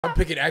I'm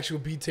picking actual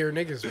B tier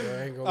niggas, bro.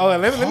 I ain't gonna lie.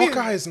 Let me.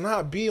 Hawkeye's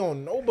not B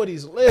on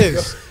nobody's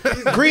list.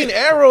 Green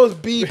Arrow's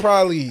B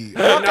probably.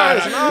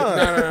 Hawkeye's not.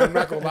 No, I'm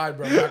not gonna lie,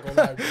 bro. I'm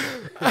not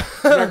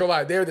gonna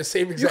lie. They're the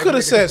same exact. You could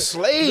have said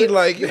Slade,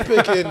 like you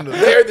picking.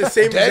 They're the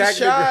same exact.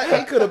 Shot.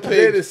 He could have picked.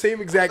 They're the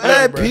same exact.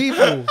 Bad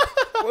people.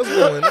 What's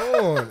going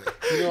on?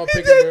 You know I'm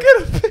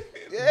picking, bro.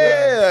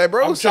 Yeah,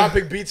 bro. I'm trying to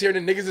pick B tier,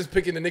 and the niggas is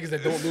picking the niggas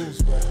that don't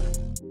lose, bro.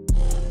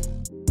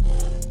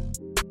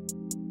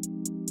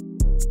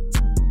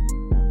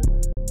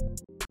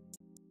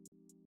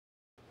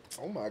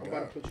 Oh my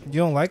god. You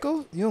don't like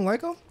them? You don't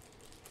like them?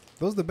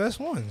 Those are the best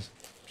ones.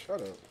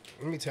 Shut up.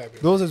 Let me tap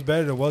in. Those is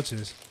better than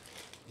Welch's.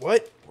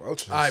 What?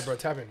 Welch's. All right, bro.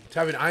 Tap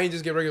in. I ain't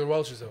just get regular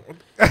Welch's though.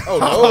 Oh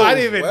no, I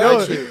didn't even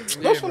know.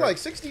 Those for like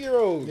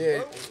 60-year-olds.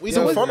 Yeah. We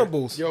some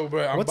Funnables. Yo,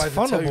 bro. I'm What's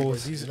about to tell you, bro, Funnables?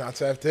 these He's not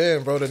tapped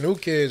in, bro. The new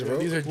kids, bro.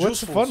 These are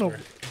What's juicefuls, Funnel? bro.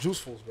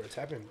 Juicefuls, bro.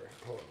 Tap in, bro.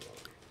 Hold on,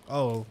 bro.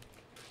 Oh.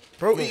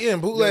 Bro, eating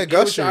bootleg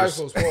Yo, with your eyes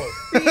Gushers. closed,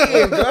 pause.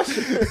 Eating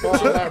Gushers.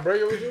 Pause, I'm not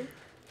breaking with you.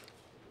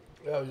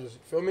 Yo, just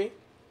feel me.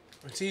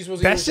 See, you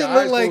supposed to eat That with shit your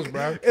look eyes like closed,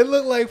 bro. it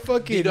looked like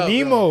fucking Beat up,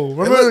 Nemo. yo.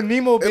 Remember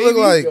Nemo baby? It looked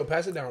like Yo,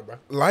 pass it down, bro.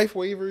 Life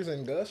Waivers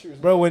and Gushers.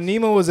 Bro, when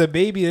Nemo was a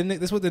baby,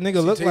 that's what the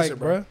nigga looked taste like, it,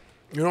 bro.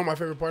 You know what my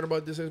favorite part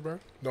about this is, bro?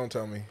 Don't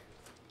tell me.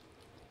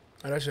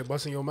 Oh, that shit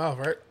bust in your mouth,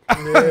 right?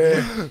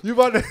 Yeah. You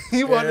about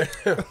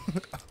to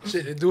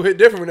Shit, it do hit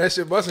different when that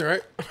shit busting,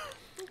 right?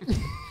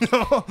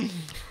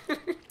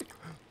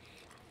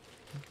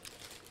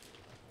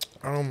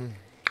 I'm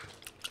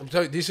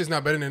telling you, these shit's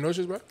not better than those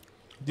shits, bro.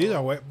 These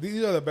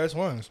are the best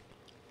ones.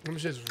 Them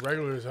shit's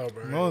regular as hell,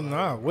 bro. No,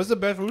 nah. What's the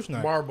best fruit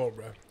snack? Marble,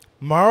 bro.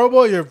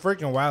 Marble, you're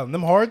freaking wild.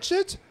 Them hard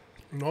shits?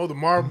 No, the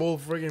Marble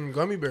freaking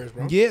gummy bears,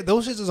 bro. Yeah,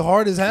 those shits is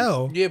hard as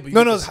hell. Yeah, but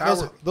no, you no, get the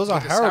sour, those are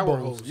get the sour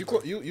Haribo's. hoes, You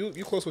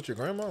bro. close with your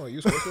grandma? Or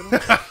you close with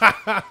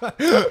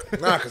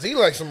him? Nah, cause he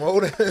like some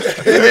old ass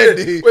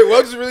candy. Wait,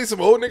 what was really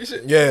some old nigga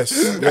shit? Yes,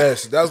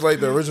 that was like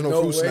the original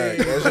No fruit way.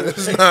 snack.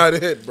 That's not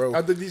it, bro.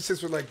 I thought these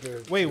shits were like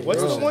the. Wait,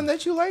 what's the one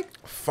that you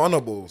like?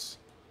 Funnables.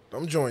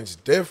 Them joints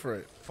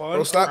different.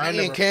 Bro, stop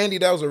eating candy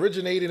that was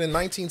originated in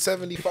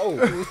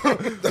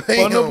 1974.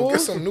 Damn,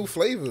 get some new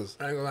flavors.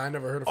 I ain't gonna lie, I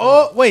never heard of.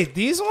 Oh, wait,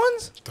 these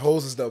ones?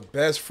 Those is the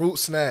best fruit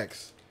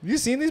snacks. You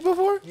seen these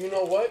before? You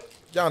know what?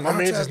 Y'all My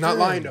man's is not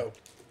lying though.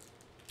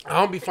 I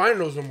don't be finding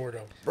those no more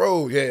though.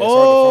 Bro, yeah, it's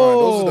hard to find.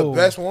 Those are the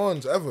best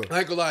ones ever. I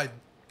ain't gonna lie,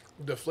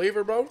 the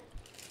flavor, bro,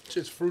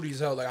 shit's fruity as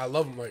hell. Like I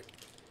love them. Like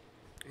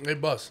they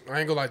bust. I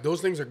ain't gonna lie,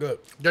 those things are good.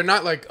 They're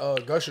not like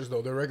Gushers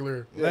though. They're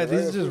regular. Yeah,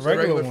 these are just regular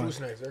regular fruit ones.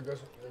 snacks. They're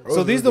Gushers.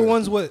 So these the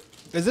ones what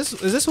is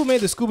this who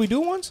made the Scooby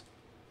Doo ones?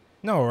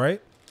 No, right?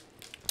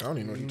 I don't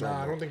even know what you're talking Nah,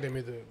 I about. don't think they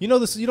made the. You know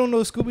this? You don't know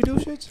the Scooby Doo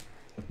shits?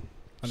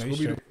 I know you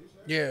Scooby-Doo. straight.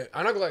 Yeah,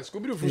 I'm not gonna lie.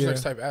 Scooby Doo fruit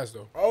snacks type ass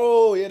though.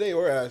 Oh, yeah, they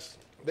were ass.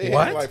 They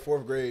What? had like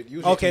 4th grade.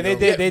 Usually Okay, they you know.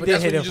 did. They but did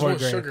that's hit when in you just want 4th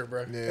grade. sugar,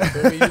 bro. Yeah.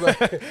 Feel me? You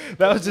like,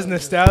 That was just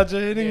nostalgia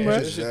hitting, yeah, bro.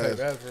 this shit type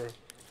ass, bro.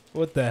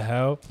 What the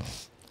hell?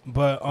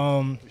 But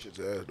This shit's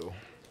ass, though.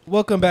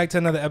 welcome back to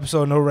another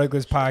episode of No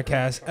Regulars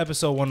Podcast,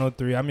 episode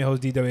 103. I'm your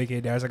host, DW,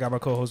 aka Darris. I got my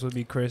co-host with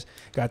me, Chris.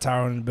 Got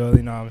Tyrone and Billy,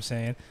 you know what I'm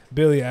saying?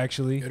 Billy,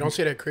 actually. Yeah, don't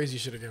say that crazy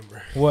shit again, bro.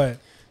 What?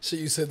 Shit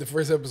you said the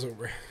first episode,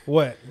 bro.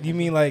 What? You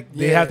mean like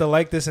they Yeah. have to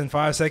like this in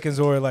 5 seconds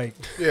or like...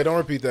 Yeah, don't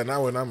repeat that.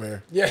 Not when I'm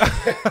here. Yeah.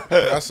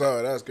 I saw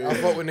it. That's I good.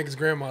 fuck with niggas'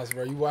 grandmas,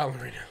 bro. You wildin'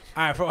 right now.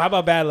 All right, how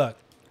about bad luck?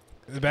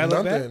 Is bad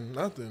luck bad?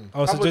 Nothing.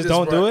 Oh, so How about just this,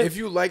 don't bro? do it? If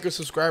you like or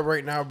subscribe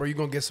right now, bro, you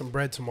gonna get some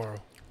bread tomorrow.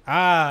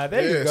 Ah,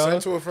 there Yeah, you go.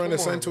 send to a friend and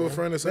Come send on, to a bro.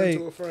 friend and send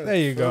to a friend. There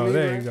you go. Feel me,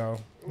 There man? you go.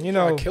 You I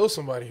know, kill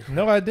somebody.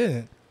 no, I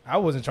didn't. I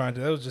wasn't trying to.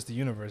 That was just the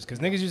universe. Because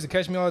niggas used to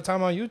catch me all the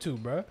time on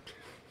YouTube, bro.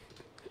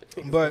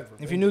 But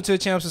if you're new to the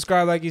channel,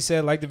 subscribe, like you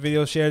said, like the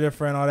video, share with a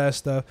friend, all that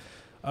stuff.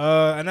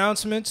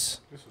 Announcements.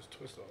 This was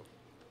twist off.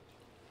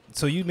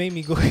 So you made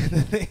me go get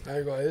the thing. I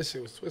ain't gonna lie, this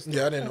shit was twisted.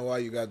 Yeah, I didn't know why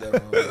you got that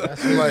wrong.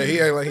 I'm like, he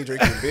act like he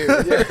drinking beer.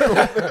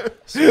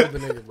 Smooth the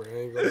nigga, bro. I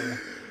ain't gonna lie.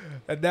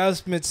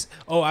 Announcements.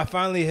 Oh, I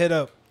finally hit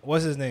up.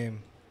 What's his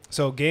name?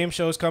 So game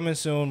shows coming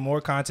soon.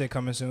 More content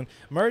coming soon.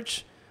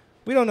 Merch.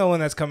 We don't know when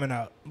that's coming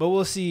out, but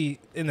we'll see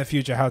in the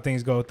future how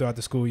things go throughout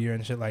the school year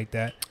and shit like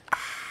that.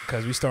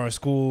 Because we start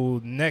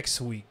school next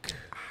week.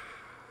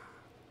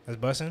 That's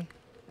bussin'?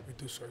 We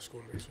do start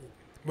school next week.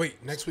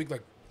 Wait, next week,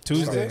 like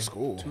Tuesday. Starting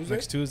school. Tuesday?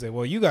 Next Tuesday.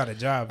 Well, you got a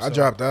job. I so.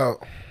 dropped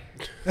out.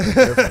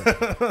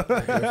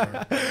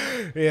 Different.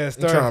 Yeah, I'm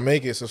start. trying to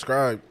make it.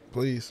 Subscribe,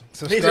 please.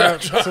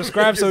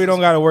 Subscribe so we don't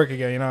got to work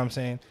again. You know what I'm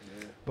saying?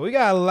 But we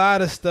got a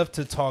lot of stuff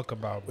to talk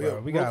about, bro. Yo,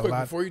 we real got quick, a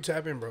lot. before you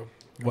tap in, bro.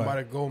 I'm What? about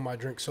to go with my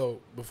drink. So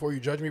before you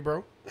judge me,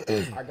 bro,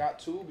 I got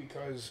 2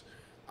 because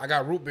I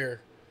got root beer.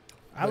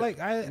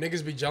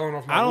 Niggas be gelling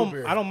off my root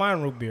beer. I don't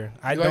mind root beer.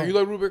 You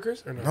like root beer,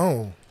 Chris? Or no?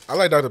 No. I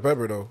like Dr.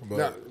 Pepper, though, but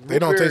Nah, they root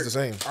don't beer- taste the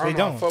same. I They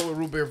don't. don't. I fuck with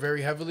root beer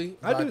very heavily.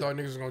 I I do. thought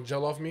niggas was gonna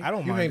gel off me. I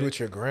don't You mind hang it. with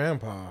your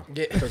grandpa.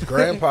 Yeah. Because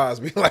grandpas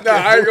be like Nah,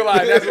 I ain't gonna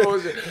lie. That's some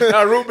old shit.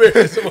 Nah, root beer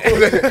is some old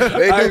shit.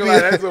 I ain't gonna lie.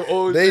 That's some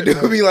old They shit. do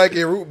bro. be like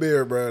a root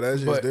beer, bro.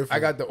 That's just But different. I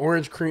got the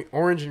orange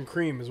and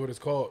cream is what it's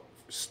called.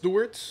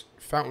 Stewart's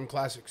Fountain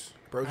Classics.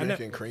 Bro,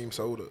 drinking cream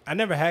soda. I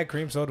never had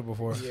cream soda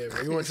before. Yeah,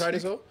 bro. You want to try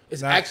this, though?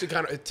 It's actually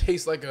kind of, it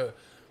tastes like a,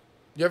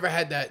 you ever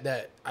had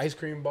that ice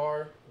cream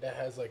bar that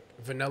has like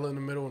vanilla in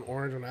the middle and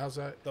orange on the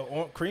outside? The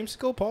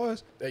creamsicle,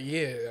 pause?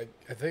 Yeah,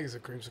 I think it's a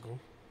creamsicle.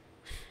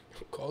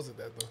 Who calls it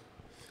that, though?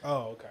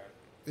 Oh, okay.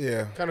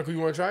 Yeah. Kind of cool.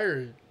 You want to try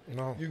or?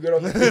 No. You good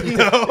on the cream?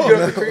 No. You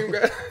good on the cream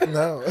guy?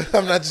 No.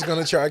 I'm not just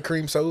going to try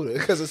cream soda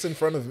because it's in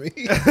front of me.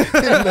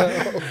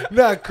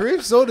 Nah,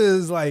 cream soda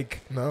is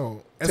like...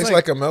 No. It tastes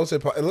like a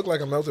melted... It looked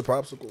like a melted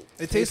popsicle.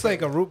 It tastes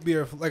like a root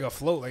beer, like a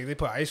float. Like they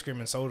put ice cream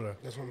in soda.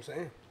 That's what I'm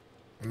saying.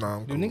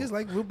 No. Do niggas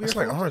like root beer? It's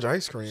like orange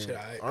ice cream. Shit,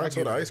 orange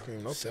soda ice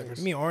cream. No thanks.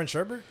 You mean orange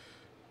sherbet?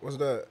 What's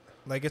that?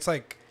 Like it's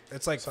like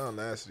sound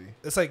nasty.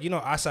 It's like, you know,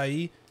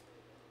 acai.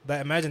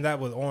 That imagine that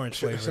with orange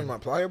flavor. It's in my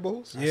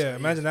pliables. Yeah,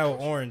 imagine that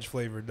with orange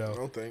flavored though.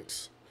 No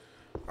thanks.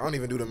 I don't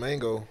even do the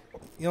mango.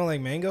 You don't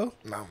like mango?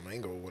 Nah,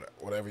 mango.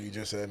 Whatever you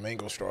just said.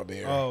 Mango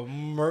strawberry. Oh,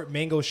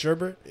 mango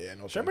sherbet. Yeah,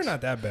 no. Sherbet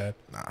not that bad.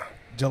 Nah.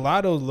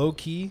 Gelato low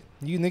key.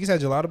 You niggas had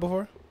gelato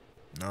before?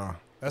 Nah.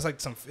 That's like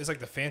it's like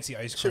the fancy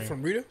ice cream. Shit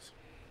from Rita's?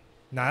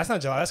 Nah, that's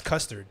not gelato. That's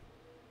custard.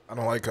 I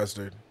don't like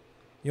custard.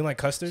 You don't like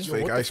custard? It's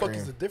fake what ice the fuck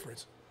cream. is the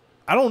difference?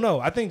 I don't know.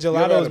 I think You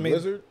ever gelato had is a made.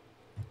 Blizzard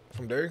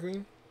from Dairy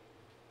Queen?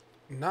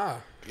 Nah.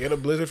 Get a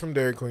Blizzard from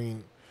Dairy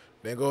Queen.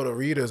 Then go to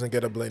Rita's and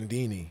get a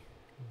Blendini.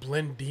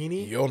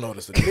 Blendini? You'll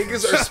notice the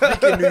Niggas are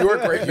speaking New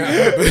York right now.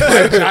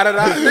 Like, shout it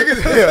out.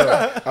 Niggas,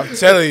 Yeah, I'm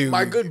telling you.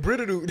 my good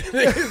Brita dude. Get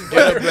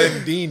a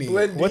Blendini.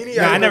 Blendini?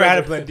 Nah, I never had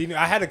a blendini.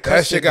 I had a custard.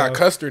 That shit got though.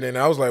 custard in it.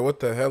 I was like, what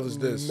the hell is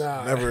this?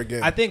 Nah. Never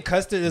again. I think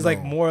custard is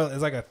like No.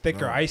 is like a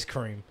thicker ice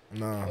cream.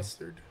 Nah.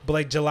 Mustard. But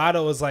like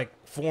gelato is like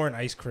foreign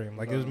ice cream.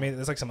 Like it was made.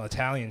 It's like some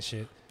Italian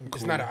shit.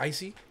 It's not an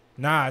icy?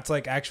 Nah, it's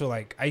like actual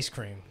like ice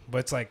cream, but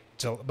it's like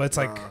like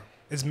Nah.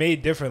 it's made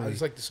I differently.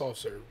 just like the soft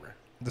serve, bro.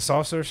 The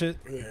soft serve shit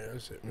Yeah,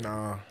 that's it.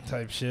 Nah.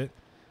 type shit.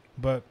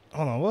 But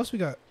hold on, what else we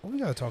got? What we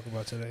got to talk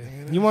about today?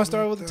 You want to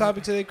start with the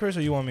topic today, Chris,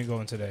 or you want me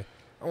going today?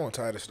 I want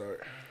Ty to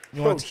start.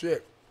 You Oh, want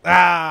shit.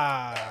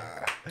 ah?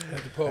 I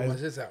have to pull my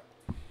shits out.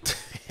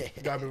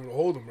 You gotta be able to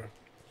hold them, bro.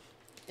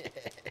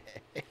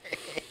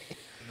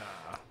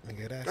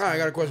 Nigga, that's All right, I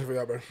got a question for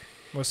y'all, bro.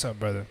 What's up,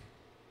 brother?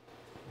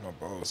 my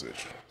balls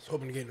itch. I was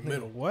hoping to get in the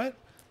middle. What?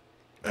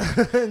 I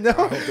hope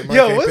the mic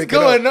Yo, ain't what's pick it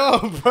up. going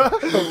on, bro?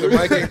 Hope the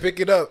mic can't pick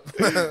it up.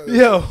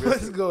 Yo,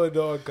 what's going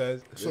on,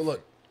 cuz? So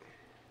look,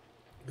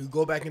 you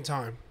go back in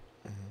time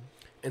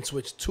and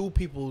switch two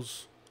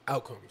people's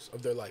outcomes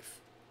of their life.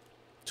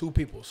 Two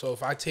people. So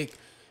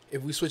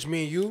if we switch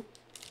me and you,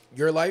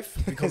 your life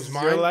becomes It's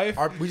mine. your life?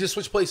 We just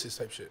switch places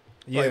type shit.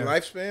 Yeah,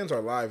 Like lifespans or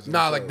lives?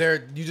 Nah, like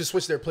themselves? you just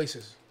switch their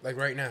places, like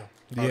right now.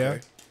 yeah. Okay.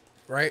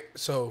 Right?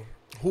 So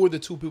who are the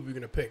two people you're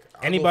gonna pick?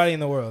 I'll Anybody in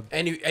the world? go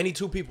any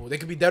two people. They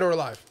could be dead or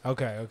alive.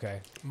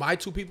 Okay. My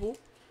two people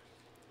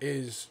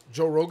is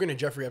Joe Rogan and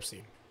Jeffrey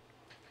Epstein.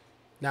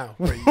 Now,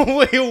 Wait,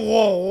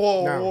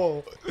 whoa, Now.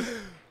 whoa.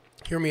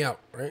 hear me out,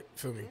 right?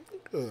 Feel me.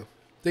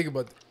 Think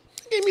about that.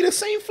 Gave me the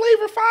same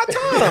flavor 5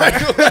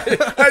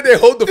 times. They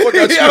hold the fuck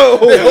out you. Yo.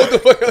 They hold the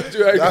fuck out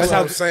you. That's what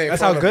I'm saying.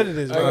 That's how good it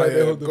is, I bro. know, they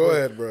Yeah, hold the go fuck-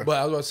 ahead, bro. But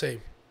I was about to say,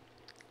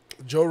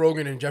 Joe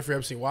Rogan and Jeffrey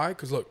Epstein. Why?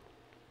 Because look,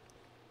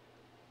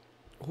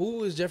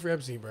 who is Jeffrey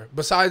Epstein, bro?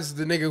 Besides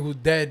the nigga who's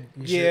dead.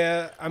 And shit.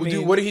 Yeah, I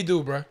mean, What did he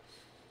do, bro?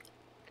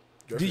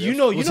 do you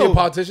know? You Was he a know,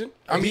 politician?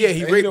 I mean, yeah,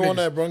 he raped the one niggas.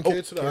 that brought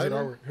kids to the kids at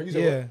island. Harvard.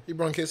 yeah, He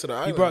brought kids to the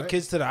island. he brought right?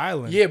 kids to the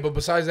island. Yeah, but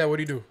besides that, what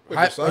did he do? Wait,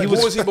 Who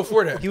besides- was he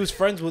before that? He was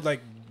friends with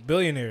like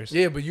billionaires.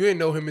 Yeah, but you didn't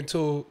know him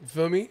until,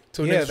 feel me?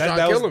 Till Yeah, niggas trying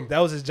to kill him. that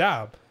was his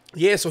job.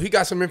 Yeah, so he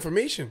got some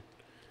information.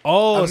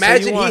 Oh, so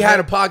Imagine you want he had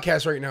him- a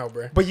podcast right now,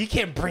 bro. But you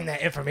can't bring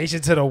that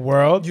information to the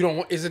world. You don't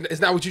want, is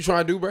that what you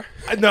trying to do, bro?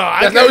 No,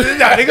 That's not what, they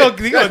that's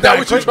gonna not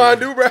what you trying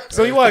to do, bro.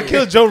 So you want to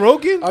kill Joe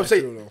Rogan? I'm True,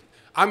 saying, though.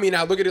 I mean,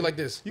 now look at it like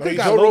this. could've If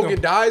got Joe Logan.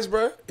 Rogan dies,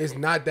 bro, it's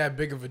not that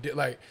big of a deal.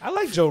 Like, I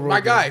like Joe Rogan. my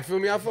guy, feel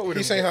me? I fuck with him.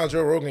 He's saying how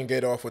Joe Rogan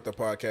get off with the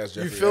podcast.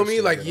 You Jeffrey feel me?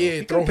 Epstein Like, get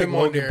yeah, off. throw could've him picked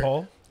on Logan there.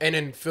 Paul. And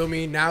then, feel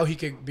me? Now he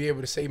could be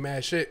able to say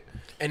mad shit.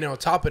 And then on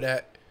top of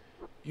that,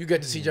 you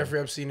get to see Jeffrey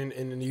Epstein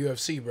in the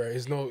UFC, bro.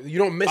 You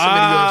don't miss him in the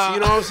UFC. You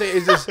know what I'm saying?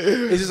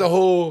 It's just a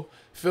whole,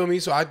 feel me?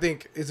 So I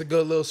think it's a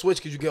good little switch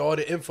because you get all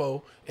the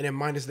info and then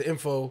minus the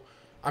info.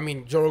 I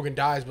mean, Joe Rogan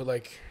dies, but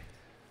like,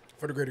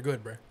 for the greater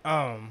good, bro.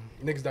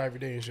 Niggas die every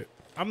day and shit.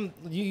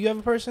 You have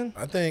a person?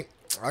 I think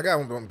I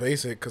got one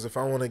basic because if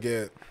I want to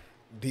get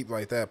deep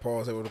like that,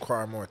 pause, it would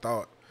require more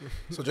thought.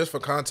 So just for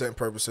content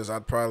purposes,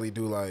 I'd probably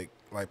do like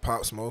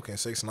Pop Smoke and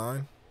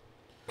 6ix9ine.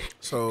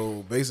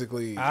 So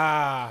basically, you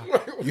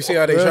see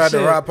how they Real tried shit.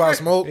 to rob Pop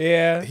Smoke?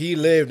 Yeah. He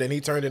lived and he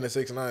turned into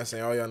 6ix9ine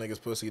saying, "Oh, y'all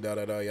niggas pussy,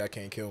 y'all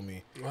can't kill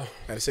me." Oh.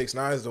 And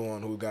 6ix9ine is the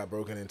one who got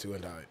broken into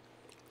and died.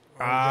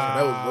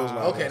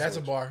 Okay, that's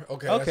a bar.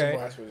 Okay, that's Okay. a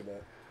bar. That's really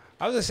bad.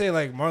 I was gonna say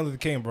like Martin Luther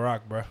King and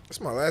Barack, bro.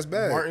 That's my last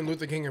bag. Martin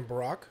Luther King and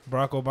Barack.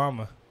 Barack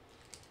Obama.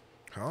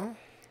 Huh?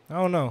 I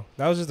don't know.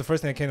 That was just the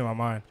first thing that came to my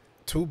mind.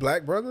 2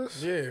 black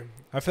brothers? Yeah,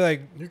 I feel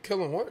like, you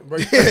killing one, bro.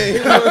 One of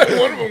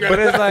them got. but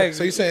it's like,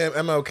 So you saying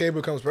MLK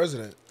becomes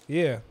president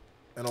yeah,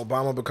 and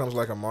Obama becomes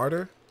like a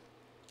martyr?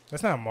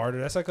 that's not a martyr.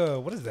 That's like a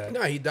what is that?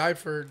 Nah, he died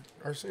for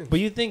our sins. But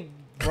you think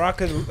Barack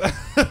could?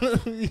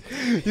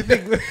 You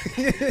think?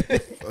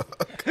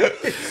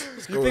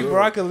 You think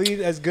Barack could lead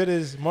as good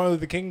as Martin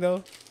Luther King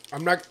though? I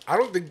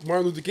don't think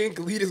Martin Luther King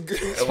could lead as good.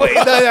 Wait,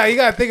 no, you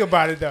gotta think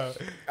about it though.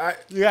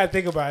 You gotta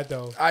think about it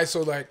though. All right,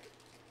 so like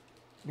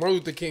Martin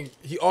Luther King,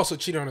 he also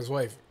cheated on his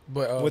wife,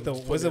 but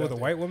Was it with a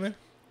white woman?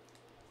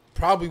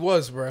 Probably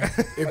was, bro.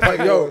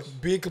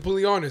 Being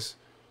completely honest,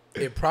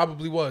 it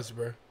probably was,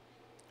 bro.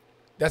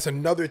 That's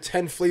another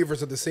 10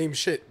 flavors of the same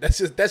shit. That's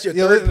your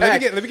third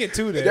pack. Let me get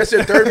two there. That's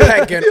your third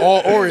pack and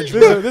all orange,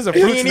 bro. This is a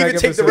He fruit didn't snack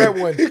even take the episode.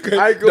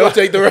 red one. Don't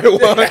take the red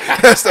one.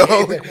 That's the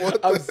only one.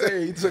 I'm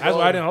saying he took That's all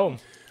why I of didn't them. home.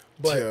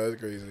 But yeah, that's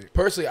crazy.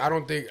 personally, I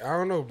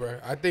don't know, bro.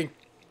 I think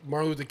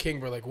Martin Luther King,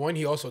 bro, like one,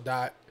 he also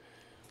died.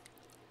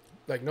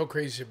 Like no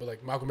crazy shit, but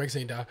like Malcolm X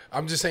ain't die.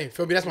 I'm just saying,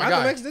 feel me, that's my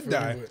Malcolm guy. X did Feel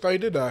die. me, but I thought he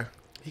did die.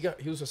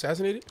 he was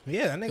assassinated?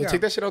 Yeah, that Yo, nigga.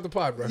 take that shit out the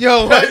pod, bro.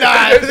 Yo, what?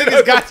 Nah,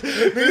 niggas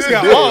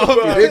got off.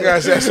 He got You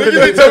assassinated.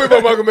 didn't tell me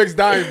about Malcolm X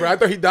dying, bro. I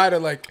thought he died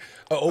at like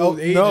an old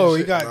age. No, and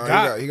he shit.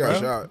 got He got bro.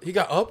 shot. He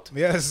got upped?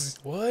 Yes,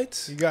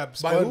 What? he got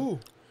By spun. who?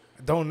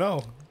 Don't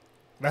know.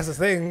 That's the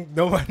thing.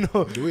 Nobody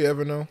knows. Do we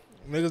ever know?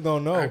 Niggas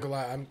don't I know. ain't gonna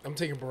lie. I'm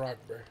taking Barack,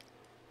 bro.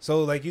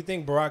 So like, you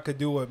think Barack could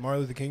do what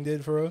Martin Luther King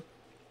did for real?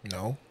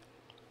 No.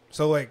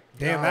 So like,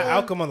 damn, that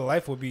outcome of the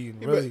life would be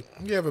really.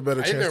 You have a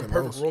better I think chance they're than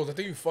perfect most. roles. I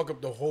think you fuck up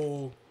the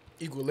whole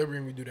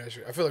equilibrium. We do that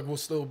shit. I feel like we'll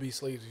still be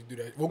slaves. If you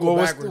do that. We'll go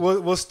Well, backwards.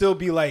 we'll still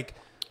be like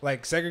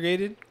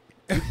segregated.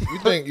 You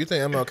think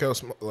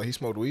MLK he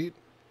smoked weed?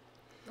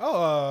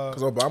 Oh,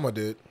 Because Obama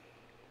did.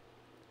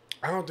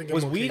 I don't think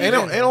Was I'm weed okay.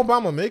 even- Ain't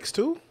Obama mixed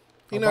too?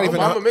 He not even.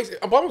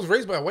 Obama was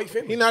raised by a white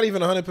family. He not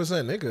even 100%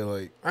 nigga.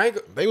 Like I ain't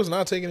go, they was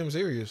not taking him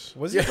serious.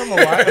 was he yeah, from a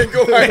I while? ain't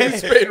go out in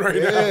Spain right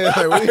now.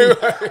 Yeah,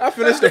 like, I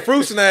finished the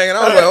fruit snack and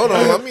I was like, hold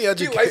on, let me He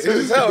educate. lights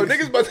as hell.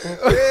 Niggas about to,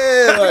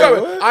 Yeah,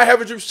 like, what? I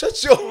have a dream.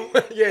 Shut your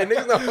yeah.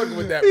 Niggas not fucking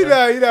with that. He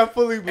Bro. not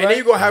fully black. And then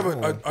you gonna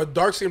have a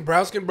dark skinned,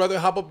 brown skinned brother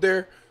hop up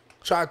there,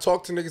 try to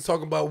talk to niggas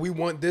talking about we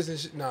want this and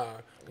shit. Nah,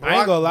 I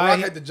ain't gonna lie, Barack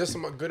he- had the just a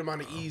good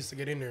amount of ease to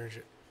get in there and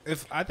shit.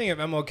 I think if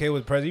MLK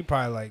was president, he'd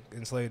probably like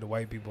enslave the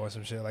white people or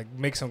some shit, like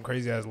make some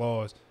crazy ass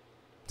laws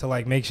to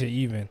like make shit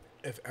even.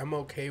 If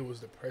MLK was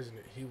the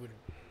president, he would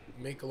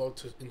make a law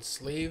to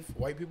enslave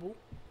white people.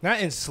 Not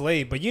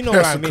enslave, but you know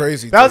That's what I a mean.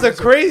 crazy That was thing. a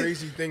crazy.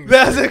 Crazy thing.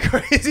 That's a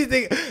crazy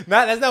thing.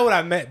 That's not what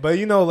I meant, but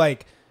you know,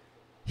 like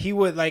he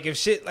would like if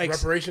shit like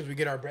Reparations, we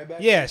get our bread back.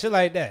 yeah, shit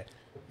like that.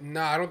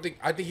 Nah, I don't think.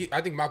 I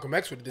think Malcolm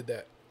X would have did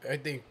that. I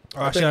think.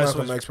 Oh, I think shit, I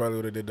Malcolm switched. X probably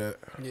would have did that.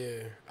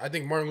 Yeah, I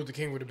think Martin Luther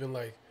King would have been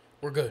like,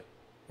 "We're good.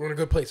 We're in a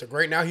good place." Like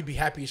right now, he'd be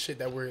happy as shit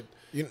that we're.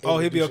 You, Oh,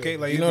 he'd be do okay. shit.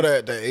 Like you know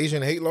that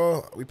Asian hate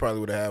law? We probably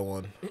would have had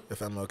one if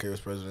MLK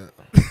was president.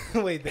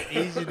 wait, the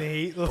Asian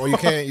hate. Or you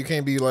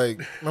can't be like.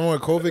 Remember when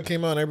COVID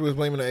came out and everybody was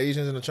blaming the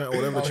Asians and the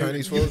whatever the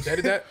Chinese he folks? did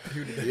that. He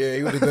would've did that.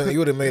 Yeah, he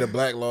would have made a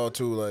black law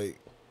too, like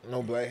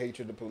no black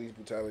hatred, the police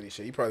brutality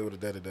shit. He probably would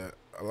have deaded that.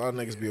 A lot of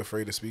niggas be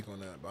afraid to speak on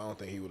that, but I don't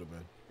think he would have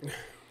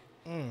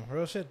been.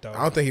 Real shit though.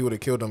 I don't think he would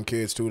have killed them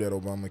kids too that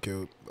Obama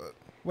killed. But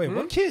Wait,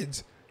 what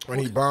kids? when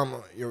he bombed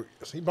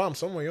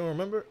somewhere, you don't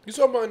remember? You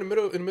talking about in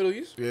the Middle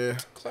East? Yeah.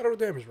 Collateral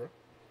damage, bro.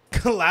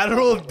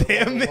 Collateral My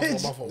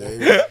damage. fault.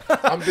 Yeah,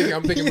 I'm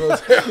thinking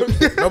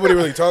military. nobody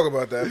really talk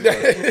about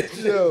that.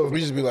 But we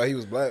just be like he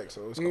was black,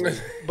 so it's cool.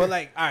 But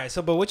like, all right.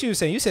 So, but what you were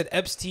saying? You said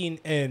Epstein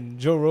and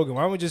Joe Rogan.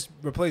 Why don't we just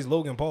replace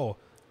Logan Paul?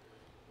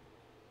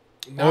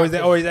 Nah,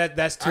 Or is that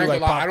that's I too ain't like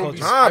gonna lie, pop I don't culture?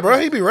 be- Nah, bro,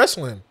 he be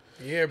wrestling.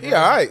 Yeah, bro. He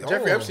alright.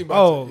 Jeffrey Oh. Epstein.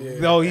 Oh, yeah.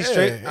 no, he's Yeah.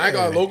 straight. I ain't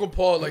got Logan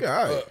Paul like Yeah,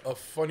 alright. a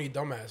funny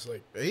dumbass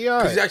like. He Cause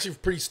alright. he's actually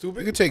pretty You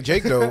stupid. could take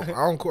Jake though. I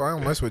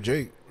don't mess with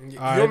Jake. You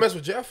Alright. don't mess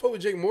with Jake. I fuck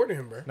with Jake more than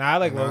him, bro. Nah, I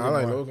like Nah, Logan. I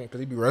like more. Logan because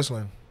he be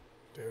wrestling.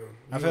 Damn, I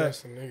I feel feel like-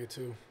 that's a nigga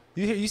too.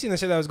 You seen the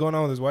shit that was going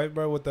on with his wife,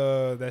 bro? With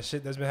that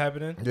shit that's been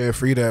happening. Yeah,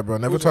 free that, bro.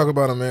 Never Who's talk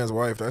about a man's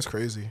wife. That's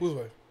crazy. Who's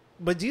wife?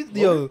 But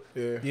yo,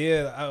 Yeah.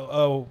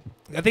 yeah.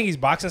 I think he's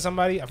boxing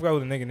somebody. I forgot what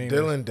the nigga name is.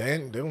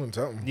 Dylan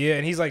something. Yeah,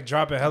 and he's like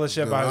dropping hella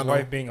shit about his Delano.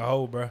 wife being a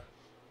hoe, bro.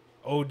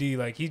 OD,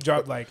 like he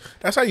dropped like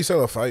That's how you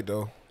sell a fight,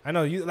 though. I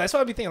know you. That's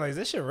why I be thinking like, is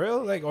this shit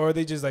real? Like, or are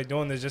they just like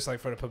doing this just like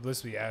for the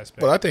publicity aspect?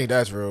 But I think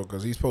that's real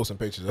because he's posting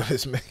pictures of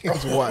his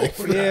man's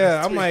wife.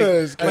 yeah, I'm like,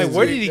 That's I'm like,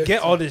 where did crazy. he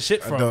get all this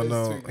shit I from? don't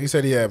know. He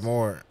said he had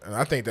more, and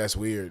I think that's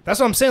weird.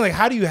 That's what I'm saying. Like,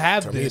 how do you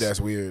have To me, this? that's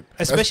weird.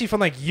 Especially from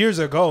like years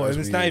ago, that's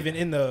and it's not weird. even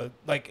in the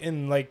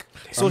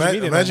social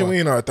media. Imagine no more. we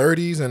in our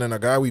 30s and then a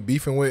guy we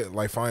beefing with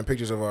like find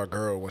pictures of our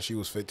girl when she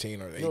was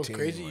 15 or 18. You know what's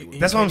crazy? Like,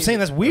 That's what I'm saying.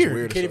 That's weird.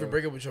 weird. You can't So- even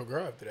break up with your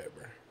girl after that,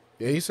 bro.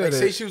 yeah, he said Like, it.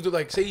 say she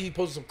was say he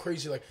posted some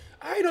crazy like,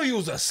 I didn't know you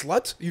was a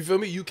slut. You feel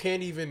me? You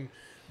can't even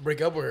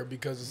break up with her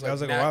because it's That like,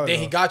 was like a nah, while then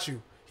ago. he got you.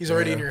 He's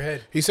already Yeah. in your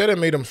head. He said it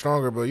made him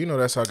stronger, but you know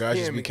that's how guys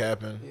Yeah, just be man.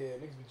 capping. Yeah, niggas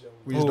be jealous.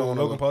 We just Ooh, don't want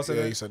to. Logan Paul said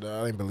Yeah, that? he said that.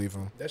 I didn't believe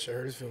him. That shit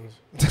hurt his feelings.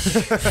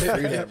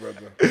 Free that,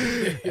 brother.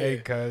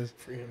 Hey, cuz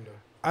Free him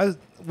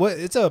though.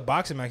 it's a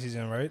boxing match he's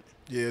in, right?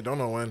 Yeah, don't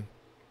know when.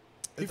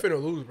 He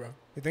finna lose, bro.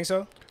 You think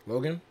so?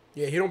 Logan,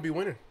 Yeah, he don't be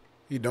winning.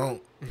 he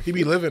don't. He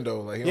be living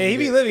though. Like Yeah, he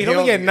be living. He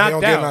don't get knocked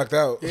He don't out. get knocked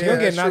out. Yeah, He don't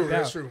get that's knocked true.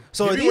 That's out. true.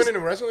 So So are he be these- winning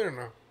in wrestling or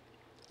no?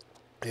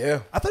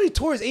 Yeah, I thought he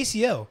tore his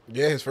ACL.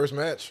 yeah. His first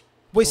match.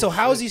 Wait, so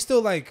how is he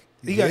still like?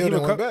 He went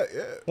recovered. back.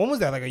 Yeah. When was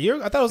that? Like a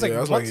year? I thought it was like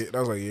that months.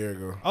 was like a year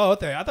ago. Oh,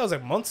 okay. I thought it was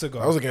like months ago.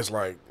 That was against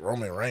like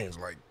Roman Reigns,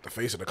 like the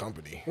face of the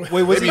company.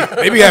 Wait, was he?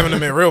 Maybe having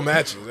them in real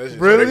matches. That's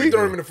just Really? crazy.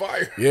 Throw him in the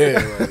fire.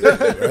 Yeah, like,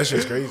 that's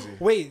just crazy.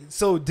 Wait,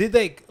 so did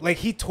they like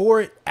he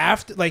tore it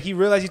after? Like he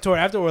realized he tore it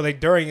after, or like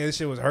during it, this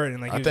shit was hurting?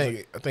 Like I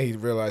think he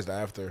realized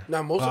after.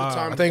 Now, most of the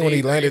time, I think when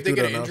he landed if they through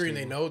get the an injury and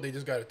announce they know, they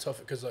just got to tough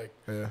it because like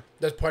Yeah.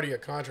 that's part of your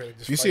contract.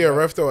 Like, If you see a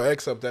ref throw an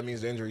X up, that means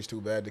the injury's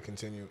too bad to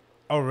continue.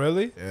 Oh,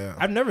 really? Yeah.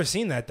 I've never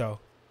seen that though.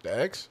 The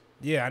X?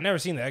 Yeah, I never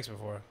seen the X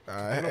before.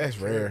 That's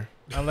rare.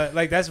 Unless,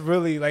 like that's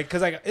really like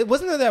because like it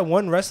wasn't there that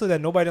one wrestler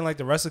that nobody didn't like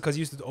to wrestle because he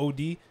used to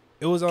OD.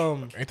 It was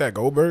Ain't that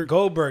Goldberg?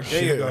 Goldberg.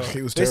 There you Yeah, go.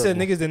 he was They said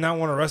terrible. niggas did not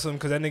want to wrestle him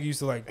because that nigga used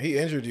to like He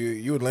injured you.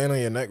 You would land on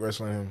your neck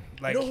wrestling him.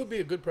 like You know who'd be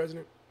a good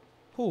president?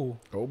 who?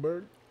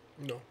 Goldberg?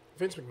 No,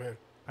 Vince McMahon.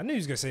 I knew he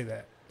was gonna say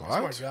that. What?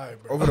 That's my guy,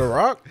 bro. Over the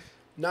Rock?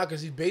 Nah,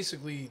 because he's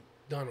basically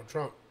Donald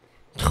Trump.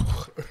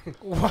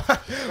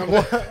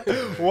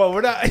 Well,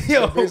 we're not.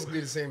 Yo, They're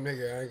basically the same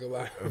nigga. I ain't gonna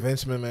lie.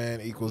 Vince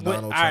McMahon equals when,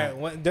 Donald all right,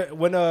 Trump.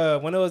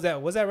 when it was that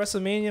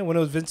WrestleMania when it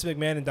was Vince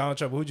McMahon and Donald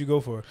Trump, who'd you go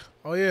for?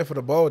 Oh yeah, for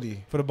the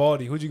baldy. For the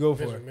baldy, who'd you go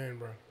Vince for? McMahon,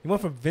 bro. You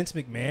went for Vince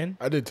McMahon?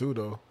 I did too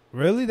though.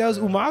 Really? That was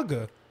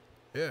Umaga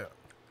Yeah.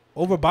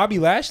 over Bobby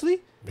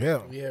Lashley?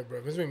 Yeah. Yeah,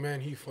 bro. Vince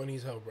McMahon, he funny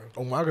as hell, bro.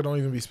 Umaga don't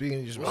even be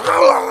speaking. He just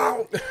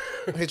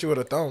hit you with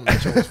a thumb.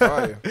 That shit was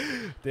fire.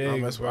 I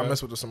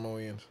mess with the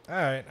Samoans. All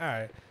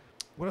right.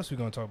 What else we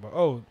gonna talk about?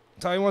 Oh,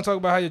 Ty, you want to talk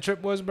about how your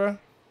trip was, bro?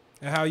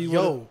 And how you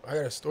I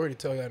got a story to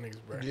tell y'all niggas,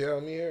 bro. Yeah,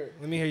 let me hear it.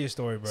 Let me hear your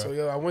story, bro.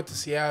 So, I went to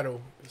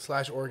Seattle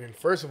 / Oregon.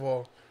 First of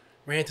all,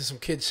 ran into some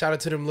kids. Shout out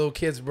to them little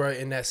kids, bro,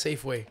 in that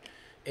Safeway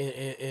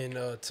in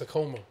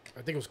Tacoma.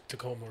 I think it was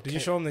Tacoma. Did you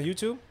show them the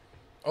YouTube?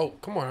 Oh,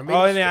 come on. I'm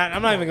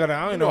not even gonna.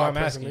 I don't know why I'm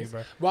how asking you, person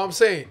bro. is. Well, I'm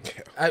saying,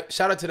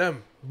 shout out to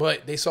them.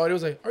 But they saw it. It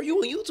was like, "Are you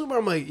on YouTube?"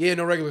 I'm like, "Yeah,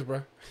 no regulars,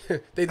 bro.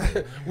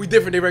 We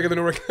different. They regular,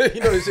 no regular. You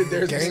know this shit.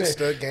 There's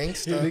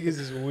Gangsta. You niggas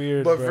is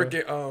weird, But bro.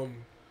 freaking,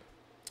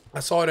 I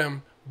saw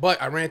them.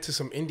 But I ran to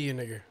some Indian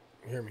nigga.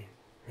 Hear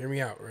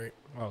me out, right?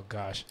 Oh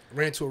gosh.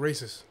 Ran to a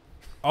racist.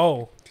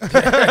 Oh.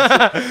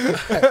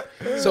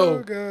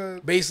 So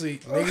basically,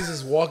 niggas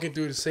is walking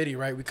through the city,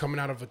 right? We coming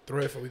out of a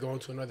thrift and we going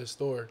to another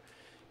store,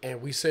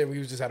 and we said we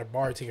was just at a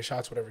bar taking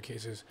shots, whatever the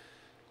case is.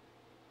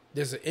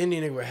 There's an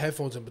Indian nigga with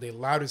headphones in, but they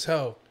loud as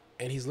hell,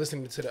 and he's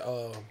listening to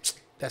the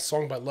that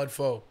song by Lud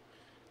Foe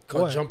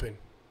called What? "Jumping."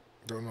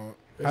 Don't know.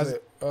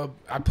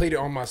 I played it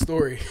on my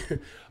story.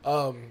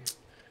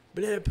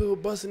 Banana peel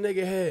bust a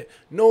nigga head.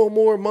 No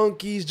more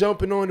monkeys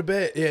jumping on the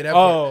bed. Yeah, that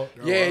part.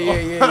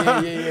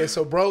 Yeah.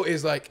 So bro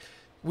is like,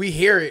 we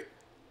hear it,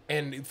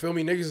 and feel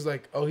me, niggas is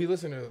like, oh, he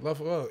listened to Love.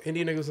 Oh,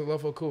 Indian niggas listen to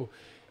Love, cool.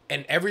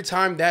 And every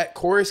time that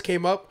chorus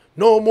came up,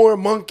 no more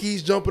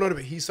monkeys jumping on the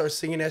bed. He starts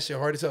singing that shit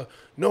hard as hell.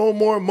 No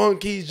more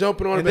monkeys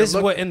jumping on the And bed. this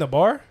is what in the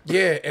bar?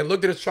 Yeah, and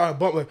looked at us trying to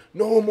bump like,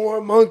 no more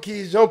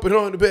monkeys jumping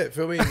on the bed.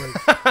 Feel me? Like,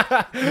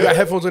 you got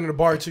headphones in the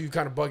bar too. You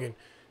kind of bugging.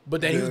 But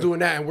then he was doing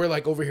that, and we're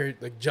like over here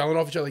like gelling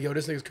off each other. Like, yo,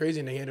 this nigga's crazy,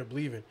 and they ended up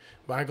leaving.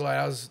 But I ain't gonna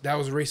lie, that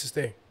was a racist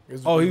thing. He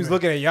was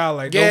looking at y'all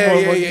like, Yeah, no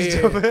more yeah, monkeys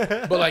yeah. jumping.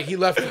 But like he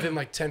left within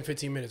like 10,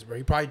 15 minutes, bro.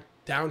 He probably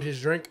downed his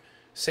drink,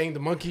 sang the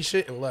monkey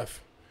shit, and left.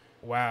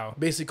 Wow.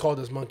 Basically called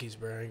us monkeys,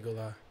 bro. I ain't gonna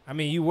lie. I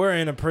mean, you were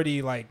in a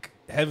pretty like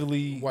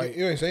heavily White.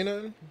 You ain't say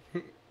nothing?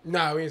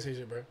 Nah, we ain't say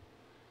shit, bro.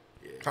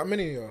 How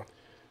many of y'all?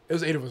 It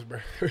was 8 of us, bro.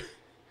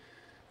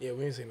 Yeah,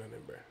 we ain't say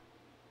nothing, bro.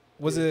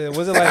 Was it like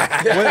was he?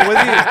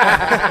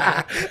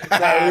 Nah,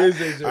 we ain't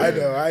say shit, I bro.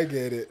 know, I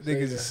get it.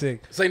 Niggas is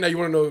sick. Say now, you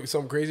want to know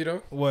something crazy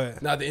though?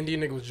 What? Nah, the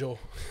Indian nigga was Joel.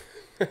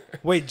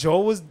 Wait,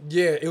 Joel was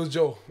Yeah, it was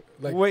Joel.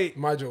 Like, Wait.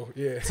 my Joel.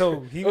 Yeah.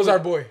 so he It was our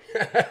boy.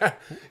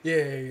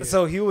 Yeah.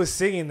 So he was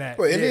singing that.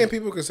 But Indian Yeah.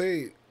 people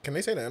can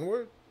they say the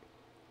N-word?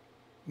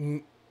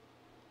 N-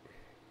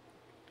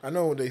 I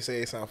know when they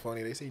say it sound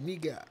funny. They say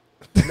nigga.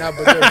 Nah,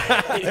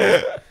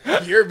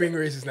 but you're being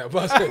racist now.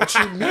 But what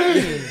you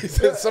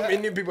mean? Some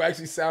Indian people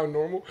actually sound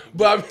normal.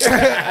 But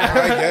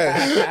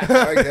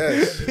I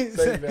guess.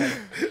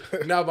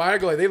 Nah, but I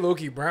ain't gonna lie, they low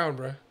key brown,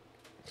 bro.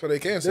 So they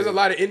can say There's a it.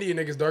 lot of Indian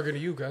niggas darker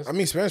than you, guys. I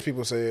mean, Spanish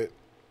people say it.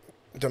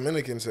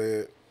 Dominicans say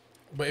it.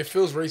 But it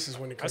feels racist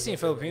when it comes. I seen up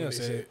there, Filipinos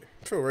when they say it.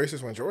 I feel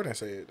racist when Jordan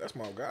say it. That's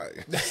my guy.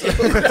 That's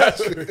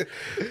true. But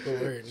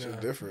wait, Shit nah.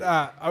 different.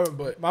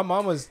 But- My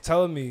mom was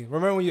telling me.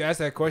 Remember when you asked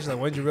that question, like,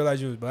 when did you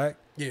realize you was black?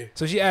 Yeah.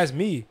 So she asked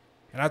me,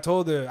 and I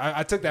told her.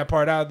 I took that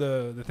part out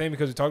of the thing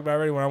because we talked about it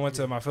already. When I went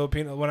to my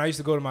Filipino, when I used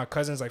to go to my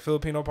cousins' like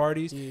Filipino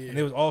parties, Yeah. and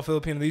it was all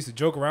Filipino. They used to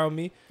joke around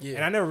me, Yeah.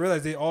 and I never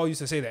realized they all used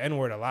to say the N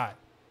word a lot.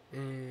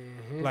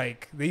 Mm-hmm.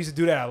 Like they used to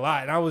do that a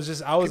lot, and I was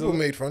People a,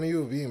 made fun of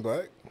you of being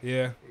black.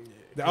 yeah.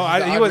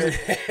 He wasn't.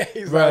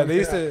 Bro, they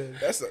used to.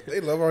 They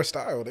love our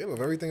style. They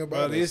love everything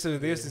about us.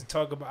 They used to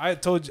talk about. I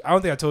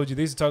don't think I told you.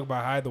 They used to talk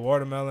about hide the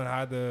watermelon,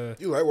 hide the.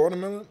 You like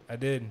watermelon? I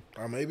did.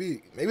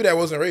 Maybe that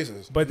wasn't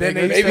racist. But then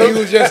maybe he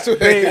was just.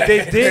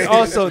 They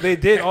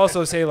did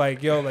also say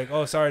like, yo, like,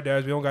 oh, sorry,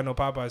 Darris, we don't got no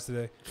Popeyes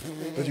today.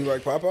 Did you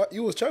like Popeye?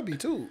 You was chubby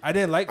too. I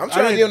didn't like. I'm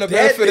trying to give him the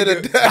benefit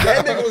of the doubt.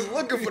 That nigga was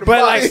looking for the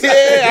but box. like,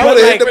 yeah, I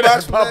would have hit the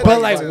box.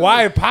 But like,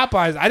 why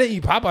Popeyes? I didn't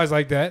eat Popeyes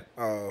like that.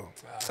 Oh,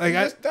 like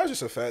that was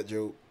just a fat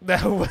joke.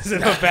 That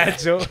wasn't a bad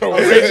joke. That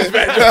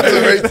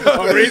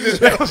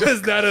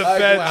was not a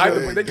bad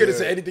joke. They could have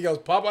said anything else.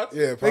 Popeyes?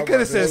 Yeah, they could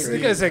have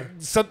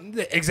said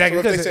something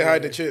exactly. So if they said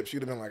hide the chips,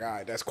 you'd have been like, all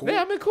right, that's cool.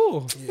 Yeah, I mean,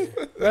 cool. Yeah.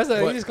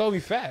 You just called me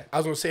fat. I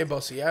was gonna say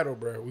about Seattle,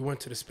 bro. We went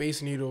to the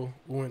Space Needle.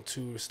 We went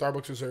to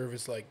Starbucks Reserve.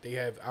 It's like they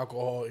have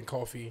alcohol and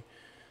coffee.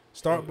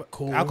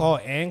 Cool. Alcohol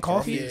and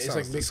coffee. Yeah, it's like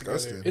mixed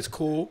disgusting. together. It's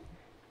cool.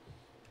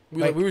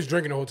 We was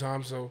drinking the whole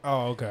time, so.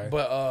 Oh, okay.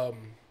 But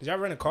did y'all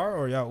rent a car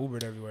or y'all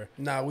Ubered everywhere?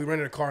 Nah, we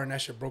rented a car and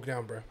that shit broke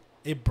down, bro.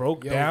 It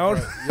broke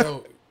down?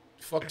 Bro,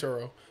 fuck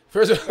Turo.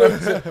 First,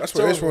 that's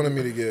what Rich wanted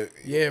me to get.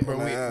 Yeah, bro.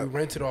 We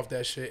rented off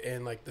that shit,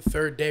 and like the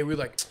third day, we were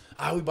like,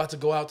 we about to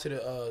go out to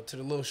the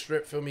little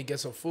strip, feel me, get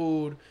some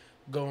food,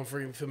 going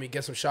for feel me,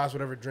 get some shots,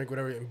 whatever, drink,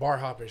 whatever, and bar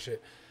hop and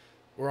shit.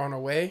 We're on our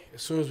way.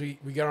 As soon as we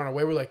get on our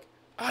way, we're like,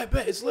 I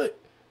bet it's lit.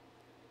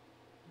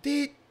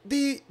 These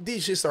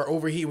shit start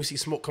overheating. We see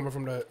smoke coming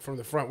from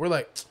the front. We're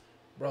like,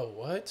 bro,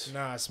 what?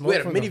 Nah, smoke. We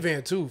had a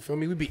minivan too. Feel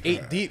me? We'd be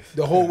 8 deep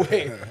the whole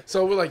way.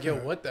 So we're like, yo,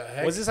 what the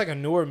heck? Was this like a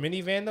newer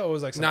minivan though? Or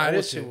was like some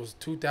this shit was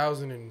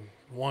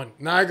 2001.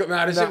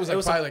 This shit was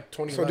like probably like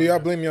 20. So do y'all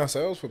blame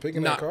yourselves for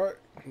picking that car?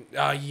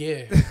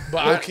 Yeah,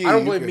 but I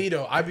don't blame me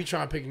though. I be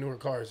trying to pick newer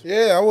cars.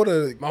 Yeah, I would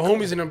have. My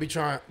homies and them be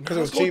trying because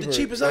it was cheaper. The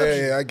cheapest option.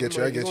 Yeah, I get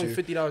you.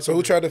 $50. So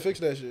who tried to fix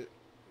that shit?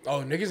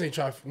 Oh, niggas ain't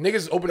trying.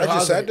 Niggas opened the house. I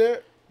just sat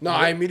there. No,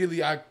 I immediately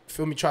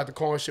tried to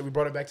call and shit. We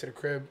brought it back to the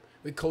crib.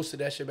 We coasted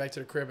that shit back to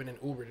the crib and then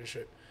Ubered and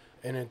shit.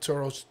 And then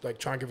Turo's like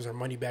trying to give us our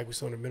money back. We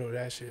still in the middle of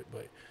that shit,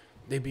 but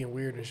they being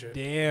weird and shit.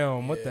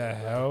 Damn, what the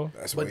hell?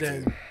 But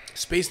then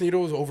Space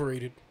Needle is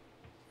overrated.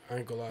 I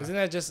ain't gonna lie. Isn't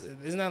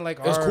that like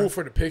it's cool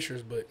for the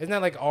pictures, but isn't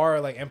that like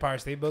our like Empire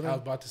State Building? I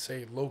was about to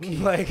say low key,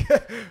 like,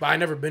 but I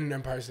never been in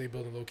Empire State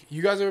Building low key.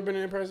 You guys ever been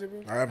in Empire State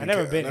Building? I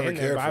never been in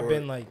there, but I've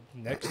been like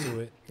next to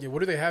it. Yeah, what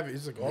do they have?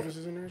 Is it like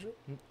offices in there and shit?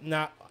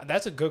 Nah,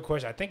 that's a good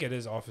question. I think it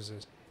is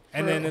offices,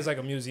 and then there's like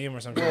a museum or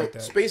something like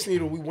that. Space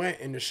Needle, we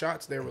went and the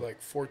shots there were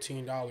like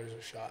 $14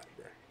 a shot,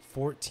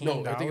 bro. $14?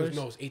 No, I think it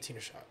was $18 a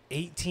shot.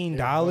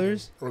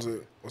 $18? Was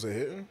it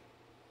hitting?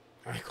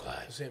 I ain't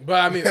glad. But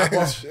I mean, I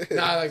bought,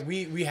 like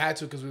we had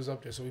to because we was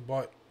up there, so we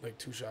bought like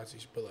 2 shots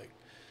each. But like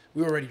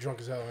we were already drunk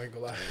as hell. I ain't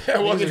gonna lie.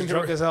 We was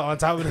drunk as hell on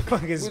top of the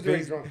fucking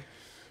space. Drunk.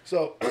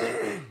 So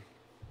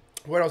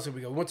where else did we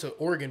go? We went to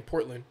Oregon,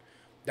 Portland.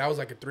 That was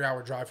like a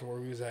 3-hour drive from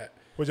where we was at.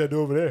 What y'all do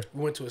over there?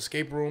 We went to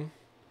escape room.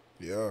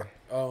 Yeah.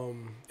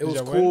 It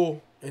was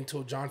cool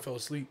until John fell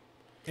asleep.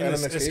 In an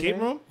escape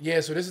room?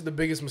 Yeah. So this is the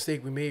biggest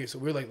mistake we made. So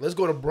we were like, let's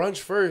go to brunch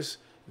first,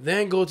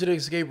 then go to the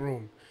escape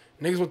room.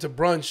 Niggas went to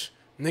brunch.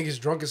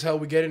 Niggas drunk as hell.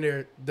 We get in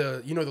there.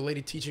 The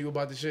lady teaching you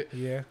about the shit.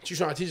 Yeah. She's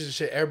trying to teach us the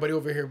shit. Everybody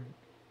over here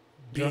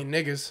being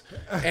niggas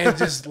and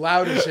just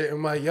loud and shit.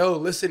 I'm like, yo,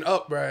 listen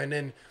up, bro. And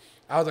then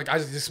I was like, I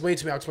just explained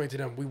to me. I'll explain to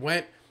them. We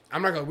went. We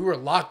were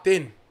locked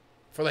in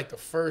for like the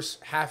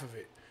first half of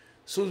it.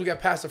 As soon as we got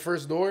past the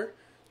first door,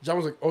 John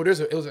was like, oh,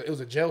 it was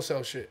a jail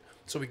cell shit.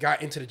 So we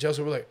got into the jail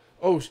cell. We're like,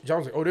 oh, John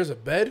was like, oh, there's a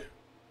bed.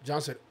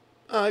 John said,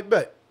 I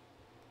bet.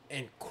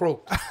 And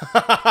croaked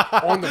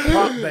on the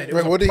prop bed. It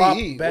was what did he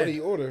eat? Bed. What did he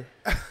order?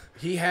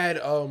 He had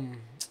a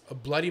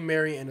Bloody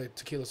Mary and a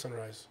tequila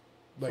sunrise,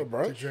 like for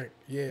brunch? To drink.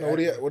 Yeah. No, what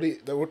did he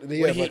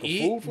have? Like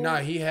a food? Nah,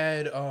 he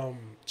had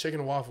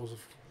chicken and waffles.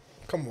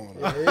 Come on,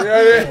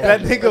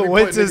 that nigga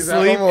went to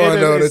sleep. Come on,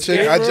 no, the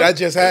chicken. I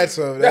just had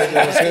some.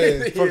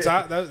 That from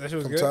top. That shit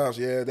was good. From Tops,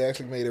 yeah, they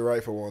actually made it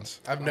right for once.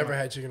 I've never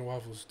had chicken and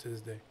waffles to this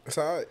day. It's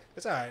all right.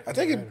 It's all right. I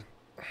think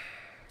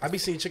I be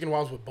seeing chicken and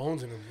waffles with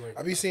bones in them. Like,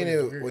 I be seeing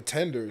it with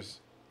tenders.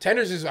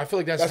 Tenders is, I feel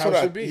like that's how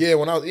it should be. Yeah,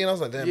 when I was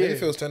like, damn, maybe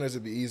if it was tenders,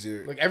 it'd be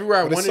easier. Like everywhere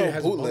I went, it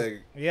has bootleg.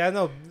 Yeah, I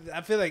know. I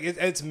feel like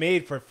it's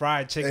made for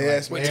fried chicken. Yeah,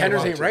 like,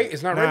 tenders ain't right.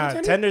 It's not right.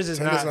 With tenders is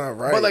not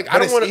right. But like, I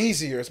don't want it's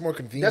easier. It's more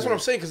convenient. That's what I'm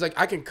saying. Because like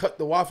I can cut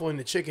the waffle in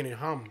the chicken and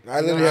hum.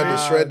 I literally had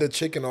to shred the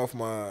chicken off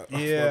my.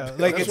 Yeah,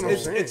 like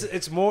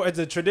it's more. It's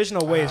a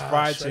traditional way. It's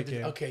fried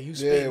chicken. Okay, you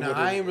spit. Nah,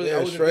 I ain't really.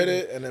 Yeah, shred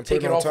it and then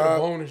put it on top. Take it off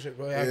the bone and shit.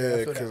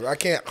 Yeah, because I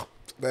can't.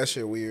 That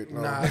shit weird.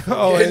 No. Nah.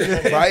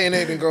 Biting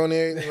it and going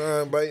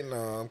there. Biting.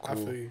 Nah, I'm cool. I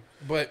feel you.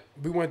 But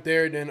we went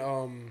there. Then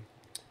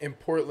in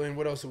Portland,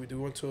 what else did we do?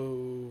 We went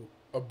to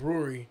a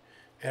brewery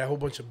and had a whole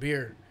bunch of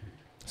beer.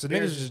 So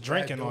niggas just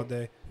drinking all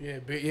day. Yeah,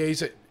 yeah. He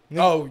said,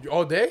 "Oh,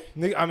 all day."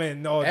 I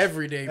mean, no,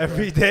 every day. Bro.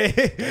 Every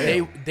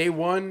day. Day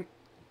 1,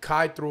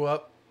 Kai threw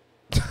up.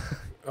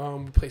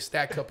 We played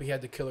Stack Cup. He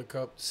had the Killer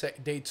Cup.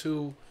 Day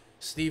 2,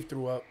 Steve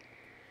threw up.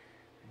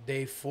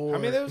 Day 4. How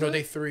many there was? No,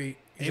 day 3.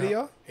 8 of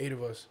y'all? 8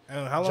 of us.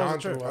 And how long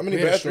was the trip? How many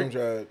bathrooms you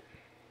had?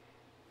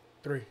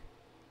 3.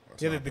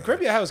 That's Yeah, not the bad.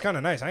 crib I had was kind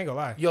of nice. I ain't gonna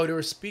lie. Yo, there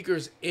were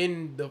speakers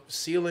in the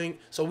ceiling.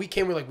 So we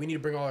came with like, we need to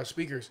bring all our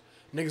speakers.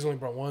 Niggas only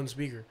brought one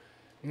speaker.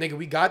 Nigga,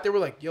 we got there, we're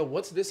like, yo,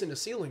 what's this in the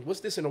ceiling?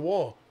 What's this in the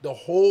wall? The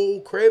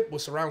whole crib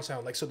was surround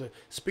sound. Like, so the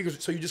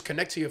speakers, so you just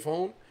connect to your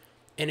phone,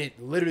 and it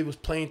literally was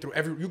playing through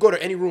every, you go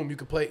to any room, you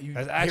could play. You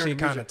That's hear actually the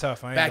kind of music.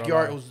 tough. I ain't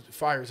Backyard, it gonna was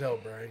fire as hell,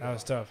 bro. That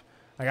was tough.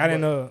 Like I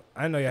didn't know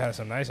you had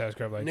some nice ass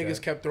crib like Niggas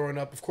that. kept throwing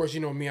up. Of course, you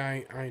know me,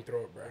 I ain't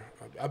throw up, bro.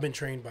 I've been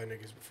trained by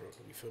niggas before.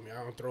 You feel me?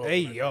 I don't throw up.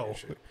 Hey, when I do yo. that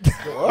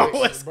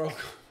shit. Bro.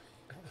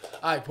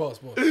 All right, pause.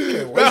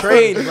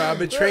 Trained, bro. I've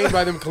been trained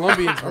by them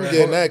Colombians. I'm bro.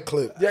 getting that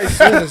clip. Yeah, As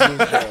soon as this,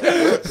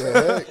 what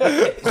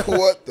the heck?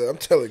 What the? I'm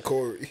telling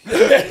Corey.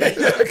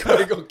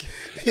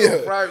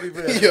 Yo, fry me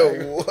for that.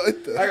 Yo,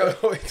 what the? I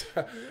got wait.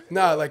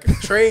 Nah, like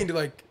trained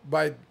like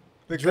by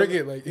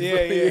drinking, like you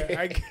feel me?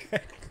 Yeah.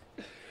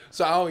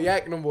 So I don't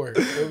yak no more.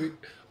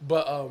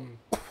 But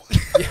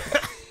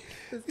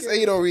Say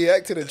you don't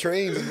react to the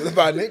trains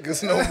by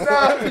niggas no more.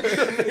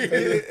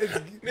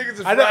 niggas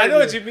is I fried, know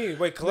what man. you mean.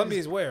 Wait,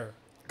 Colombia's where?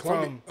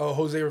 Columbia. Oh,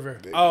 Jose Rivera.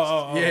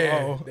 Oh,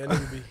 Yeah, oh. that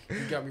nigga be.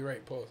 You got me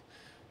right. Pause.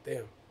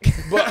 Damn.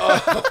 But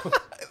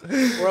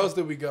where else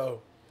did we go?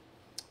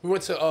 We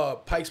went to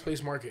Pike's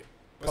Place Market,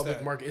 public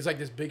that? market. It's like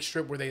this big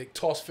strip where they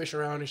toss fish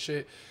around and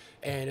shit,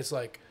 and it's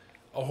like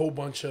a whole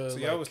bunch of. So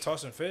like, y'all was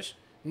tossing fish?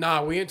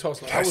 Nah, we ain't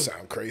tossing. That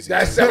sounds crazy.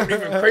 That sounds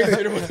even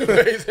crazier than what the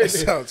face That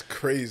sounds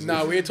crazy.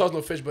 Nah, we ain't tossing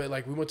no fish, but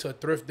like we went to a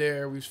thrift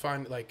there. We was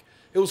finding like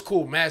it was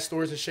cool, mad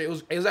stores and shit.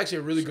 It was actually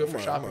really good for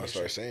I'm shopping. gonna And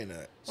start shit. saying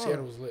that.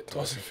 Seattle was lit.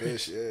 Tossing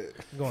fish, yeah.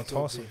 You gonna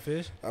toss some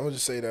fish? I'm gonna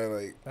just say that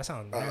like That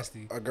sounds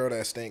nasty. a girl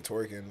that stank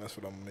twerking. That's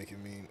what I'm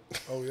making mean.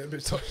 Oh, that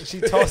bitch tossing.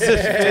 She tosses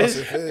fish.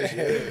 Tossing fish,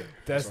 yeah.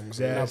 That's what I'm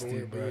saying. nasty,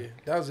 bro.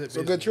 That was it.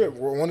 So good trip.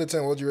 1 to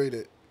 10. What'd you rate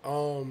it?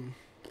 All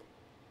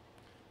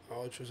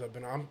trips I've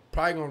been on, I'm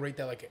probably gonna rate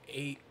that like an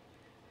 8.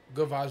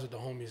 Good vibes with the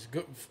homies.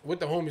 Good with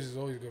the homies is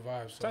always good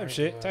vibes. So I ain't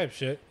gonna lie. Type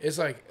shit. It's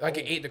like an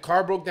 8. The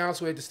car broke down,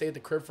 so we had to stay at the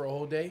crib for a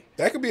whole day.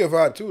 That could be a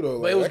vibe too, though.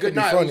 But Like, it was that good. could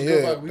be Nah, funny. it was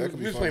good. Yeah, Like, we that could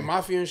was be playing funny.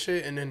 Mafia and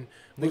shit, and then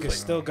we Niggas was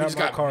still we got just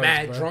my got cards,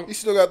 mad bro. drunk. You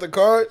still got the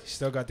card?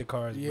 Still got the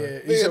cards, Yeah, bro.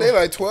 Nigga, they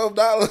like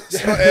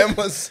 $12 on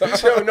Amazon.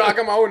 Yo, no, I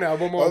got my own now. I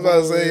was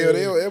about to say, yo,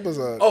 they on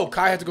Amazon. Oh,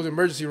 Kai had to go to the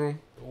emergency room.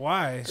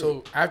 Why?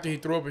 So after he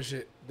threw up and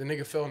shit, the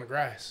nigga fell in the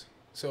grass.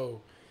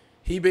 So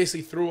he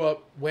basically threw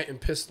up, went and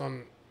pissed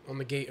on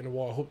the gate and the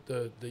wall. I hope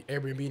the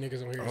Airbnb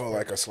niggas don't hear. Oh,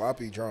 like a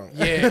sloppy drunk.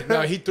 Yeah,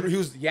 no, he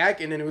was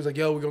yakking and it was like,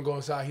 yo, we're gonna go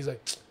inside. He's like,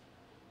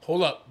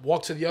 hold up,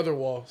 walk to the other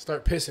wall,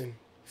 start pissing.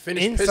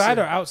 Finish Inside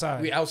pissing. or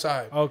outside? We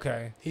outside.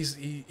 Okay. He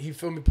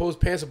filmed me pull his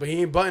pants up, but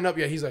he ain't buttoned up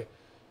yet. He's like,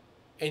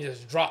 and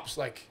just drops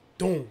like,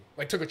 doom,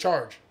 like took a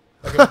charge.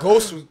 Like a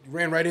ghost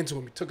ran right into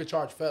him. He took a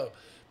charge, fell.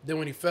 Then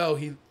when he fell,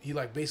 he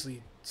like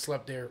basically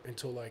slept there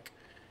until like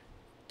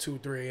 2,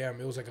 3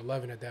 a.m. It was like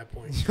 11 at that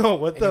point. Yo,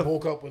 what And the? he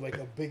woke up with like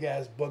a big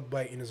ass bug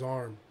bite in his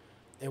arm,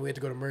 and we had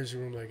to go to emergency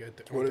room. Like,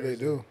 What did they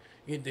do?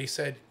 They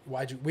said,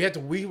 "Why'd you?"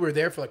 We were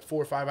there for like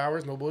 4 or 5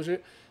 hours. No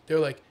bullshit. They were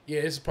like,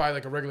 "Yeah, this is probably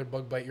like a regular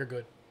bug bite. You're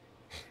good."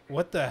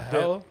 What the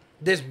hell?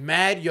 There's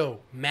mad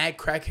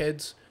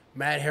crackheads,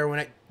 mad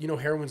heroin. You know,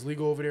 heroin's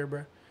legal over there,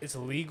 bro. It's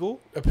illegal?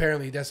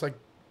 Apparently, that's like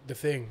the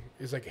thing.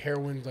 It's like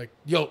heroin. Like,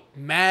 yo,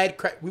 mad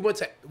crack. We went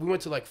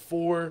to like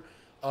 4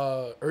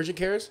 urgent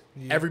cares.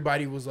 Yeah.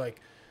 Everybody was like.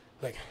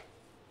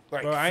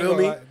 Bro, I ain't feel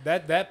gonna me? lie.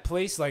 That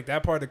place, like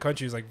that part of the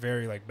country is like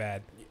very like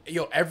bad.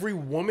 Yo, every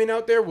woman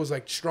out there was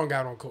like strung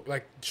out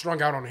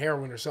on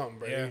heroin or something,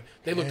 bro. Yeah.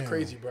 They looked Damn.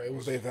 crazy, bro. It Was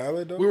was. they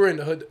valid though? We were in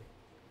the hood.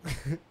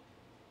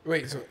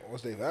 Wait, so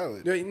Was they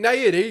valid? not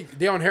yet.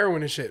 They on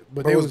heroin and shit,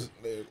 but Bro,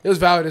 it was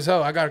valid as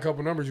hell. I got a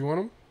couple numbers. You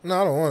want them?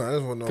 No, I don't want it. I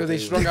just want to know. Because they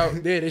strung out.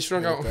 Yeah, they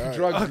strung out Okay.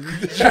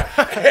 drugs.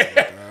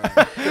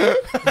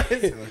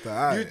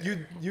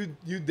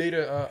 You date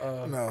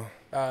a No.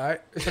 all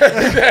right.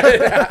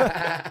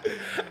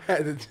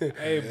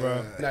 Hey,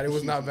 bro. Nah, it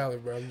was not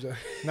valid, bro. I'm just,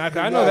 Nah, 'cause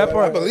I know that I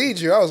part. believed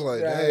you. I was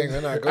like, dang,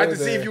 they're not I going had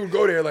to see there. if you would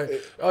go there. Like,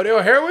 oh, they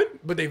on heroin,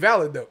 but they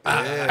valid though.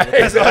 Yeah,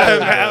 That's all that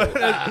valid,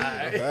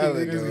 matters.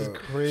 valid, Niggas is dog.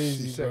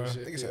 crazy, Said bro.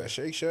 shit. Niggas said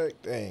Shake Shack.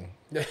 Dang.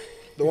 Yeah.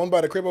 The one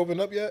by the crib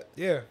opened up yet?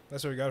 Yeah,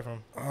 that's where we got it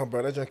from. Oh,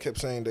 bro, that junk kept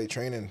saying they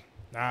training.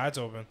 Nah, it's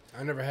open.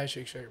 I never had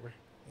Shake Shack, bro.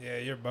 Yeah,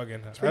 you're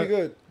bugging. It's pretty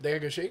good. They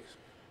got good shakes.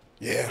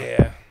 Yeah.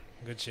 Yeah,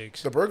 good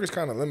shakes. The burger's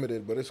kind of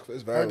limited, but it's I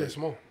heard valid. they're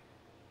small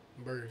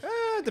burgers.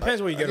 It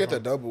depends where you I get get it the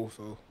from. double,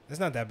 so It's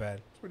not that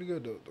bad. it's pretty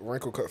good. The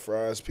wrinkle cut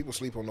fries. People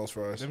sleep on those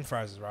fries. Them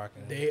fries is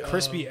rocking. They,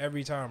 Crispy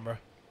every time, bro.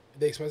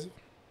 They expensive?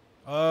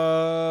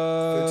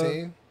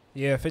 15.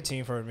 Yeah,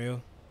 15 for a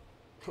meal.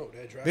 Oh,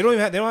 that dry. They don't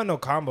have no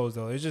combos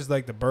though. It's just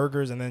like the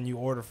burgers and then you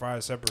order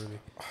fries separately.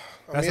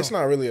 I mean, it's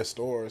not really a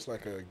store. It's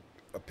like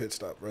a pit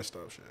stop, rest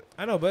stop shit.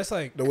 I know, but it's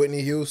like, The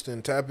Whitney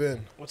Houston, tap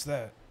in. what's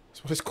that?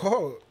 That's what it's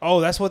called.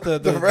 Oh, that's what the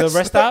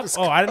rest stop?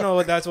 Oh, I didn't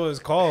know that's what it's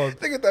called.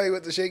 Nigga thought he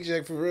went to Shake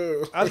Shack for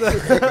real. I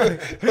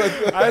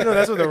didn't know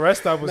that's what the rest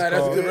stop was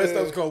called. The rest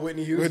stop was called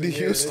Whitney Houston. Whitney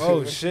Houston.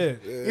 Oh,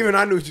 shit. Yeah. Even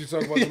I knew what you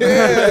were talking about.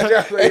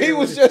 Yeah, he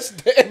was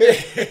just there.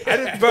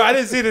 I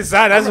didn't see the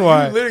sign. That's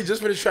why. You literally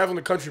just finished traveling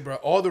the country, bro.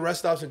 All the rest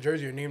stops in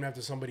Jersey are named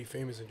after somebody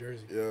famous in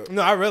Jersey. Yeah.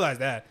 No, I realized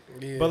that.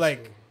 Yeah, But,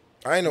 like,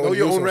 I ain't know know what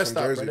your Houston own rest from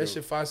stop, Jersey, bro. That though.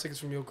 shit 5 seconds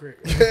from your crib.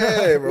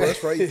 Yeah, bro,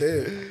 that's right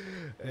there.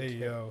 hey,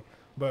 yo.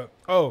 But,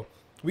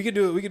 we could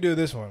do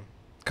this one.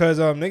 Because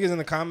niggas in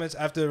the comments,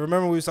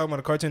 remember we was talking about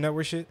the Cartoon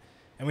Network shit?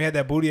 And we had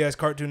that booty-ass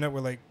Cartoon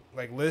Network,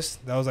 like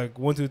list that was, like,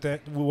 1 through 10.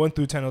 1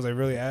 through 10 was, like,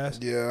 really ass.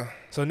 Yeah.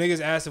 So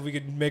niggas asked if we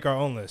could make our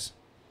own list.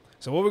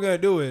 So what we're going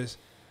to do is,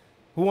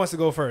 who wants to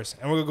go first?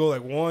 And we're going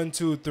to go, like, 1,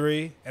 2,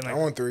 3. And like, I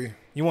want 3.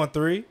 You want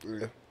 3?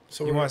 Yeah.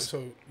 So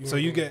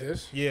you get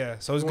this? Yeah.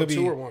 So it's You going want to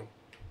be 2 or 1?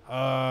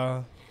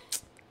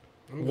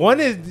 One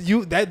is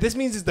this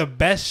means it's the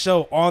best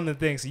show on the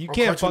thing. So you On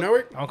can't Cartoon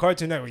Network? on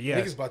Cartoon Network. Yeah.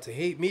 Niggas about to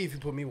hate me if you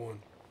put me 1.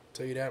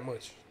 Tell you that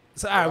much.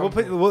 So all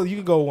right, you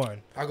can go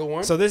 1. I go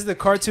 1. So this is the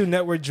Cartoon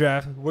Network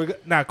draft.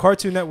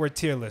 Cartoon Network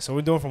tier list. So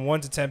we're doing from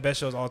 1 to 10 best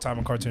shows all time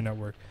on Cartoon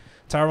Network.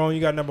 Tyrone,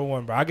 you got number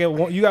 1, bro. I get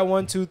 1. You got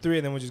 1, 2, 3,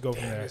 and then we'll just go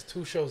from there. There's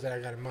 2 shows that I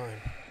got in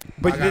mind.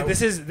 But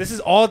this is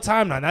all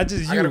time now, not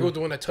just you. I gotta go with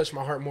the one that touched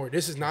my heart more.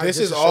 This is not. This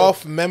just is a show.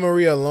 off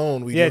memory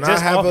alone. We do not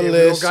just have off- a yeah, we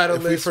list. We don't got a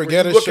If we list.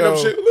 forget We're a looking up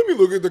show, shit. Let me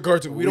look at the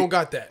cartoon. We don't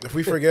got that. if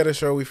we forget a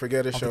show, we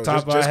forget a show.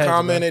 top of our Just heads,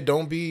 comment bro. it.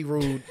 Don't be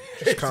rude.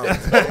 Just comment.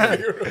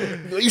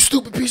 You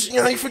stupid piece of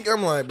shit. You forget.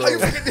 I'm like, bro.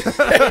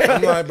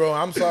 I'm like, bro.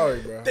 I'm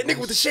sorry, bro. That nigga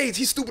with the shades,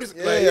 he's stupid as.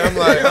 Yeah, I'm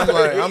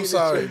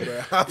sorry,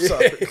 bro. I'm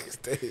sorry.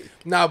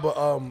 Nah,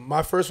 but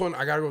my first one,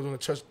 I gotta go with the one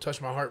that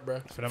touched my heart,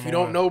 bro. If you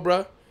don't know,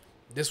 bro,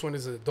 this one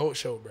is an adult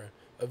show, bro.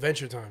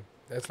 Adventure Time.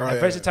 That's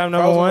Adventure Time If I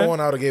number was one? number 1,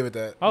 I would have gave it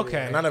that.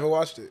 Okay. And I never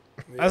watched it.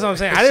 That's what I'm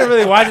saying. I didn't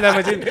really watch it that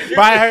much, but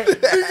I heard.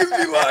 Niggas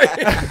be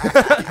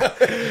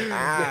lying.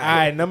 All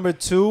right, number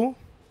 2.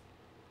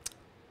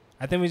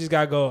 I think we just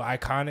gotta go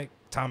iconic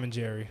Tom and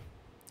Jerry.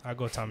 I'll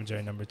go Tom and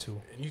Jerry number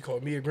 2. And you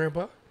called me a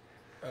grandpa?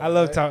 I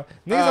love Tom.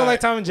 Niggas don't like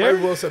Tom and Jerry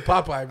Jerry. Will said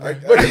Popeye, bro.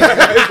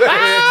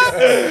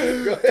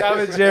 Tom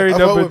and Jerry I'm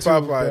number with 2.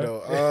 Popeye,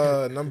 bro.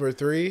 though. Number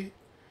 3,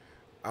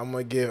 I'm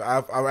gonna give.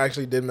 I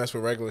actually did mess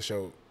with regular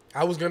show,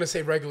 I was gonna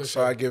say regular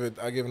so show. I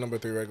give number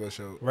 3 regular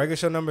show. Regular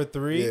show number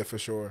 3. Yeah, for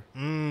sure, I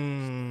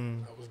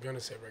was gonna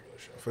say regular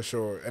show. for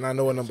sure. And I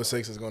know what number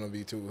 6 is gonna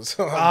be too.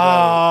 So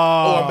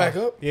I'm back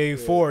up. Yeah, you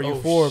 4. You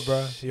 4,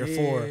 bro. You're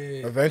 4.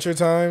 Adventure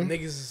Time,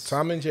 Niggas.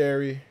 Tom and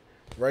Jerry,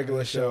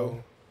 regular show.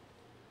 show.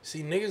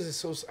 See, niggas is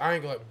so. I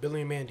ain't gonna like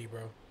Billy and Mandy,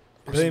 bro.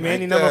 Billy and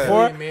Mandy like number that. 4.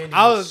 Billy and Mandy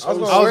I was was so I was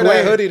gonna I was wear that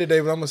waiting. hoodie today,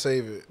 but I'm gonna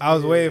save it. I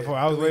was waiting for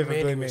Billy was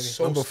Mandy.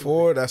 so Number stupid.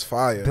 4, that's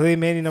fire. Billy and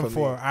Mandy number For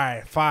 4. me. All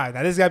right, 5.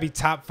 Now this gotta be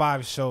top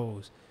 5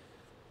 shows.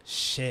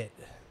 Shit,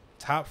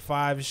 top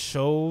 5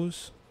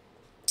 shows.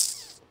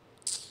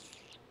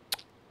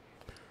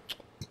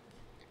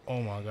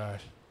 Oh my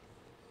gosh.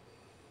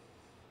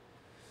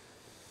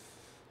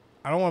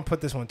 I don't want to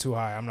put this one too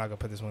high. I'm not gonna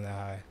put this one that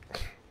high.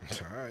 All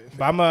right.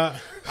 But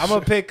I'm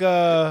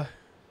gonna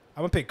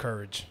pick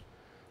Courage.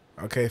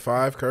 Okay,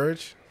 5,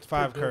 Courage.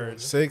 5 Courage.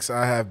 6,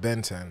 I have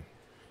Ben 10.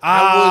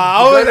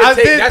 I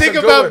did think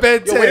about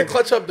Ben 10. Yo, way to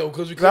clutch up though,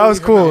 because we. That was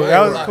cool. That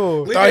was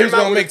cool. Thought he was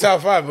gonna make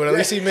top 5, but at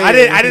least he made.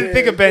 I didn't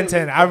think of Ben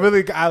 10. I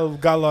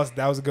got lost.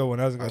 That was a good one.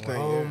 That was a good I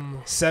one.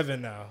 think,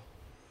 7 now.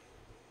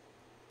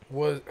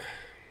 Was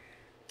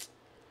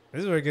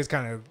This is where it gets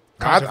kind of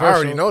I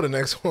already know the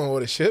next one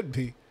what it should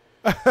be.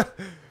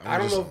 I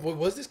don't know.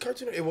 Was this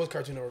Cartoon? It was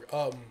Cartoon Network.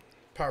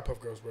 Powerpuff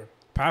Girls, bro.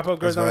 Powerpuff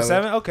Girls That's number valid.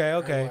 7. Okay,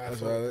 okay. That's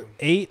valid.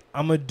 8.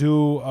 I'm gonna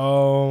do.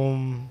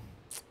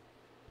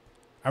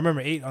 I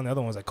remember 8 on the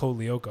other ones like Code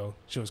Lyoko.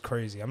 She was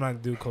crazy. I'm not gonna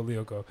do Code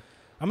Lyoko.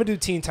 I'm gonna do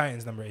Teen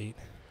Titans number 8.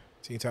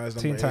 Teen Titans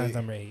Teen number Titans 8.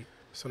 number 8.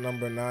 So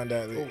number 9,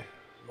 that Oh,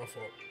 my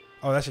fault.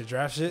 Oh, that's your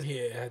draft shit.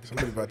 Yeah, I had to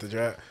somebody about to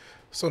draft.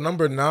 So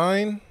number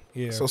 9.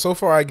 Yeah. So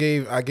far I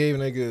gave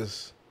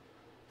niggas.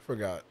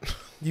 Forgot.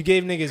 You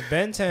gave niggas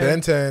Ben 10.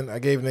 Ben 10. I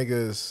gave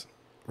niggas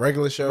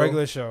regular show.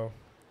 Regular show.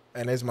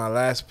 And it's my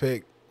last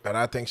pick that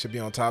I think should be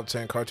on top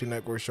 10 Cartoon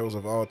Network shows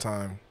of all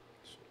time.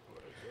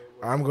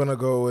 I'm gonna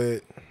go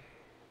with.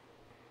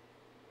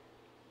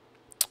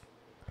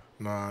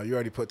 Nah, you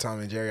already put Tom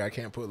and Jerry. I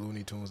can't put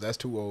Looney Tunes. That's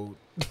too old.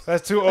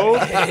 That's too old.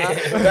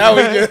 That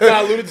was just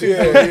Nah, Looney Tunes.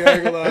 Yeah, I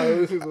ain't gonna lie.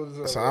 Looney Tunes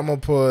was So I'm gonna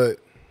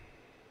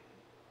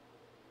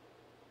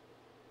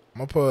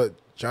put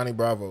Johnny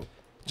Bravo,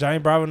 Johnny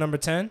Bravo number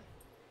 10.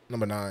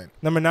 number 9.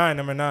 Number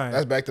 9.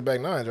 That's back to back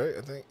 9s, right?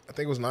 I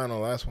think it was 9 on the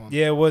last one.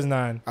 Yeah, it was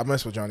 9. I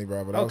messed with Johnny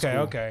Bravo. That was Okay,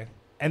 cool. okay.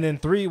 And then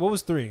 3. What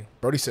was 3?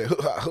 Brody said,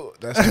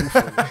 "That's too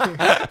funny."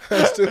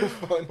 That's too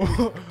funny.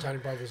 Johnny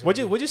Bravo's.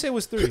 What'd you say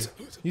was 3?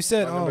 You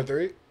said My number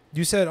 3.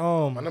 You said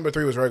My number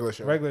 3 was regular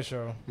show. regular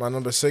show. My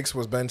number 6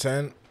 was Ben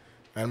 10,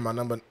 and my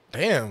number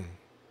I'm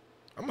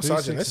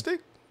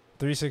misogynistic.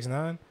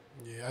 369.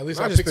 Yeah, at least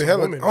I I just picked picked some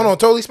hella. women. Oh no,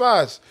 Totally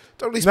Spies.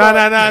 Totally Nah.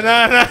 Spies.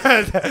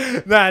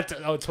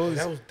 Oh, totally.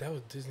 That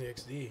was Disney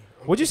XD.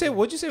 What'd you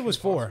say was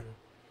 4?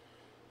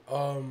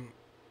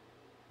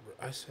 I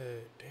I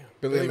said, damn.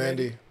 Billy and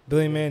Mandy.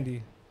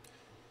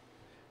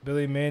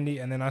 Billy Mandy,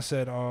 and then I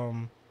said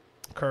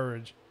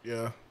Courage.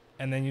 Yeah.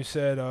 And then you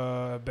said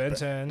Ben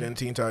 10. Then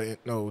Teen Titan.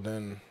 No,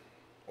 then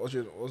what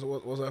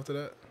was after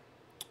that?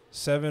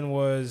 7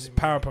 was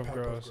Powerpuff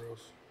Girls.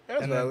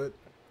 That's And valid.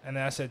 And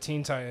then I said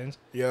Teen Titans.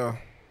 Yeah.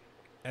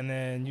 And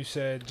then you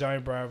said Johnny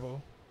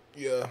Bravo.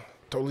 Yeah.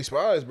 Totally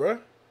Spies, bruh.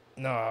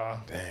 Nah.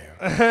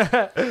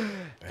 Damn.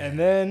 And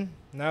then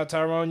now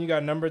Tyrone, you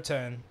got number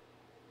 10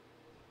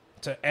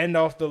 to end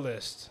off the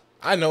list.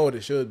 I know what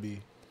it should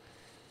be.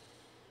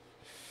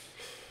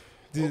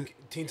 Okay.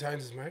 Teen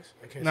Titans is max?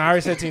 I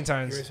already said Teen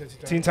Titans.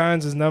 Teen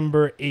Titans is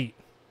number 8.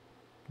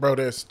 Bro,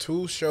 there's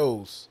 2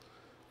 shows.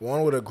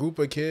 One with a group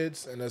of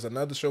kids, and there's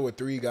another show with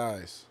 3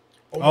 guys.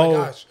 Oh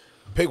my gosh.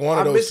 Pick one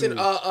of those missing, 2.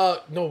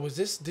 no, was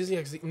this Disney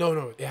XD?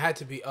 No, it had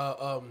to be,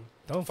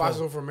 Five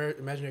Zone for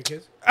Imaginary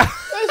Kids.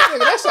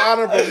 That's an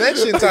honorable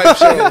mention type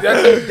show.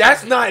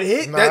 That's not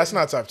hit. Nah, that's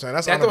not top 10.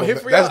 That's that honorable. don't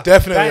hit for y'all? That's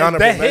definitely honorable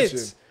that mention.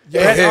 hits.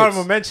 Yeah, That's it hits.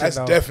 honorable mention, That's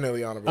though.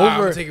 definitely honorable.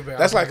 I'll take it back.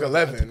 That's like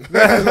 11.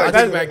 I'll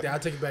take it back there. I'll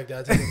take it back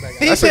there.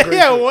 That's a great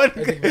yeah, show. one. I'll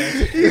take it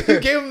back. You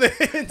gave him the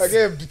hints. I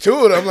gave 2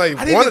 of them. Like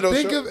I didn't one of even those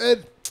think shows. of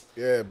Ed.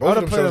 Yeah, I both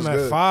would of have them put shows him at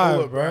good.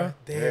 5, bro.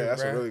 Damn, Yeah,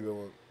 that's bro. a really good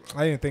one.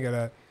 I didn't think of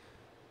that.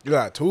 You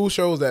got 2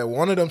 shows that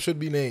one of them should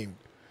be named.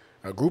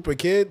 A group of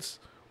kids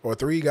or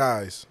 3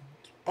 guys.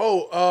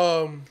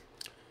 Oh,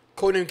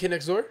 Codename Kid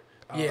Next Door?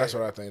 Yeah. That's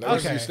what I think.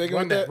 Okay. You sticking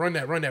Run with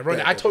that? Run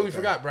that. I totally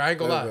forgot, bro. I ain't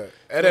gonna lie.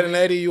 Ed, and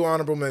Eddie, you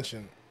honorable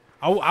mention.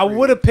 I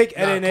would have picked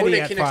Ed and Eddie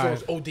Codename at Kid Next Door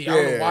is 5. OD. I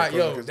don't know why.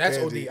 Yo, because that's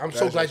Candy, OD. I'm so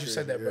that's glad just you said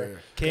shit, that, bro. yeah.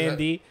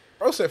 Candy.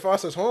 Bro said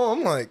Foster's Home.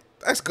 I'm like,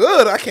 that's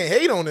good. I can't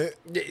hate on it.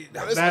 Yeah,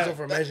 Five Zone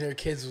for Imaginary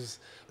Kids was...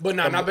 But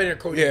nah, not better than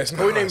Codename. Yeah, it's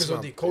not- Codename it's is not-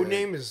 OD.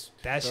 Codename is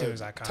That shit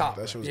was iconic. top.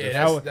 That shit was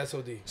Yeah, different. that's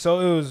OD. So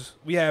it was,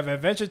 we have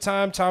Adventure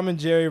Time, Tom and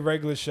Jerry,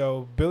 Regular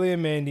Show, Billy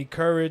and Mandy,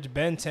 Courage,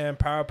 Ben 10,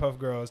 Powerpuff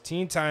Girls,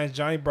 Teen Titans,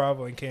 Johnny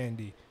Bravo, and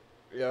Candy.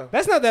 Yeah.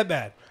 That's not that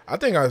bad. I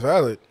think that's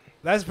valid.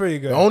 That's pretty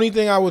good. The only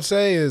thing I would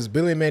say is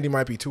Billy and Mandy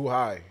might be too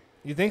high.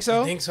 You think so?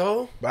 You think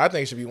so? But I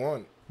think it should be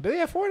 1. Billy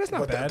at 4? That's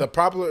not But bad.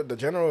 the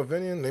general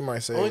opinion, they might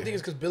say. The only thing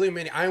is because Billy and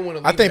Mandy, I didn't want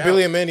to leave I think it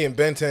Billy out. and Mandy and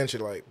Ben 10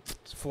 should like.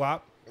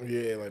 Flop.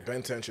 Yeah, like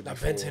Ben 10 should be. Nah,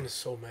 4. Ben 10 is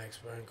so max,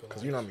 bro. I ain't gonna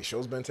Because lie. you know how many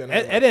shows Ben 10 Ed,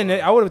 has? Ed and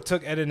Eddie, I would have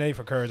took Ed and Eddie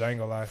for Courage. I ain't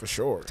gonna lie. For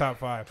sure. Top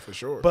 5. For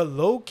sure. But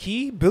low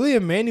key, Billy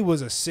and Mandy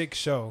was a sick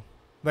show.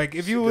 Like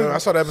if you, Yo, I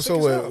saw the episode Sick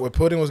as where, hell. where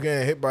Pudding was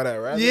getting hit by that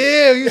rabbit.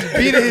 yeah, he was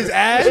beating his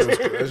ass.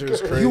 That shit was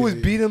crazy. He was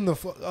beating him the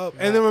fuck up.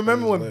 And then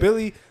remember was when lit.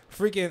 Billy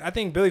freaking, I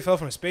think Billy fell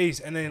from space,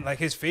 and then like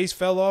his face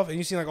fell off, and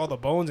you see like all the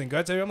bones and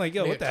guts everywhere. I'm like,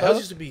 yo, what the Cuz hell?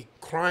 used to be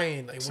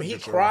crying. Like when he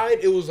Super cried,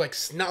 it was like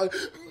snot.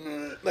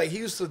 Like he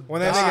used to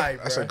When that die,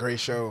 That's bro. a great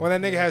show. When that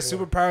nigga had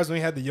superpowers, when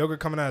he had the yogurt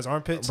coming out of his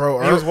armpits, Bro,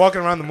 he was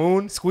walking around the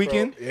moon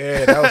squeaking. Bro,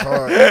 yeah, that was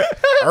hard.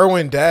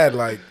 Erwin dad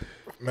like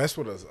messed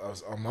with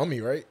a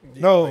mummy, right?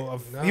 No,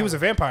 Nah. he was a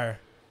vampire.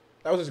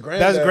 That was his That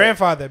granddad. was his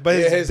grandfather, but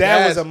Yeah, his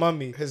dad was dad's- a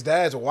mummy. His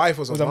dad's wife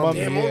was a mummy.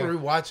 Damn, yeah. I'm gonna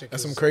rewatch it.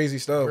 That's 'cause some crazy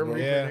stuff, Grim bro.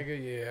 Reaper, Yeah.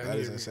 nigga, yeah, I That need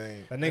is to-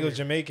 insane. That nigga was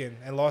Jamaican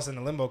and lost in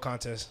the limbo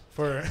contest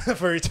for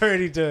for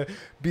eternity to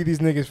be these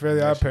niggas fairly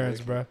That odd shit parents,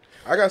 wicked. bro.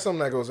 I got something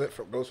that goes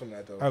from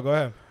that though. Oh, go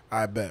ahead.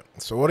 I bet.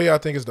 So what do y'all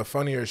think is the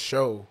funnier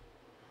show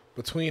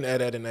between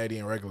Ed, and Eddie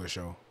and Regular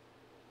Show?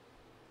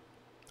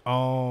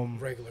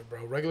 Regular,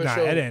 bro. Regular Nah,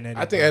 show. Ed and Eddie.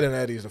 I think Ed and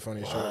Eddie is the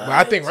funniest show. But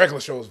I think Regular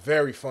Show is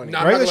very funny. Nah,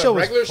 I'm Regular not Show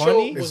gonna lie. was Regular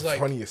funny. Show was It's like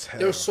funny as hell.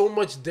 there was so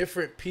much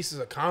different pieces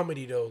of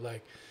comedy though.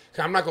 Like,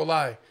 'cause I'm not gonna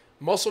lie,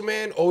 Muscle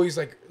Man always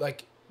like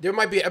there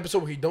might be an episode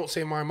where he don't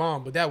say my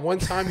mom, but that one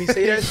time he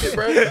say that shit,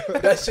 bro,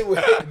 that shit was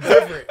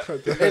different.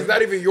 It's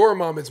not even your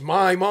mom, it's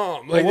my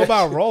mom. Like, what that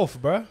about shit-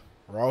 Rolf, bro?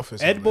 Rolf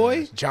is Ed Boy?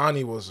 hilarious.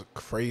 Johnny was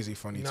crazy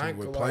funny Nah, I too ain't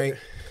with gonna lie. Plank.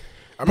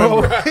 I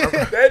remember,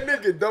 that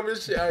nigga dumb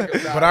as shit.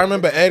 but I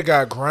remember Ed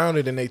got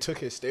grounded and they took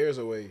his stairs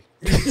away.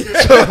 So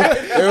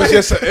there was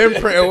just an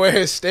imprint of where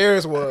his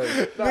stairs was.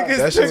 Niggas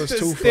That shit took was the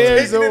too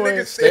stairs funny.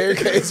 away.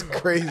 Staircase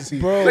crazy,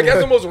 Bro. Like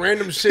that's the most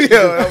random shit. Yeah,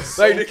 to do. that was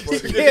so like funny.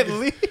 niggas He can't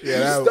leave. Yeah,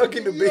 he's that, stuck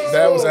in the big.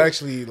 that was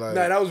actually like.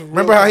 Nah, that was real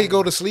remember how he funny.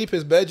 go to sleep?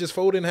 His bed just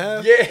fold in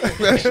half. Yeah.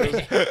 That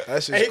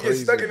shit's And he gets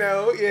crazy. stuck in that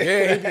hole. Yeah.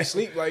 Yeah, he can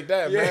sleep like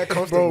that, Yeah. man.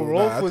 Comfortable. Bro,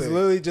 Rolf Nah, I was think-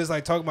 literally just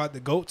like talking about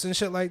the goats and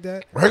shit like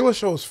that. Regular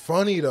Show is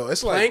funny though.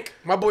 It's like Plank,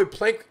 my boy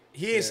Plank,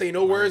 he ain't say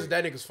no words.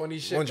 That nigga's funny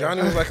as shit. when bro.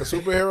 Johnny was like a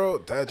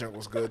superhero, that junk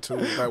was good too.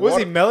 Like, Was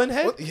he water-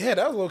 Melonhead? what- Yeah,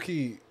 that was low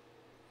key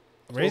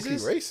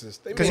Racist?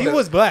 racist. They Because made he the-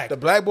 was black. The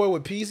black boy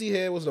with peasy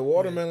head was the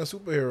watermelon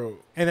superhero.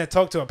 And then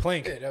talked to a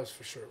plank. Yeah, that was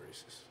for sure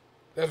racist.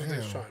 That's what they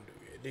was trying to do.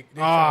 Yeah,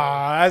 they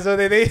Ah, that's what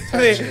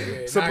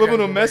they yeah,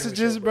 subliminal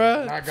messages,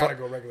 bro. I gotta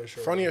go regular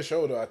show. Funnier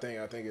show though, I think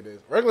it is.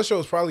 Regular Show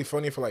is probably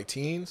funny for like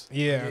teens,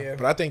 Yeah. Yeah.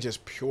 but I think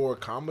just pure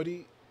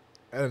comedy,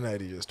 Ed and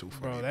Eddie just too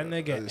funny. Bro, that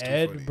nigga is too funny.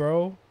 Ed,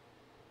 bro,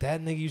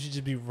 that nigga used to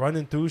just be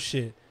running through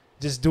shit.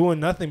 Just doing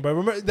nothing, bro.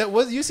 Remember that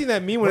was you seen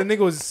that meme when a nigga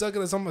was sucking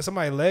on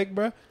somebody's leg,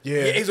 bro?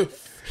 Yeah, Yeah, he's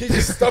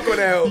just stuck on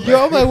that.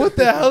 Yo, I'm like, what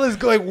the hell is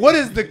going? What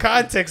is the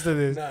context of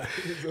this? Nah,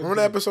 remember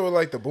that episode with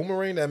like the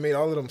boomerang that made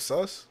all of them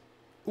sus?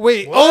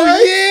 Wait, What?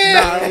 oh yeah,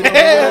 Nah, I don't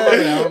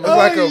know. It was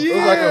like Oh, it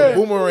was like yeah. a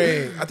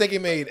boomerang. I think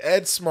it made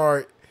Ed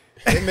smart.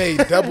 It made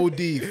Double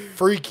D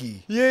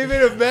freaky. Yeah, he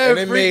made a mad And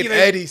it freaky. made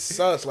Eddie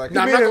sus. Like,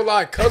 Nah, I'm not gonna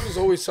lie. Cuz was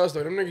always sus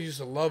though. Them niggas used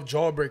to love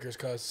jawbreakers.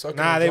 Cuz sucking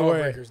Nah, on they were.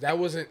 jawbreakers. That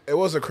wasn't. it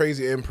was a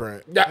crazy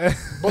imprint. Yeah,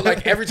 but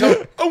like every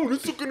time, oh,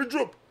 this is gonna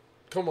drop.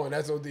 Come on,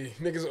 that's OD.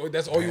 Niggas,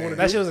 that's all you want to do.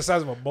 That shit was the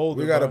size of a boulder.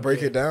 We gotta bro.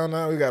 break it down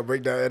now. We gotta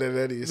break down Ed and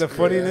Eddie. It's The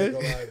crazy. Yeah, I ain't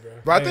funniness. gonna lie, bro.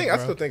 But I Hey, think I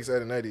bro. still think it's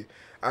Ed and Eddie.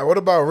 All right, what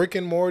about Rick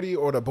and Morty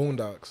or the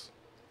Boondocks?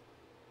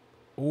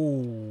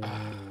 Ooh.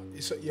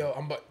 So, yo,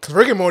 I'm about. Because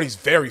Rick and Morty's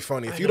very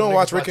funny. If I you know don't niggas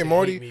watch about Rick to and hate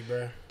Morty, me,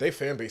 bro. they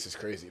fan base is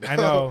crazy. I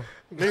know.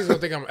 Niggas gonna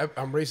think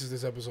I'm racist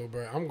this episode,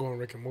 bro. I'm going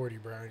Rick and Morty,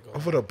 bro. I ain't gonna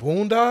For lie. the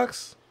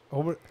Boondocks, I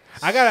want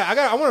to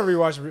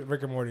rewatch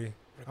Rick and Morty.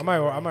 I might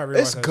rewatch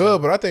it's that good,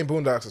 shit. but I think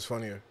Boondocks is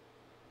funnier.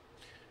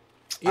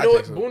 You I know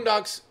what? think so.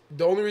 Boondocks.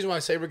 The only reason why I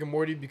say Rick and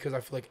Morty because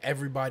I feel like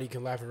everybody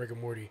can laugh at Rick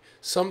and Morty.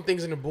 Some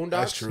things in the Boondocks,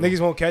 That's true.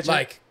 Niggas won't catch it.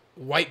 like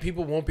white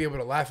people won't be able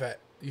to laugh at.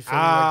 You feel me?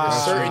 Like,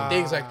 there's certain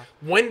things like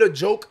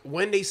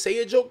when they say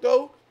a joke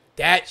though,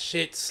 that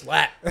shit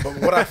slap. But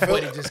what I feel,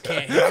 But it just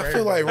can't. hit for I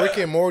feel like everybody. Rick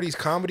and Morty's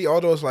comedy,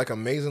 although it's like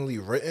amazingly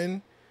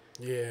written,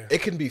 Yeah.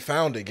 it can be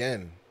found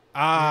again.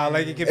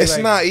 Like it could be It's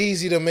like, not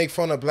easy to make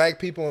fun of black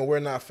people and we're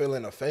not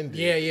feeling offended.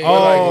 Yeah, yeah. Oh, you're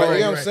like, you know what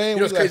right, I'm right. saying? You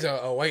know, it's We crazy.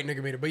 A white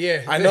nigga made it, but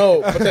yeah. I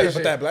know, but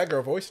Shit. that black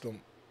girl voiced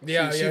him.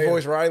 Yeah, she yeah,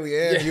 voiced Riley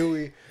and Yeah.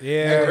 Huey.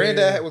 Yeah.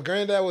 And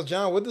Granddad was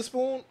John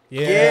Witherspoon.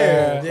 Yeah.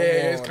 Yeah. Come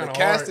it's on, kinda the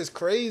cast hard. is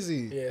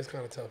crazy. Yeah, it's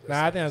kind of tough.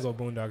 Nah, I think I'll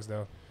go Boondocks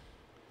though.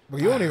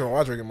 But you don't even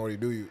watch Rick and Morty,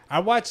 do you? I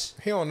watch.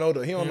 He don't know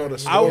the I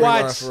storyline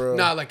watch- for real.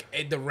 Nah, like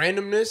the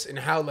randomness and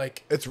how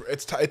like it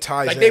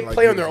ties like in, they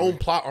play on their beautifully. own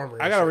plot armor.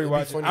 and I gotta shit. It'd be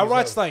rewatch it. funny I as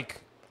watched hell.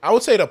 like. I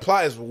would say the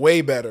plot is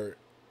way better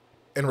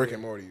in Rick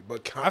and Morty,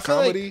 but I feel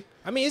comedy. like.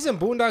 I mean, isn't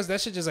Boondocks that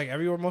shit just like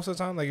everywhere most of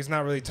the time? Like it's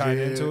not really tied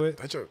into it.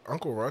 That's your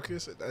Uncle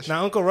Ruckus. That shit,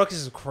 Now Uncle Ruckus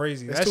is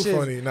crazy. it's That too shit is-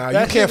 funny. Nah,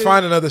 that you can't shit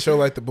find another show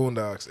like the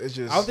Boondocks. It's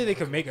just I don't think they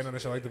could make another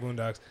show like the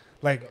Boondocks.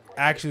 Like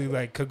actually,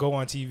 like could go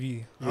on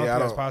TV. I don't think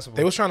that's possible.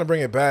 They was trying to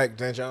bring it back.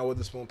 Then John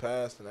Witherspoon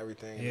passed and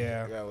everything.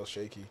 Yeah. It got a little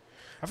shaky.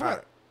 I forgot.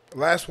 Alright,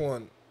 last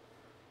one.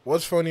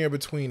 What's funnier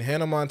between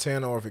Hannah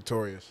Montana or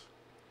Victorious?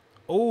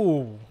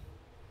 Oh,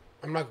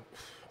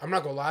 I'm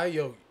not gonna lie,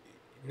 yo,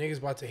 niggas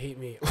about to hate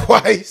me.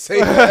 Why you say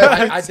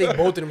that? I think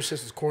both of them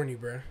shits was corny,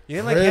 bro. you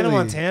didn't like Hannah Really?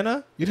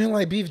 Montana? You didn't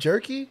like beef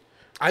jerky?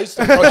 I used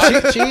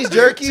to Cheese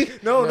jerky?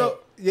 No.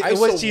 Yeah, I it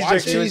used was to cheese watch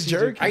jerky. it. It was Cheese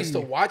jerky. I used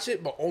to watch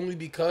it, but only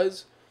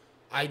because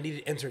I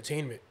needed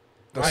entertainment.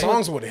 The Right?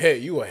 songs would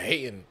hit. You were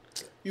hating.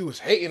 You was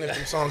hating if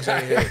them songs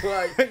ain't hit.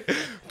 Like,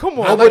 Come I on.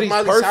 like Nobody's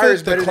Miley perfect,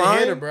 Cyrus better Decline, than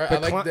Hannah, bro. I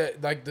like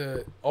Decline.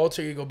 the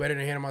alter ego better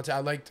than Hannah Montana.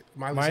 I liked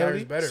Miley Miley?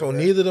 Cyrus better. So bro.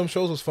 neither of them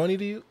shows was funny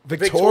to you?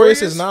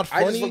 Victorious is not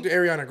I just funny? looked at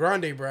Ariana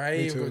Grande, bro. I ain't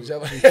Me even too. go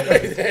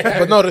jealous.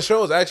 But no, the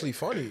show is actually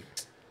funny.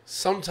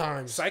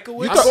 Sometimes. Psycho You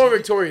Witch? I'm thought- going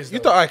Victorious. You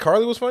though. thought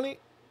iCarly was funny?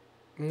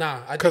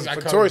 Nah, I Because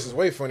think Victorious is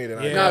way funnier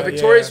than Yeah. iCarly. Nah, Yeah.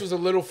 Victorious was a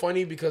little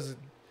funny because.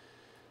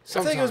 I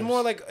Sometimes. think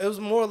it was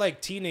more like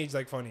teenage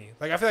like funny.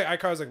 Like I feel like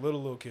iCar was like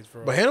little kids for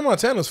real. But Hannah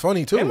Montana was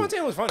funny too. Hannah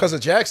Montana was funny. Because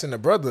of Jackson, the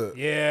brother.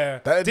 Yeah.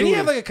 That Did he dude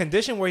have is- like a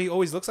condition where he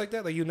always looks like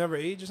that? Like you never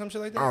age or some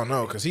shit like that? I don't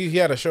know. Because he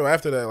had a show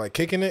after that, like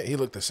Kicking It. He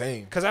looked the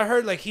same. Because I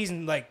heard like he's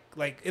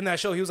like in that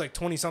show he was like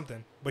 20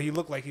 something, but he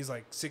looked like he's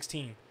like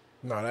 16.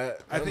 No, that.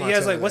 I think he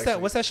has like what's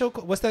that show?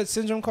 What's that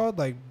syndrome called?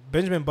 Like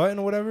Benjamin Button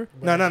or whatever?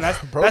 No,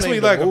 that's Bro that's what he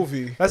named the like.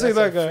 movie. That's what he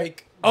like.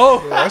 fake.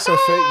 Oh, Yeah, that's a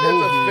fake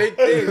movie. Fake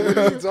thing. What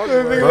are you talking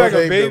Nigga about? Bro like a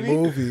named baby. the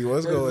movie.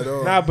 What's going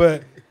on? nah,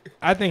 but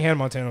I think Hannah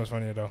Montana was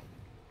funnier though.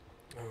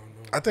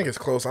 I think it's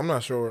close. I'm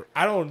not sure.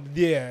 I don't.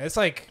 Yeah, it's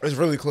like It's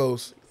really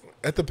close.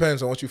 It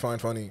depends on what you find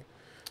funny.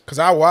 Because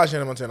I watch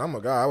Hannah Montana. I'm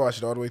a guy. I watched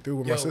it all the way through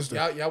with my sister.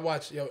 Y'all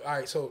watch. All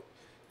right, so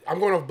I'm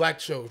going off black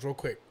shows real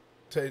quick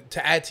to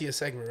add to your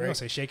segment, you don't right?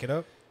 say shake it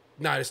up.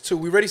 Nah, there's two.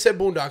 We already said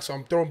Boondocks, so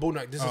I'm throwing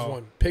Boondocks. This is Oh.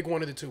 one. Pick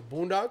one of the two.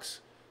 Boondocks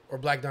or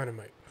Black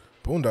Dynamite.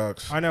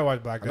 Boondocks. I never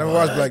watched Black I never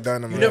Dynamite. watched Black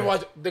Dynamite. You never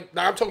watched.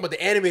 I'm talking about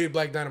the animated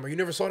Black Dynamite. You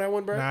never saw that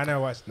one, bro? Nah, I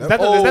never watched. Nope.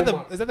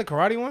 Is that the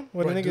karate one?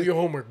 Where Bro, the do niggas? your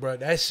homework, bro.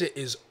 That shit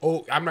is.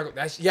 Oh, I'm not.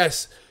 That's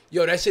yes.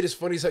 Yo, that shit is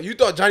funny. So you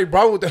thought Johnny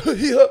Bravo with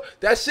the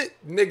that shit,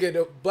 nigga,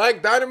 the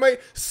Black Dynamite,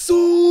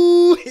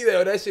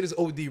 yo, that shit is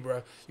OD,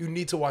 bro. You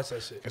need to watch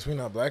that shit. Guess we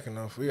not black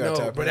enough. We got to No,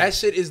 tap but in. that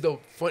shit is the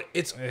fun.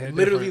 It's hit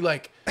literally different.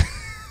 like,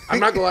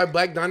 I'm not gonna lie,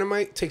 Black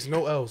Dynamite takes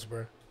no L's,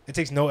 bro. It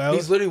takes no He's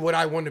L's. literally what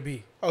I want to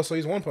be. Oh, so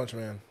he's One Punch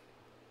Man.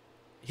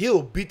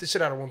 He'll beat the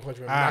shit out of One Punch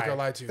Man. I'm not Aight. gonna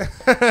lie to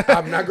you.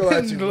 I'm not gonna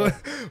lie to you, bro.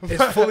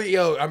 It's fully,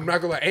 yo, I'm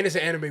not gonna lie. And it's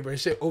an anime, bro.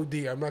 It's shit OD.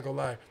 I'm not gonna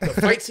lie. The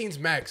fight scene's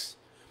max.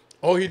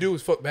 All he do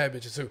is fuck bad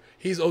bitches too.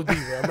 He's OD, bro.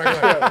 I'm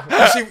not gonna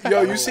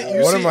lie. You see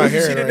What am I the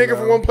hearing right nigga now?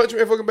 from One Punch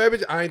Man fucking bad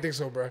bitch? I ain't think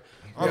so, bro.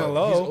 On the Yo,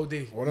 low.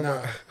 He's OD. What am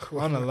nah,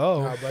 On the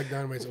low. nah, Black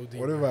Dynamite's OD.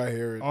 What bro. am I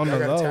hearing? On Y'all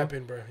the gotta low. tap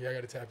in, bro. Y'all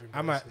gotta tap in. Bro.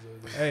 I might.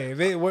 This is OD.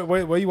 Hey,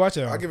 where you watch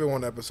it? I'll On? give it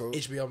one episode.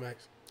 HBO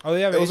Max. Oh,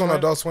 yeah. It was on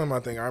Adult Swim, I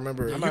think. I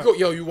remember. You go,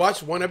 yo, you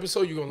watch one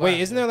episode, you gonna laugh. Wait,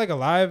 isn't there like a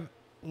live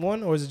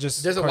one or is it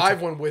just? There's a cartoon?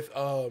 live one with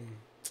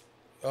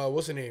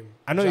what's the name?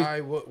 I know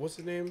Jai, what's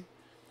the name?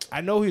 I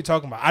know who you're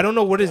talking about. I don't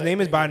know what his Like,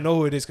 name is, but I know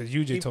who it is because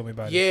you just told me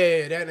about it.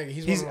 Yeah, that nigga.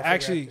 He's one He's of my favorite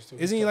actually actors, too.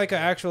 isn't he like an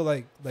actual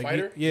like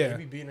fighter? Yeah, He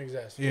be beating his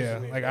ass. What's yeah.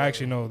 his name? Like I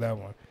actually know that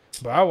one.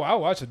 But I'll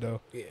watch it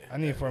though. Yeah. I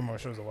need 4 more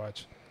shows to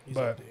watch. He's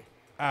But up there.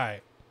 all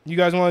right, you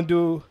guys want to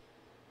do?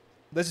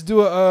 Let's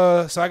do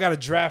a. So I got a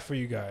draft for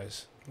you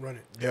guys. Run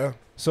it. Yeah.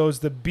 So it's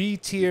the B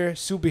tier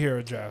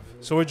superhero draft.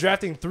 So we're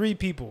drafting 3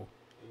 people,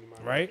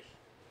 right?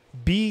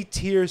 B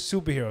tier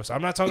superheroes. So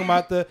I'm not talking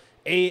about the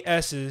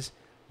AS's.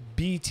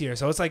 B tier.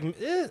 So it's like,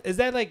 is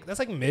that like that's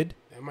like mid?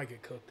 That might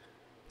get cooked.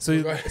 So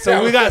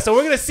we're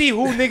gonna see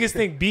who niggas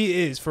think B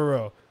is for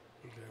real,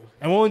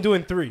 and we're only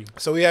doing 3.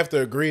 So we have to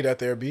agree that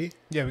they're B.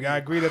 Yeah, we gotta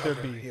agree that they're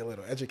B. He a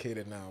little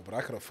educated now, but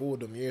I could have fooled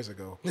them years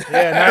ago.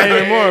 Yeah, not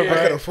anymore, I could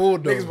bro. have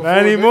fooled them. Not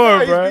anymore,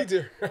 Nah, bro. he's B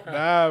tier.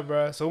 Nah,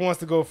 bro. So who wants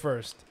to go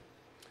first?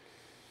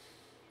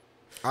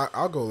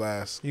 I'll go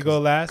last. You go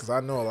last. Because I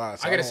know a lot.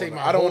 So I gotta say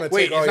wanna- my I don't whole- want to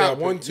wait, take all it's not y'all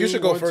 1, picks. 2, You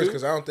should go 1, first 2?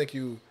 because I don't think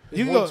you.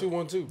 You It's go. 1, 2,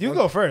 1, 2. You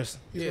go first.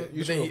 Yeah,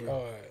 you then should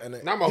go And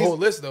then- not my whole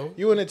list though.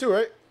 You in it too,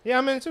 right? Yeah,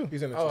 I'm in it too.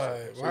 He's in it too. Oh, all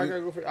right. So Well, I you-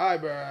 gotta go for. All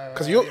right, bro.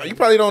 Because you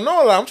probably don't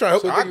know a lot. I'm trying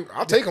to. So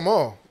I'll take them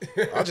all.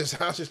 I'll just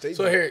take.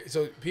 So them. here,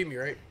 so peep me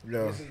right.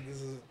 Yeah. This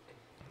is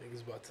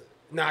niggas about to.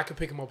 Nah, I can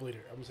pick him up later.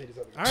 I'm gonna say this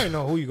other. I already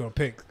know who you gonna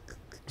pick.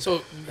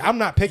 So I'm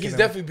not picking. he's him.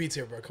 definitely B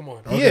tier, bro. Come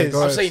on. He is. go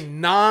I'm ahead.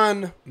 saying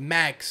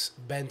non-Max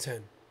Ben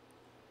 10.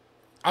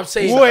 I'm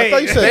saying Wait, I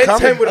thought you Ben said 10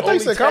 comic. with I thought you only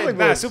said 10. comic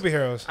Nah, books.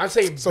 superheroes. I'm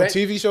saying So Ben,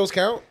 TV shows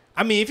count.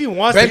 I mean, if he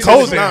wants Ben to 10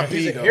 go is there, not B,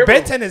 he's a though. hero.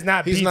 Ben 10 is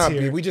not He's B not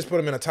tier. B. We just put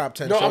him in a top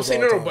 10. No, shows I'm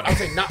saying all no,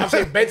 time. but I'm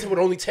saying Ben 10 with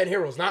only 10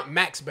 heroes, not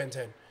Max Ben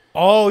 10.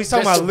 Oh, he's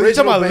talking That's about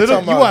little. original Ben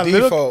You 10. want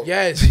little? default.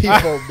 Yes.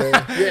 Default,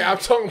 man. Yeah, I'm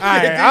talking about. All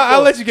right, default.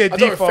 I'll let you get I'm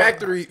talking default.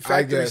 Factory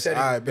I guess. setting.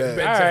 I bet.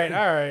 Ben All 10. right,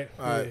 all right.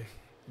 All right.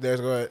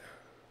 There's go ahead.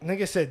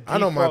 Nigga said default. I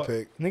know my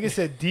pick. Nigga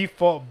said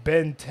default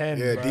Ben 10.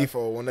 Yeah, bro.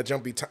 default. When the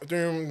jumpy time.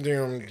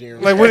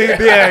 Like what? Yeah,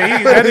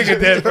 that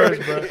nigga dead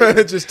first,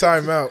 bro. Just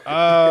time out.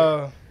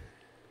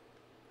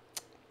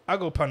 I'll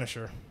go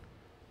Punisher.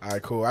 All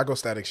right, cool. I go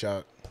Static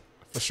Shock.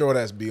 For sure,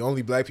 that's B.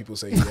 Only black people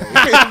say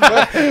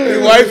that.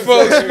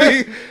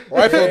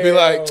 White folks be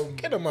like,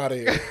 get them out of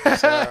here.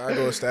 So I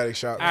go with Static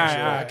Shock for All right,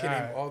 sure. all I right. can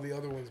name all the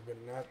other ones, but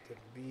not the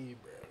B,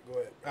 bro. Go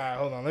ahead. All right,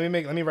 hold on.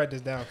 Let me write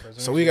this down first.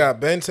 So we got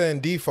Ben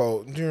 10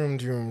 default. We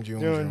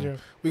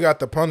got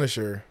the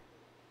Punisher,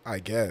 I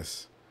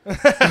guess.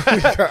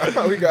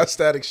 we got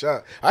Static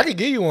Shock. I could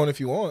give you one if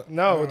you want.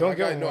 No, don't I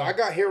get got, no, one. I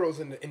got heroes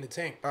in the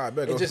tank. All right,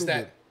 bet. It's Go just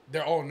stupid. that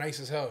they're all nice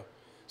as hell.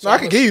 So No, I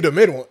can give you the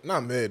mid one.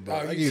 Not mid, but Oh, I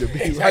can you give you the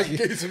B. said- I I can can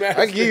give you some I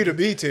can give you the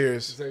B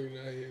tiers. So, you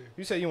know, yeah.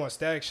 You said you want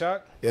Static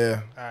Shock?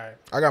 Yeah. All right.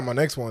 I got my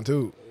next one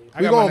too. I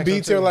We got my going next B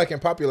one, tier too. like in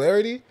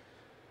popularity?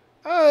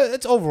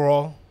 It's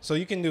overall. So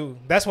you can do.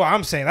 That's what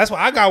I'm saying. That's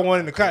why I got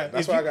one in the cut.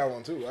 That's If why you- I got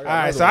one too. All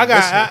right, so I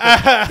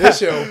got. this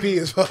shit OP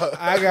as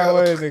fuck. I got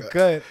one in the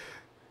cut.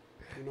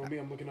 You know me,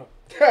 I'm looking up.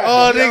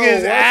 Oh, Yo, niggas,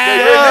 what's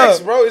You're up? next,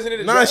 bro. Isn't it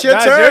a Nah, draft? it's your Nah,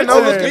 turn. your No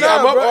turn. looking Me,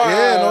 I'm up, bro. up.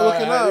 Yeah, no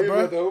looking Alright, up, you bro.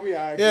 about to hold me?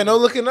 Alright, Yeah, cool. no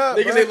looking up,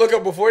 Niggas bro. ain't look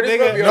up before this, Nigga,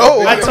 bro. Be no,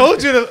 like, I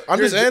told you to. I'm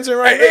just answering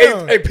right Hey,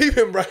 now. hey, peep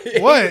him, bro.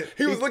 What?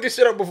 He was looking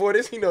shit up before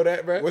this. He know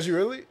that, bro. Was you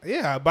really?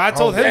 Yeah, but I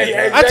told him. yeah,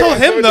 yeah, I told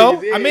exactly. him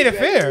though. Yeah, I made it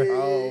exactly. fair.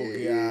 Oh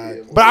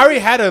god. But I already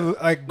had a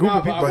like group Nah,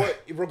 of but people. I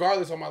would-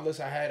 regardless on my list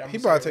I had, I'm He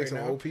gonna about to say take it some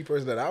right OP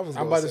person that I was.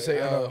 now. I'm gonna about to say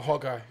I know.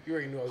 Hawkeye. You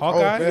already knew I was Hawkeye?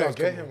 coming. You know I man, was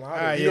get coming him with out All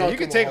of right, here. You know yeah, I you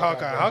can was take coming with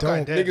Hawkeye. Hawkeye.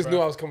 Hawkeye dead, Niggas bro. knew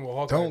I was coming with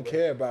Hawkeye. Don't bro.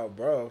 care about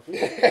bro.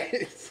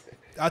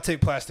 I'll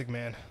take Plastic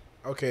Man.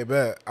 Okay,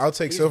 bet. I'll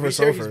take He's Silver B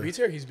tier, Surfer. He's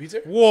B tier. He's B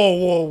tier. Whoa,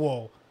 whoa,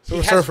 whoa.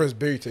 Silver He has- Surfer is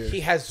B tier. He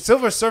has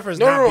Silver Surfer is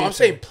no, not no, no. B I'm tier.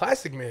 saying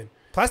Plastic Man.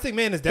 Plastic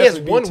Man is He has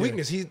definitely one B tier.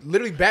 weakness. He's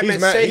literally Batman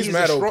He's mad- said he's he's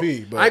mad a strong.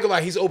 OP, but- I ain't gonna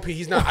lie, he's OP.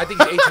 He's not. I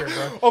think he's A tier,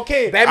 bro.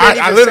 Okay, Batman I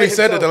even literally said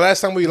said that himself. the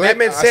last time we linked.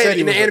 Batman I said he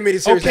in the was a-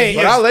 animated series. Okay, that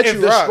But he's I'll let if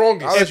you the rock.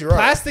 strongest. I'll let if you rock.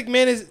 Plastic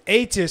Man is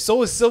A tier,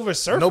 so is Silver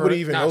Surfer. Nobody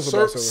even Nah, knows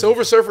about Silver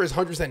Silver Surfer is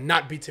 100%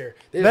 not B tier.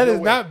 There's That no is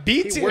way. not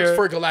B He tier. works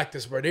for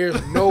Galactus, bro. There's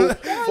no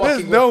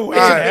fucking no way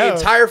It's in the hell.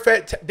 entire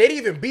they didn't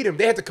even beat him.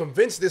 They had to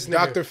convince this nigga.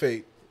 Dr.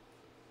 Fate.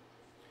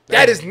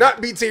 That is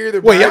not B tier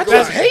either. Bro. Wait, y'all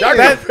That's- just hate Dr.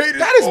 that. Fate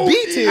That is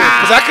B tier.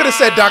 Because I could have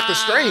said Doctor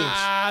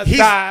Strange. He's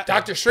Doctor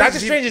Doctor Strange. Doctor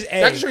Strange is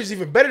A. Doctor Strange is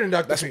even better than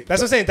Doctor Fate.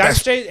 That's what I'm saying. Doctor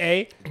Strange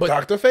A. But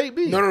Doctor Fate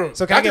B. no, no, no.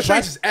 So can I Doctor get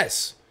Strange Plas- is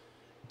S.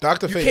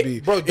 Doctor You Fate can't- B.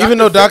 bro, Even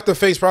though Dr. Fate- Doctor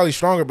Fate's probably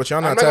stronger, but y'all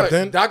I'm not not tapped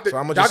gonna, in. Doctor So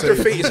I'ma just Doctor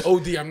say- Fate is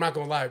OD. I'm not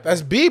gonna lie, bro.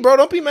 That's B, bro.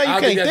 Don't be mad. You I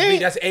don't can't think that's B.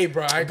 think. That's A,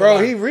 bro. I ain't Bro,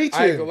 gonna he lie.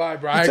 reaching. I ain't gonna lie,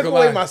 bro. I He ain't took gonna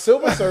away lie. my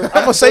Silver Surfer.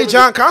 I'm gonna say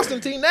John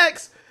Constantine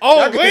next. Oh,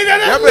 Y'all wait, no,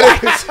 no.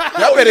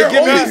 Y'all better You're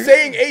give only me.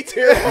 saying A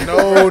tier.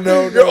 No,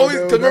 no, You're no. only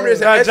no, because remember there's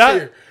an Nah, S John-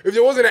 tier. If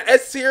there wasn't an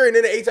S tier and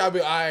then an A tier, I'd be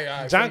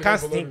alright. John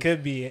Constantine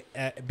could be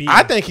at B.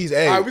 I think he's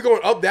A. Alright, we going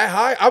up that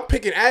high? I'm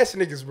picking ass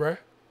niggas, bro.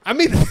 I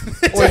mean,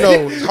 Wait,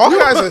 no.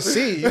 Hawkeye's a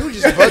C. You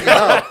just bugging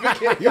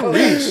out. You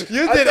reached.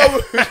 you did.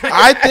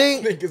 I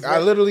think. Niggas, I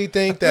bro. literally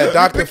think that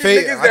Dr. Picking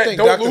Fate. niggas I that think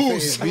don't Dr. Fate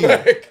lose. is B.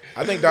 Like-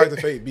 I think Dr.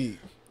 Fate B.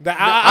 I think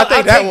I'll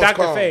that take one's Dr.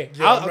 calm. Fate.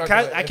 Yeah, I'm not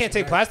gonna- I can't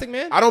take Plastic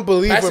Man. I don't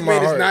believe Plastic with my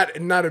Man heart.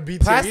 is not a B tier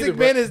Plastic either,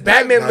 bro. Man is not-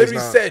 Batman No, he's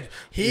literally not. said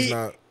He's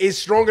not. is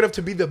strong enough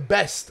to be the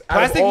best. out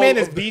of Plastic all Man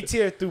is of B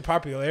tier through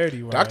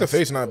popularity. Dr.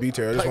 Fate's not B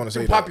tier. I just want to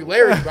say that.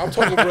 popularity. But I'm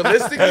talking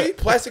realistically.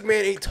 Plastic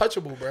Man ain't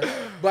touchable, bro.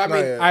 But I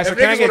mean, yeah. All right, so if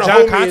can I niggas get wanna John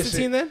hold me and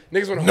Constantine shit,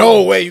 then? Niggas want to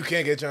No way you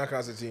can't get John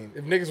Constantine.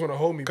 If niggas want to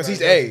hold me, Because bro,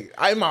 he's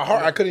A. In my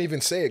heart, I couldn't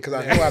even say it because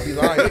I knew I'd be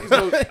lying.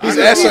 He's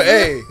S or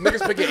A.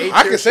 Niggas picking A.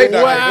 I can say shit.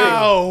 that.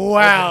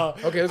 Wow.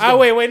 Okay, let's go.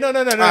 Wait. No.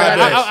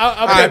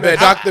 I bet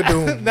Dr.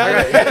 Doom.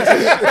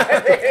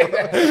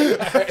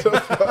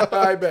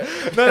 I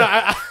bet.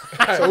 No.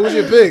 So who's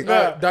your pick?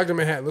 Dr.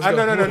 Manhattan. Let's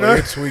go. No.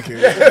 You're tweaking.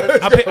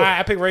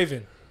 I pick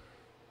Raven.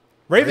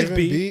 Raven's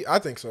B. I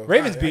think so.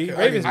 Raven's B.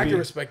 Raven's I B. can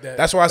respect that.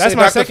 That's why I That's said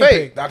my Dr. second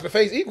Fate. pick. Dr.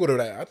 Fate's equal to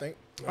that, I think.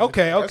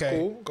 Okay. That's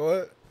cool. Go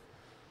ahead.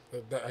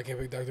 I can't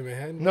pick Dr.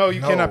 Manhattan. No,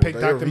 you No, cannot pick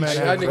they're Dr. reaching.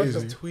 That Manhattan. nigga's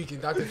crazy. tweaking.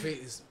 Dr.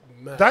 Fate is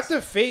mad. Dr.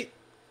 Fate.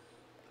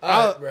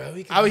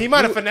 Bro, He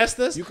might have finessed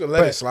us. You could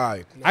let it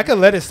slide. I could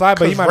let it slide,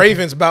 but he Because might.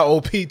 Raven's about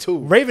OP too.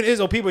 Raven is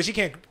OP, but she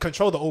can't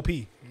control the OP.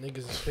 Niggas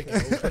is picking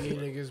OP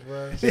niggas,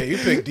 bro. Yeah, you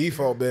pick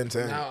default Ben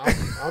 10. Now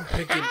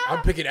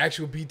I'm picking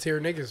actual B tier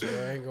niggas, bro.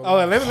 I ain't gonna Oh,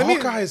 lie. let me.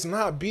 Hawkeye is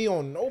not B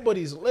on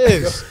nobody's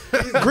list.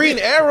 Green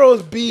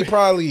Arrow's B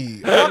probably.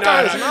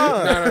 Hawkeye's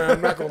not. No,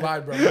 I'm not gonna lie,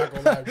 bro.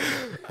 I'm not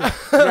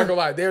gonna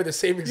lie. They're the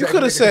same You exact.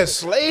 could have niggas. said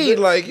Slade,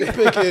 like you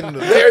picking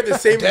They're the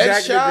same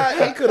exact. Deadshot.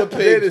 nigga. He could have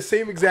They're the picked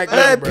same exact.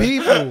 mad nigga, bro.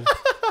 people.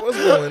 What's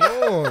going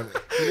on?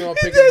 You know I'm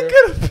picking,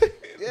 bro.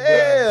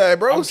 Yeah,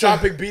 bro. I'm trying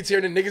to pick B tier,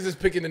 and the niggas is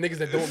picking the niggas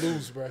that don't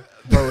lose, bro.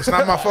 Bro, it's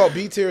not my fault.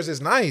 B tiers is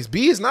nice.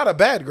 B is not a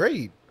bad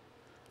grade.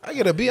 I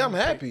get a B, I'm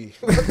happy.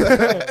 All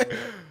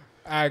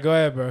right, go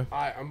ahead, bro.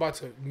 Alright, I'm about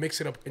to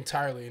mix it up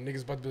entirely, and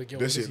niggas about to be like, yo,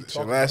 This what is he is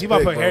your talking last You about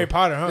to pick, put bro. Harry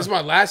Potter, huh? This is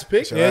my last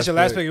pick? Sure. Yeah, it's your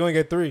last pick. pick. You only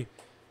get 3.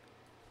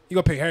 You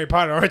gonna pick Harry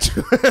Potter, aren't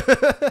you?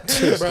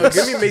 Bro,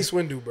 give me Mace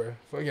Windu, bro.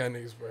 Fuck y'all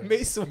niggas, bro.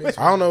 Mason. I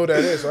don't know who that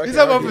is. So I You can't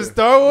talking about argue. from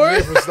Star Wars?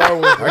 Yeah, from Star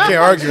Wars. I can't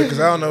argue because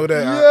I don't know who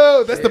that.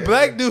 Yo, that's the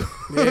black dude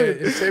Yeah,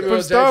 it's Samuel from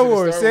L. Star Jackson in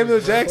Wars. Samuel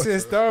bro. Jackson in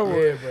Star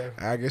Wars. Yeah,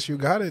 bro. I guess you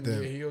got it Yeah,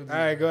 then. he'll do All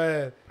right, go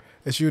ahead.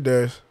 It's you,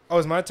 Darris. Oh,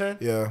 it's my turn.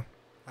 Yeah.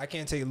 I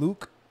can't take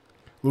Luke.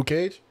 Luke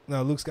Cage?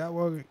 No, Luke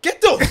Skywalker. Get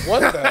the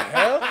What the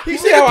hell? He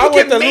See said how I pick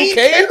went to main Luke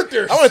Cage?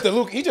 characters. I went to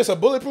Luke. He just a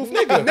bulletproof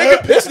nigga.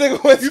 This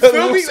nigga went You to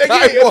feel me? Luke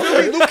Like, yeah, you feel me?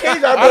 Skywalker. Luke Cage,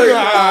 I'm I'm like, like,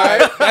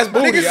 alright, that's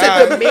booty. nigga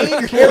said the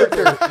main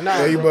character. Nah,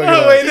 Yeah, you bro. bugging Oh,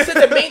 out. wait. He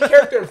said the main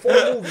character in 4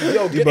 movies.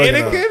 Yo, get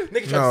bugging out. Anakin?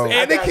 Nigga No.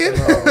 tried to say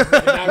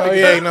Anakin? No,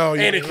 yeah, no.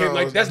 Anakin, no.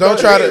 like that's don't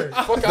Darth try Vader. to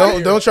Fuck outta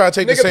here. don't try to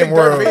take the Nigga same picked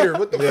Darth world. Vader.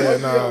 What the Yeah,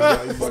 fuck?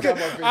 nah. You fuck out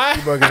my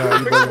face. You bugging out.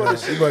 You bugging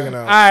out. You bugging All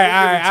out.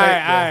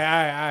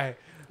 right.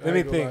 I Let me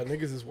ain't gonna lie,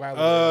 think. Niggas is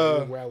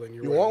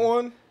wildin'. You want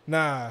one?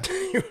 Nah.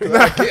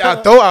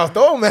 I'll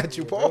throw them at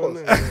you, Paul.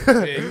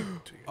 Yeah,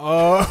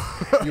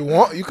 You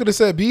want? You could have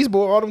said Beast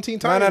Boy, all them Teen No.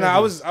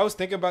 Titans. I was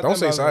thinking about. Don't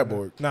them, say but I was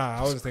Cyborg. like, Nah,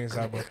 I wasn't thinking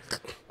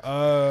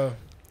Cyborg.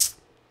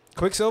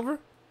 Quicksilver.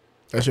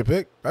 That's your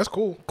pick. That's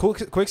cool.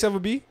 Quicksilver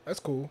B. That's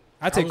cool.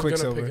 I take was gonna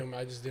Quicksilver. pick him.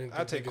 I just didn't.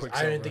 I'll take I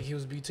Quicksilver. didn't think he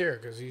was B tier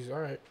because he's all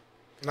right.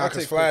 Nah,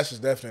 because Flash is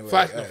definitely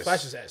Flash, like S.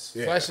 Flash is S.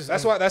 Yeah. Flash is.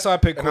 That's why I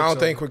picked And Quicksilver. I don't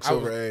think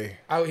Quicksilver A.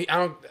 I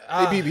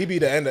don't. He be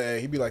the end of A.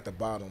 He be like the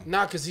bottom.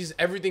 Nah, because he's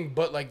everything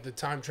but like the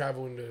time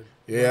travel and the.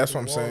 Yeah, that's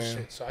what I'm wall saying.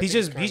 shit. So I He's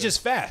think just it's he's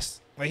just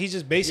fast. Like he's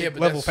just basic Yeah, but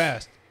level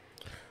that's- fast.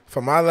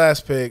 For my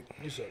last pick,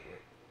 kinda- You said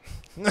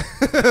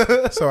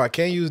right. so I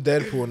can't use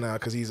Deadpool now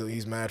because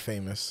he's mad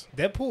famous.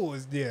 Deadpool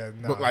is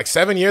Nah. But like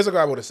 7 years ago,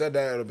 I would have said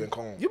that. It would have been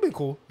calm. You've been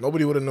cool.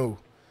 Nobody would have knew.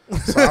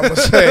 So I'm gonna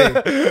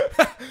say,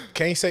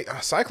 can't say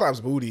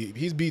Cyclops booty.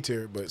 He's B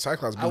tier, but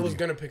Cyclops booty. I was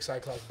gonna pick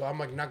Cyclops, but I'm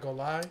like not gonna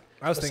lie.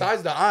 I was thinking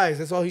Besides the eyes,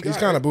 that's all he got. He's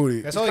kind of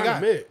booty. that's He's all he kinda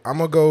got. mid. I'm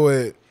gonna go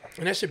with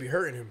And that should be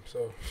hurting him.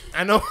 So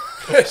I know.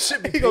 that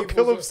should be he gonna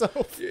painful kill as-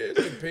 himself. Yeah, it's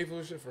been painful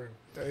as shit for him.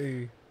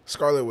 Hey.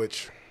 Scarlet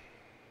Witch.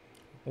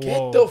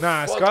 Whoa. the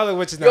Nah, fuck- Scarlet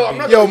Witch is Yo, not. I'm B.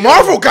 not- Yo,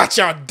 Marvel got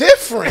y'all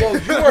different. Yo,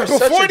 you are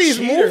such a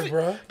cheater,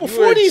 bro.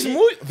 Before these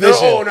movies,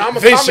 Vision. No, I'm a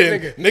Vision.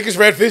 comic nigga. Niggas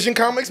read Vision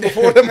comics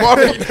before the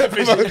Marvel.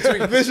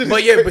 Vision.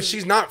 But yeah, but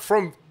she's not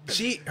from.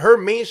 Her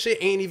main shit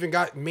ain't even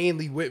got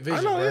mainly with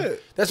Vision. I know, bro. yeah.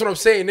 That's what I'm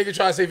saying. Nigga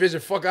try to say Vision.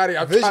 Fuck out of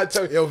here. I'm Vision. trying to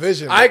tell you. Yo,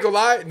 Vision. I ain't gonna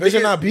lie.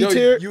 Vision nigga, not B yo,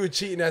 tier? You were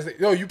cheating as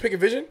yo. You picking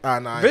Vision? Nah, I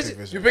ain't Vision. pick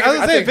Vision. You pick- I was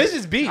I saying think-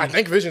 Vision's B. I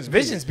think Vision's B.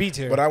 Vision's B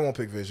tier. But I won't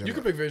pick Vision. You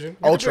can pick Vision. You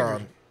can pick Ultron.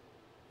 Vision.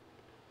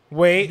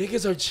 Wait.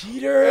 Niggas are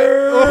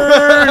cheaters.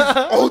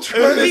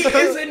 Ultron. He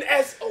is an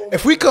SO.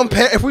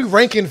 If we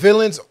ranking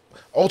villains,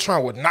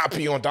 Ultron would not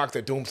be on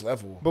Doctor Doom's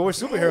level. But we're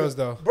superheroes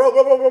though.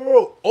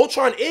 Bro.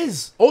 Ultron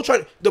is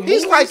Ultron. The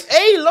He's movies, like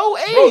A, low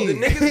A. bro. The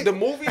niggas, the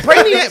movies.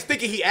 Brainiac- Niggas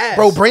thinking he ass.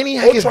 Bro,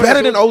 Brainiac is Ultron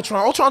better than so-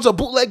 Ultron. Ultron's a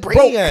bootleg Bro,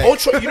 Brainiac.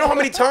 Ultron. You know how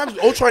many times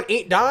Ultron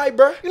ain't died,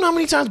 bro? You know how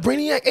many times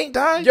Brainiac ain't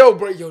died? Yo,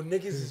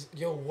 niggas is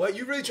what?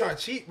 You really trying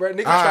to cheat, bro?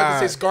 Nigga tried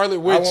to say Scarlet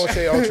Witch. I won't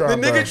say Ultron,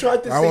 The nigga bro.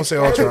 tried to say I won't say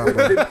Scarlet Ultron, Witch.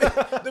 bro.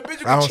 The bitch I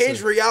can won't change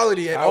say-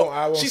 reality. And I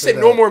won't she say said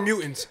that. no more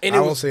mutants, and I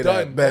it won't was say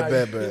done. that.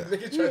 Bet.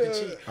 Nigga tried to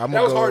cheat. I'ma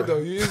That was go- hard though.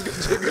 You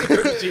just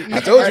cheat. I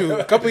told you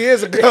a couple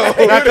years ago. Now,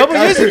 a couple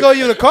years ago,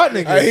 you would have caught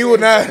niggas. He would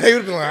not. He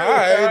would be like, all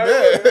right,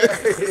 bet.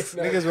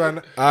 Niggas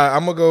run.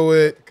 I'm gonna go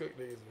with Cook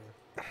niggas,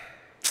 man.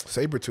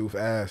 Sabretooth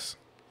ass.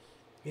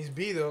 He's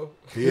B though.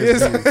 He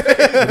is. He's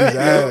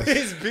ass.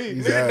 He's B.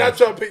 He's Nigga ass. not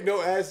trying to pick no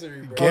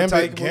assery, bro.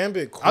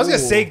 Gambit, cool. I was gonna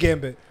say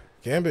Gambit.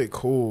 Gambit,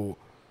 cool.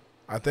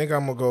 I think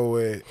I'm gonna go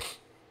with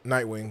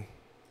Nightwing.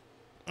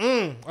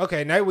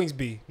 Okay, Nightwing's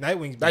B.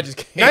 Nightwing's B. I just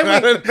can't.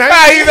 Nightwing.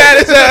 He's mad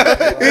as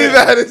hell. He's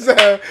mad as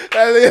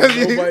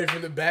hell. Nobody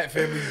from the Bat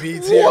family B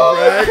tier, bro.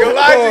 I ain't gonna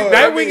lie to you.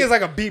 Nightwing is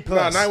like a B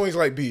plus. Nah, Nightwing's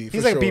like B. He's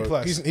for like sure. B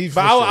plus. He's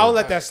but for I'll sure.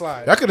 let that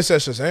slide. I could have said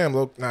Shazam.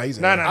 Look, nah, he's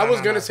Nah, A. nah. I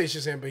was gonna say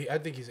Shazam, but I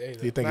think he's A.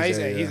 Though. You think Nah, he's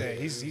he's A? A. He's yeah. A.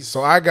 He's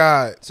So I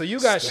got. So you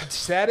got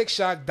Static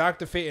Shock,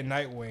 Dr. Fate, and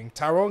Nightwing.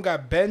 Tyrone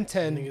got Ben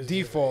 10, Niggas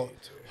Default, is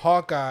A, too.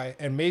 Hawkeye,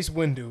 and Mace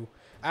Windu.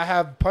 I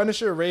have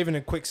Punisher, Raven,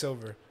 and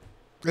Quicksilver.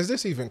 Is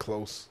this even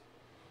close?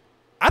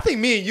 I think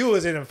me and you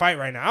is in a fight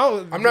right now.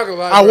 I'm not gonna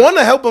lie. I bro. want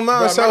to help him out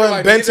Bro, and I'm tell not him gonna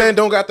lie, Ben neither- 10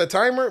 don't got the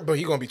timer, but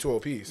he gonna be 12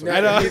 P. So.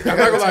 I know. I'm not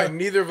gonna lie.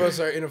 Neither of us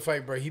are in a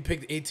fight, bro. He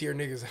picked A tier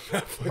niggas.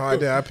 No, I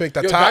did. I picked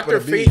the Yo, top Dr.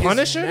 of the B. Fate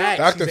Punisher? is max.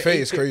 Dr. He's Fate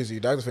an is A tier. crazy.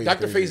 Dr. Fate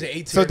Dr. is Fate's an crazy.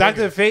 A tier. So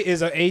Dr. nigga. Fate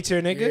is an A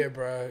tier nigga? Yeah,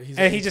 bro. He's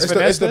And an he A just tier. It's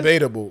finessed us?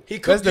 debatable. He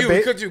cooked That's you. debate-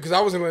 He cooked you because I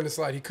wasn't letting it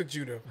slide. He cooked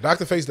you though.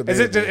 Dr. Fate's Is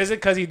debatable. it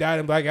because he died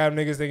and Black Adam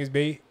niggas think it's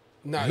bait?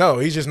 Nah, No,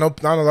 he's just not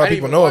a lot I of didn't people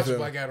even know watch of him.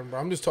 Black Adam, bro.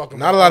 I'm just talking.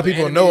 Not about a lot of all the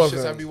people animated know of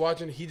shits I him. be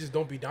watching. He just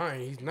don't be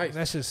dying. He's nice.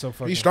 That shit's so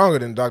fucking. He's stronger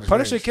than Dr.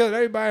 Punisher Strange. killed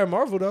everybody in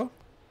Marvel though.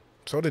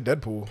 So did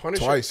Deadpool.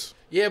 Punisher- Twice.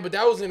 Yeah, but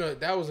that was in a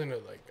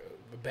like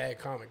a bad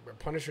comic, bro.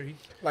 Punisher.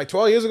 Like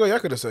 12 years ago, y'all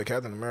could have said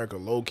Captain America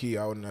low key.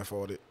 I wouldn't have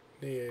fought it.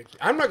 Yeah,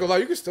 I'm not gonna lie.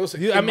 You can still say.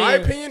 You- in my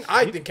mean, opinion,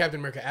 I think Captain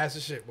America ass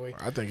as shit, boy.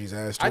 I think he's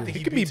ass too. I think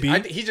he could be beats- beat.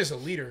 I think he's just a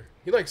leader.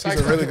 He like he's a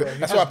Cyclops, really bro. good. He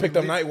That's why I just picked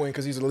up lead- Nightwing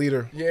because he's a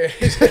leader. Yeah,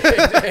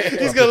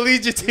 He's gonna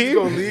lead your team. He's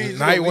gonna lead. He's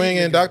gonna Nightwing lead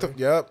and niggas, Dr.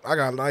 Yep, I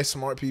got nice,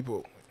 smart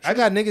people. I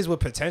got niggas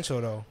with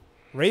potential though.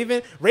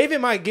 Raven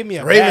might give me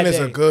a Raven bad is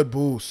day. a good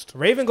boost.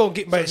 Raven gonna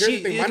get, So but here's she.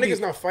 the thing. it My could be- niggas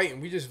not fighting.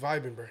 We just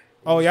vibing, bro.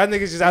 Oh, y'all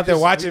niggas just out there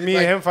just- watching we me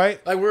like- and him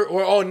fight. Like we're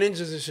all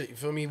ninjas and shit. You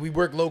feel me? We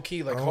work low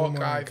key like Oh my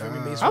Hawkeye. Feel me?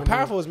 God. Mace How Windu.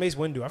 powerful is Mace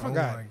Windu? I Oh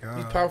forgot. my God.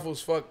 He's powerful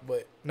as fuck,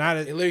 but Not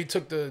it a, literally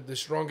took the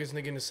strongest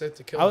nigga in the set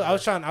to kill I,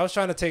 him. I was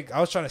trying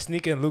to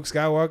sneak in Luke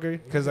Skywalker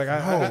because like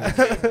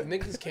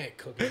Niggas can't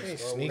cook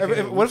this. bro. sneak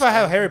what if I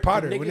have Harry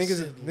Potter? Niggas Would niggas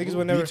said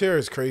would B never. tier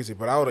is crazy,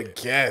 but I would have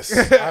guessed.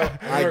 I'm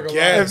not gonna lie.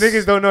 guess. If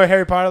niggas don't know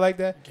Harry Potter like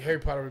that, Harry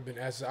Potter would have been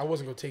ass. I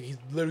wasn't gonna take it. He's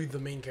literally the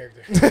main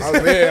character.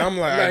 I'm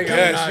like, I Like, I'm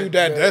guess not you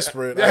that good.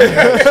 desperate.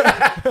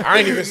 I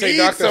ain't even say Need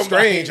Doctor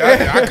somebody. Strange.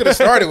 I could have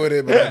started with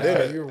it, but I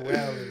didn't. You're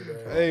wilding,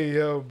 bro. hey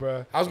yo,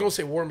 bro. I was gonna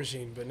say War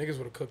Machine, but niggas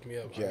would have cooked me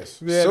up.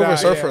 Yes, Yeah, Silver nah,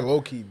 Surfer yeah.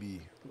 low key B.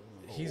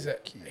 He's a No,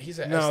 S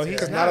tier. he's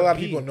Because not not a lot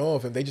of B. people know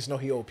of him. They just know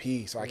he OP,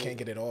 so I can't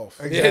get it off.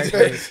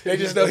 Exactly. They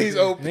just know he's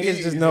OP. Niggas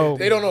just know.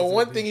 They don't know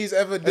one thing he's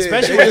ever did.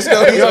 Especially They with, just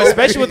know he's OP.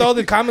 especially with all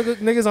the comic book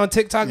niggas on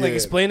TikTok like Yeah.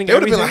 explaining They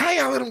would have everything. been like,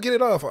 how y'all let him get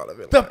it off all of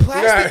it? The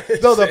plastic, Yeah.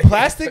 though the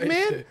plastic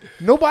man,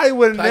 nobody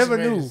would have Plastic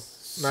never Man knew. is-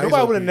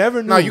 Nobody would have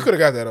never knew. No, you could have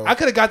got that off. I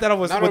could have got that off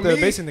with Not the on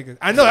me. basic niggas.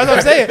 I know that's what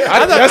I'm saying.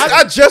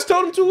 I just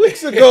told him 2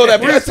 weeks ago that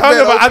We were Plastic talking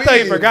Man about. I OP. thought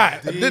you forgot.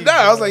 I did not.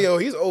 I was like, yo,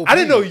 he's OP. I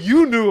didn't know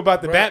you knew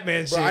about the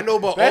Batman shit. Bro, I know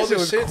about That all shit the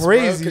was shit,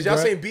 crazy. because y'all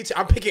bro. saying B tier.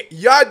 I'm picking.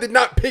 Y'all did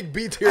not pick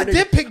B tier. I nigga.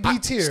 did pick B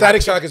tier.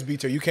 Static Shock is B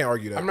tier. You can't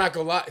argue that. I'm not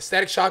gonna lie.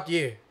 Static Shock,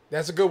 yeah,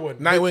 that's a good one.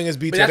 Nightwing is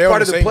B But tier. that's They're part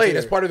on of the same play. tier.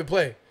 That's part of the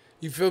play.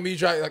 You feel me? You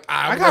try like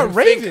I I'm got gonna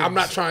think Ravens. I'm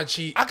not trying to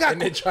cheat. I got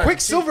and then try to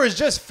Quicksilver is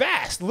just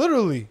fast,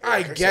 literally. cheat.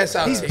 I guess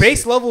I'll He's take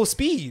base it. level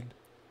speed.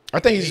 I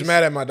think he's just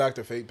mad at my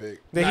Dr. Fate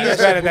pick. Then Nah, he's that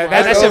bad shit at that. blew my-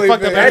 That that's shit the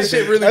fucked only up thing. That everything.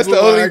 shit really That's blew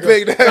the my only eye,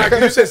 pick bro. that- Nah,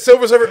 'cause you said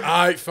Silver Surfer.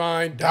 All right,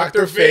 fine.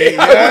 Dr. Fate.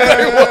 Yeah.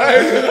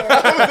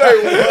 I was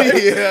like,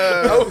 what?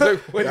 Yeah. I was like,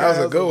 what? That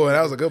was a good one.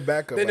 That was a good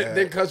backup.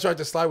 Then Cuz tried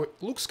to slide with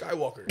Luke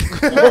Skywalker.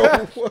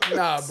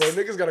 Nah, bro,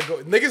 niggas gotta go.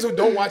 Niggas who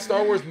don't watch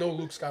Star Wars know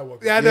Luke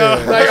Skywalker. Yeah, I know.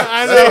 Yeah. Like,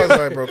 I That know. was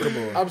like, bro, come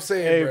on. I'm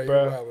saying, Hey, bro,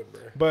 bro. you're wildin',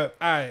 bro. But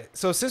all right,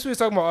 so since we was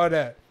talking about all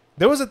that,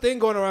 there was a thing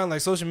going around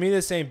like social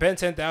media saying Ben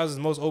 10,000 is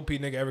the most OP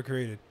nigga ever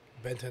created.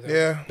 Ben 10,000.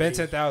 Yeah. Ben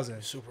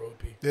 10,000. Super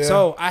OP. Yeah.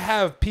 So I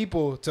have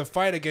people to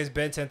fight against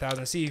Ben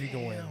 10,000, see if he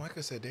can win. Damn, like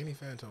I said, Danny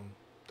Phantom,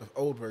 the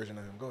old version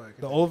of him. Go ahead.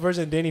 The old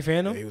version of Danny Yeah,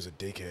 Phantom. he was a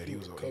dickhead. He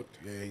was cooked.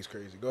 yeah, he's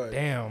crazy. Go ahead.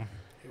 Damn.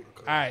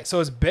 All right,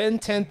 so it's Ben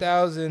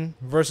 10,000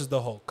 versus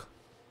the Hulk.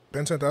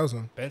 Ben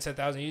 10,000. Ben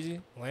 10,000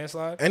 easy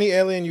landslide. Any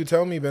alien you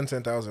tell me, Ben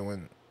 10,000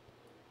 win.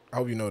 I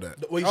hope you know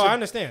that. Well, you Oh, said, I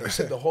understand. You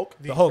said the Hulk?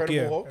 The Hulk,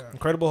 Incredible yeah, Hulk?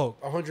 Incredible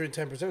Hulk.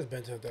 110% is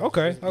Ben 10,000.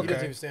 Okay, He doesn't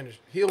okay. even stand.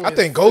 He only I has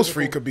think Ghost physical-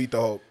 Freak could beat the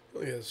Hulk.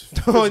 Yes.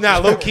 Oh, nah,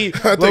 low key,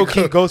 low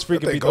key. Ghost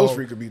Freak I could think beat the Ghost Hulk.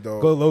 Freak could beat the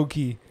Go Hulk. low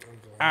key.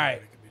 All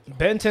right,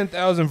 Ben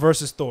 10,000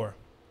 versus Thor.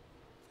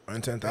 Ben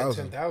Ben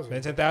 10,000. 10,000.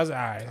 Ben 10,000.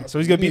 All right, so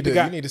he's gonna beat the You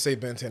guy. need to say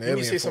Ben 10 Let me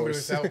alien say somebody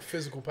force. without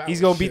physical power.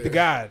 He's gonna beat the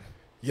god.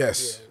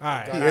 Yes. All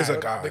right. God- He is a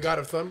god. The god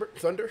of thunder.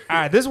 All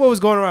right, this is what was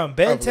going around. I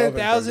Ben love it,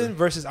 10,000 Thunder.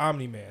 versus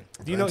Omni Man.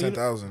 Do you know? Ben You,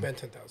 10,000. Ben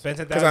 10,000. Ben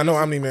 10,000. Because I know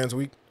Omni-Man's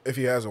weak. If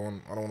he has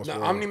one, I don't want to No,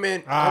 spoil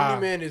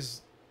it.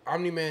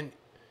 Omni-Man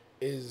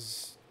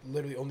is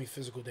literally only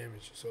physical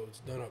damage, so it's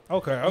done up.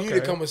 Okay. You need to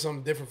Okay. come with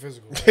something different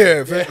physical.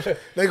 Yeah,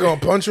 they gonna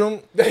punch him.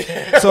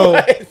 So,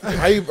 all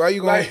How you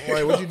going? Like-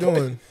 Like, what you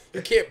doing?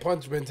 You can't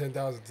punch Ben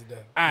 10,000 to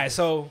death. right.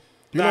 So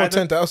You know nah, what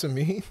 10,000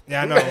 mean?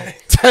 Yeah, I know.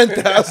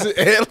 10,000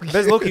 aliens.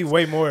 There's low key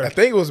way more. I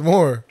think it was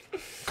more.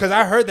 Cause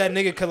I heard that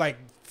nigga could like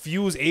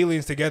fuse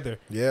aliens together.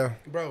 Yeah.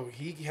 Bro,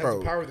 he has Bro.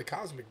 the power of the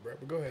cosmic, bro.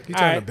 But go ahead. He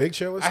turned Alright. a big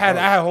chill. I had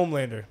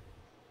Homelander.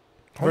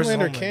 versus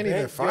Homelander can't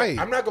even Yo, fight.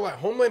 I'm not gonna lie,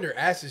 Homelander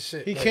ass is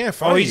shit. He Like, can't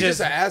fight. Oh, He's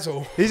just an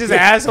asshole. He's just an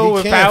asshole He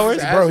with can't- powers.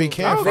 He's an Bro, he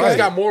asshole. can't Niggas fight.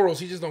 got morals.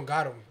 He just don't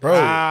got them. Bro,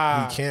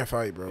 Ah. he can't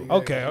fight, bro.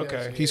 Okay, Yeah,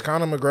 okay. yeah. He's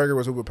Conor McGregor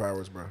with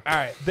superpowers, bro. All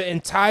right, the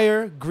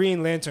entire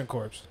Green Lantern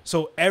Corps.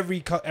 So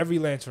every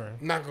Lantern.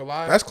 Not gonna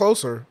lie. That's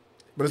closer,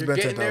 but it's You're been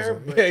getting there,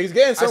 10,000. but Yeah, he's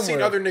getting I've somewhere.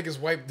 seen other niggas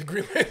wipe the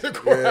Green Lantern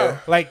Corps Yeah.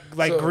 out. Like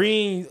So-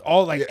 Green,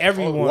 all like Yeah,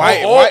 everyone.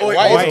 White, all- white, all- white,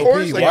 all is the OP. corps,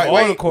 like,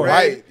 White, all the corps.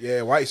 white,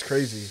 yeah, white's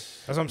crazy.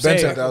 That's what I'm Ben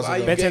saying. 10,000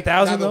 You Ben get-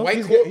 10,000 now the though? white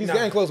He's corps- he's nah.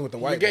 getting close with the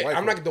You white. get- the white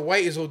I'm corps. not. The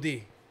white is OD.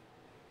 He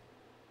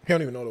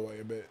don't even know the white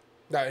a bit.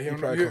 Nah, he don't-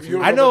 probably you confused.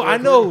 don't I know about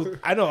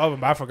the- of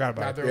him. I forgot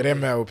Nah, about it. they're Yeah, they're OD.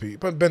 mad OP.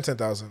 But Ben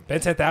 10,000. Ben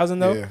 10,000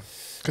 though. Yeah,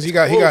 because he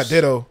got Close.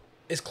 Ditto.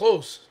 It's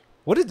close.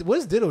 What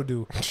does Ditto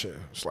do? Shit,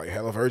 it's like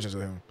hella versions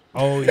of him.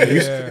 Oh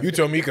yeah, You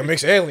told me you can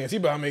mix aliens. He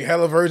about to make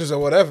hella versions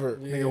of whatever.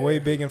 nigga way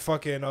big and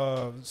fucking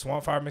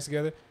Swamp Fire mixed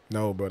together.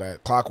 No, but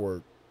that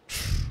Clockwork.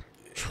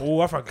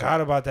 Oh, I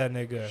forgot about that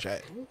nigga.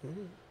 Shit.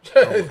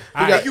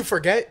 I make you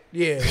forget.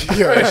 Yeah,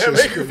 Yeah, that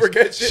shit's make you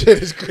forget shit.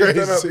 Shit is Get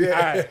that up, crazy.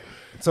 yeah.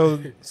 All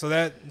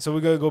right, so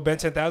we gonna go Ben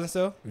 10,000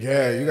 still.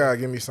 Yeah, you gotta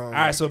give me something.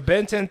 All right, so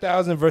Ben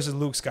 10,000 versus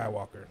Luke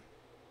Skywalker.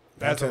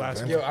 That's the Ben last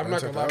 10,000. one. Yo, I'm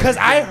not gonna lie. Cause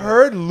I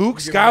heard Luke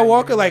You give me that, you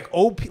Skywalker give me like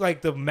OP,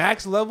 like the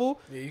max level.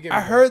 Yeah, you get I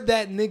me. heard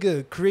that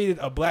nigga created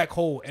a black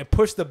hole and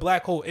pushed the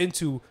black hole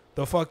into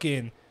the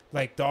fucking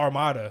like the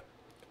Armada.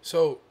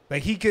 So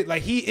Like he could,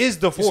 like he is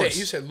the Force.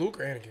 you said Luke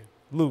or Anakin?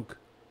 Luke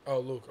Oh,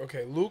 Luke.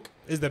 Okay, Luke.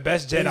 is the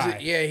best He's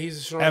Jedi. he's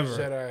the strongest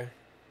Ever.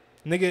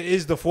 Jedi. Nigga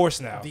is the Force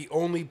now. The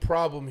only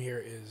problem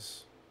here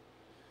is,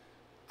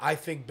 I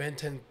think Ben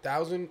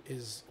 10,000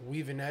 is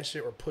weaving that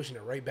shit or pushing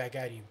it right back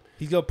at him.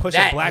 He's gonna push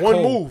That a black one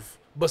hole. move.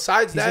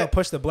 Besides He's that, gonna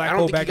push the black I don't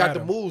hole think he back got at the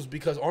him. moves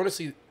because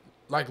honestly,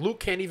 like Luke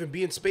can't even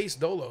be in space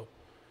dolo.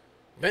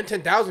 Ben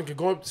 10,000 could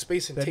go up to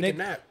space and That take a nigga-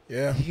 nap.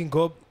 Yeah. He can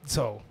go up.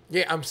 So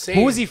Yeah, I'm saying.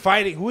 who is he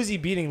fighting? Who is he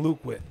beating Luke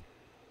with?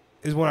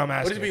 Is what I'm What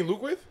asking. is he being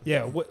Luke with?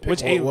 Yeah, which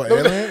What, alien? what,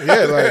 alien? Yeah,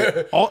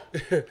 like All,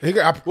 he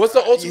got. What's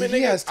the ultimate He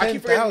nigga? has I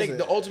keep forgetting 10,000.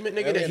 the ultimate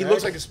nigga that he Alien looks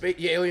X? like a space.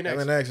 Yeah, Alien X.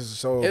 Alien X is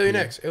so. Alien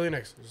OP. X. Alien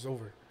X. It's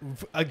over.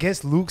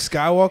 against Luke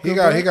Skywalker. He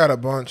got. bro? He got a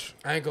bunch.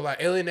 I ain't gonna lie.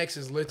 Alien X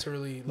is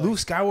literally like, Luke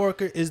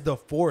Skywalker is the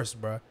Force,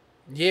 bro.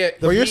 Yeah,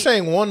 But you're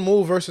saying one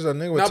move versus a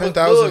nigga with Nah, but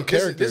 10,000 look,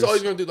 characters. This is all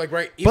he's gonna do. Like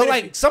right. But even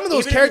like if some of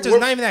those even if he characters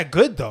warps- not even that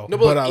good though. No,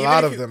 but look, a even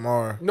lot if of you- them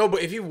are. No,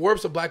 but if he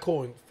warps a black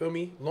hole and feel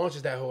me,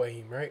 launches that hole at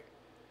him, right?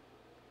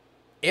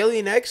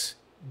 Alien X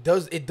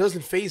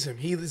doesn't phase him.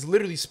 He is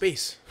literally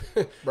space,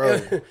 Bro.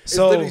 it's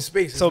literally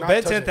space. It's So not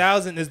Ben touching.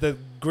 10,000 is the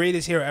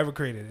greatest hero ever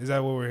created. Is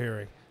that what we're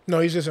hearing? No,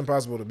 he's just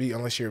impossible to beat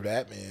unless you're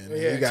Batman.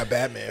 Yeah. You got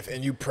Batman,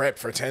 and you prep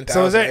for 10,000.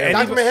 So is there any-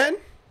 Dr. Manhattan.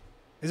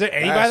 Is there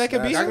anybody that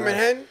can beat that's- him? Dr.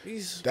 Manhattan.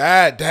 He's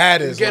that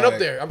is getting like, up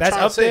there. I'm That's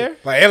trying up to say. there.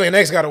 Like Alien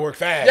X got to work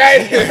fast. Yeah,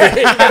 you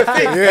gotta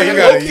think. Yeah, you and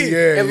gotta- low key.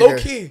 yeah, and you low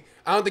gotta- key.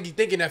 I don't think he's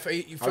thinking that. You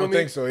I feel don't me?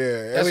 think so. Yeah,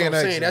 That's Alien what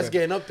I'm X, saying. That's man.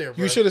 getting up there,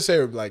 bro. You should have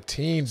said like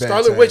Teen Ben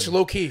Scarlet 10. Witch,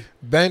 low key.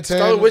 Ben 10.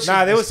 Scarlet Witch.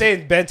 Nah, they were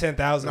saying Ben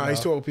 10,000. Nah, though. he's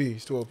too OP.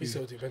 He's too OP. He's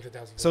so deep. Ben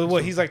 10,000. So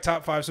what? He's like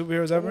top 5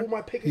 superheroes ever. Oh,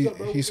 my pick is up,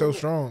 bro. He's so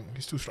strong.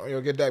 He's too strong.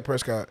 Yo, get Dak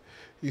Prescott.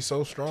 He's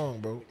so strong,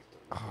 bro.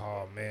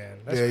 Oh man,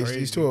 that's Yeah, crazy.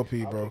 he's too OP,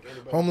 bro.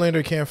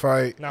 Homelander can't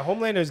fight. Now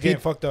Homelander is getting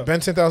fucked up. Ben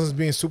 10,000 is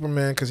being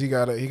Superman because he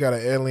got an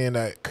alien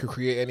that could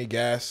create any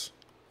gas.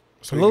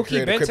 So he Low can key,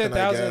 create Ben a kryptonite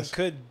 10,000 gas.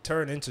 could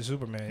turn into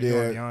Superman. If you Yeah.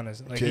 want to be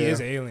honest, like he Yeah. is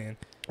an alien.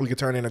 We could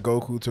turn into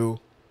Goku too.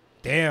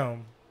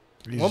 Damn,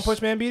 He's- One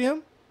Punch Man beat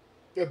him.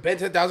 Yeah, Ben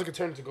 10,000 could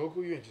turn into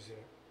Goku. You ain't just say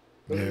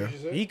that. Yeah. You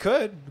just said? He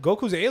could.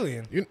 Goku's an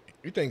alien. You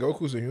think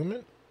Goku's a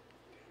human?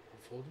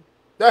 Fooled him.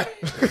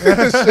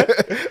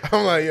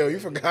 I'm like, yo, you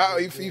forgot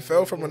he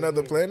fell from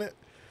another planet?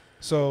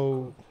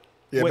 So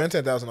Yeah, Wait. Ben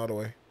 10,000 all the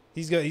way.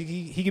 he's got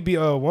he could be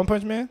a One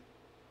Punch Man.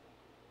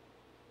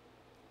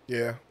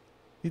 Yeah,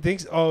 He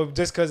thinks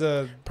just because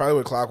of probably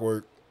with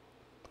Clockwork.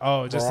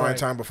 just Around like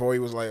time before he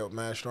was like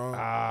mad strong.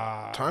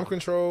 ah Time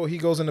control. He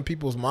goes into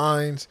people's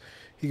minds.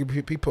 He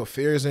put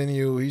fears in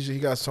you. He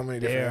got so many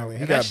different. Damn. aliens.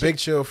 He And got that big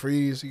chill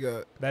freeze. He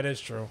got. that is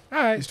true. All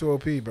right, He's too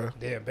OP, bro.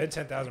 damn Ben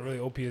 10,000 really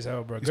OP as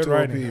hell, bro. He's Good too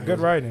writing. OP, Good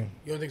bro. writing.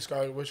 You don't think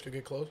Scarlet Witch could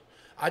get close?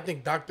 I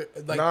think Doctor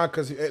like Nah,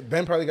 because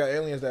Ben probably got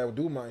aliens that would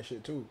do mind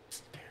shit too.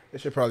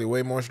 This shit probably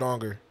way more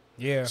stronger.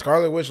 Yeah.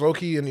 Scarlet Witch,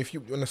 Loki, and if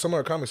you in some of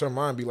her comics, her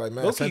mind be like,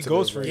 man, Low-key sensitive,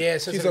 Ghost bro. Freak. yeah,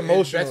 she's sensitive.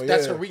 emotional.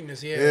 That's yeah. her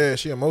weakness. Yeah, Yeah,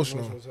 she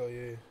emotional. as hell,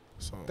 yeah.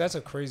 So That's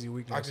a crazy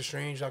weakness. Doctor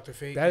Strange, Doctor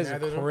Fate. That is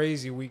neither of a them.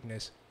 crazy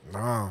weakness.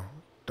 nah,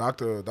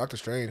 Doctor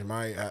Strange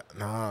might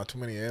too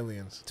many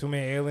aliens. Too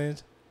many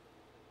aliens.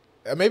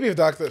 Maybe if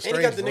Doctor And Strange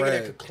he got the nigga that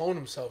red. could clone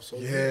himself. So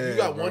Yeah, you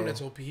got bro. one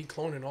that's OP. He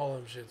cloning all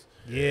them shits.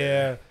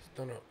 Yeah.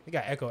 Don't know. He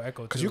got Echo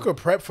Because too. you could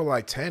prep for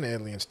like 10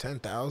 aliens,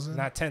 10,000.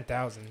 Not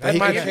 10,000. He might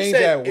can not- change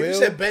that If you will.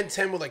 said Ben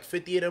 10 with like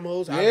 50 of them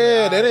hoes,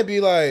 Yeah, then it'd be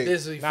like,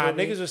 Nah,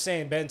 niggas was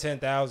saying Ben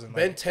 10,000.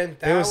 Ben Like, 10,000.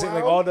 they was saying,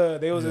 like all the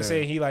they was Yeah.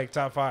 saying he like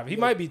top 5. He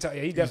might be top.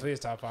 Yeah, he definitely is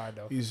top 5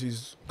 though.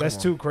 he's That's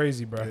come too on.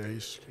 crazy, bro. Yeah,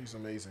 he's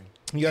amazing.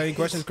 You got any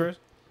questions, Chris?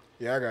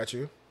 Yeah, I got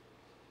you.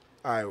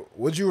 All right,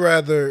 would you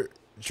rather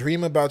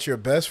dream about your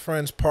best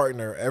friend's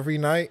partner every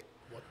night,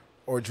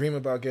 or dream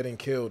about getting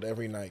killed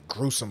every night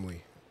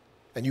gruesomely,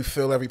 and you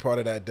feel every part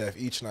of that death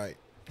each night.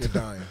 You're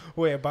dying.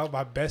 Wait, about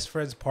my best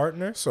friend's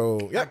partner?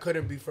 So I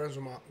couldn't be friends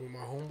with my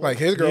homeboy. like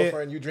his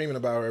girlfriend, you dreaming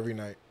about her every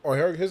night, or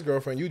his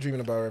girlfriend, you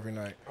dreaming about her every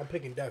night. I'm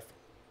picking death.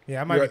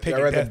 Yeah, I might be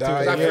picking rather death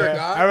die. too. I fear Yeah,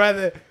 God. I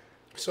rather.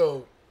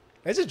 So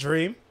It's a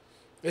dream.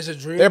 it's a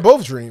dream. They're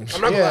both dreams.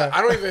 I'm not Yeah. gonna lie.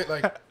 I don't even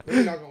like. Let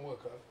me knock on wood,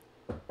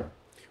 cuz.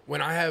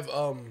 When I have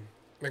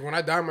like when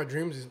I die in my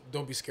dreams,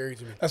 don't be scary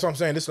to me. That's what I'm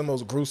saying. This is the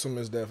most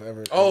gruesomest death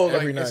ever. Oh,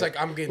 every like night. it's like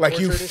I'm getting like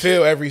you tortured and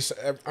feel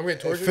shit. I'm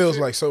getting tortured. It feels and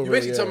shit. like so You real.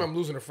 basically Yeah. tell me I'm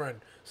losing a friend.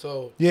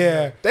 So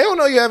Yeah, They don't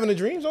know you having the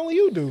dreams. Only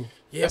you do.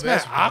 yeah, That's but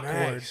mad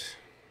awkward. nice.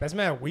 that's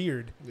mad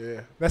weird.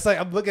 Yeah. That's like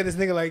I'm looking at this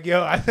nigga like,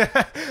 yo,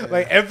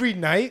 like every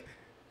night.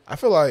 I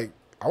feel like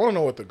I want to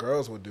know what the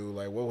girls would do.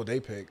 Like, what would they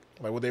pick?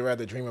 Like, would they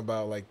rather dream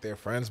about like their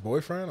friend's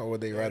boyfriend, or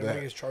would they Yeah, rather? the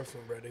niggas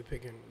trifling, bro. They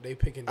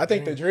picking. I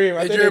think the dream.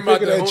 I They think dream they're about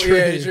the picking that homie.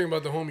 Yeah, they dream. dream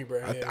about the homie, bro.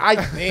 Yeah. I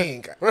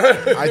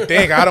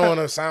think. I don't want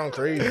to sound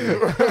crazy.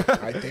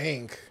 I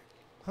think.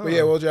 Huh. But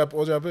yeah, what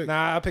y'all pick?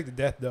 Nah, I picked the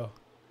death though.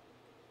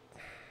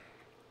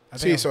 I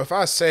See, think so if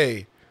I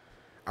say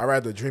I'd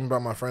rather dream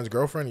about my friend's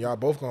girlfriend, y'all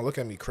both gonna look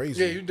at me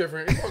crazy. Yeah, you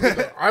different. It's all good,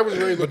 though. I was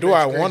really. But looking do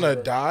at I you crazy, want to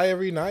bro. die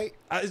every night?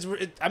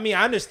 I mean,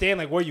 I understand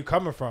like where you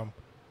coming from,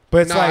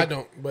 but it's Nah, like I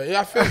don't. But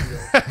yeah, I feel you.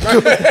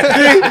 Though.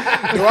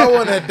 Do I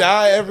want to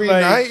die every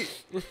Like,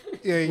 night?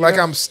 yeah, you Like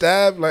know? I'm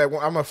stabbed. Like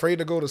I'm afraid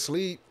to go to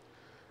sleep.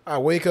 I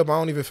wake up. I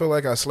don't even feel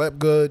like I slept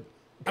good.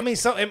 I mean,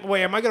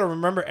 wait, am I gonna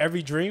remember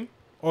every dream,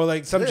 or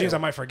like some Yeah. dreams I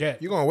might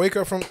forget? You gonna wake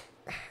up from?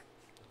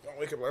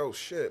 Wake up like, oh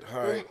shit, all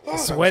right.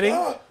 Sweating?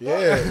 Yeah,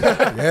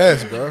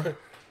 yes, bro.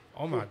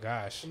 Oh my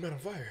gosh. I'm not on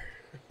fire.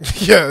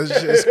 Yeah, it's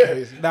just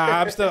crazy.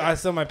 Nah, I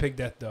still might pick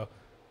death though.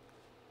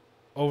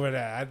 Over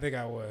that, I think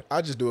I would.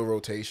 I just do a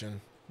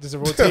rotation. Just a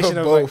rotation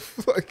of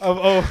both. like,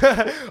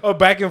 of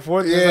back and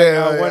forth. Just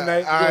Yeah, like, one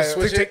night. I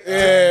switch it?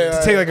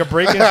 To take like a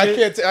break and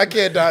shit. I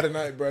can't die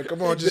tonight, bro.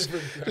 Come on,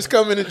 just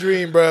come in a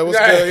dream, bro. What's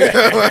good?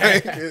 You know,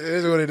 like, it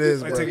is what it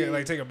is, Like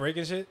bro. take a break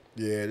and shit.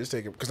 Yeah, just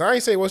take it. Because I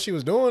ain't say what she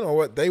was doing or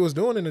what they was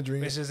doing in the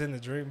dream. It's just in the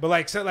dream. But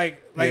like so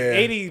like Yeah.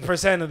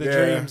 80% of the Yeah.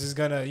 dreams is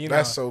gonna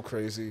That's so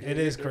crazy. it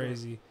is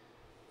crazy.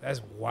 That's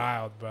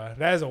wild, bro.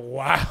 That is a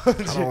wild. I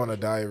don't want to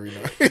die every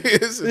night.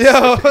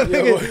 Yo,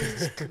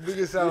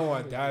 nigga sound don't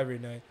want to die every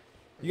night.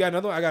 You got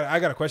another one? I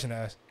got a question to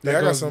ask. Yeah, That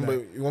I got goes some,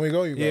 with but you want me to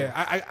go? You go.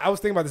 yeah, I was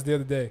thinking about this the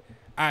other day.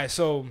 All right,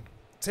 so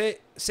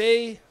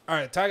say all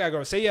right, Ty got a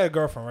girl. Say you had a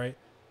girlfriend, right?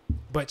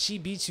 But she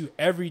beats you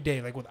every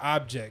day, like with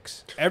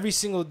objects, every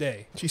single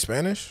day. She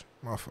Spanish?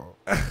 My fault.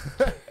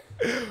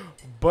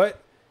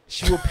 But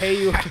she will pay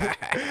you.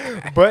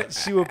 but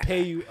she will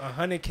pay you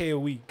 $100K a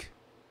week.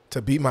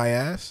 To beat my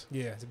ass?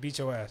 Yeah, to beat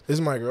your ass. This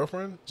is my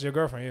girlfriend? It's your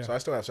girlfriend, yeah. So I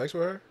still have sex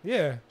with her?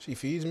 Yeah, She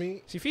feeds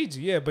me? she feeds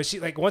you. Yeah, but she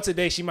like once a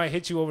day she might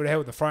hit you over the head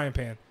with a frying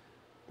pan.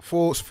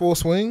 Full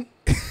swing?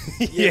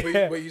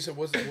 Yeah, but you said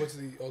what's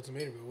the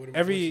ultimatum?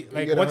 Every what's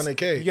like get once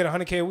 100K. you get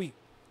 $100K a week.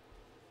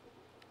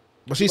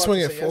 But You she's about to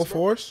swinging say full yes, bro?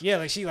 force? Yeah,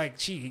 like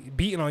she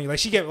beating on you. Like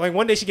she get like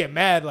one day she get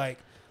mad like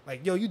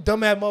yo you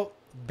dumbass mo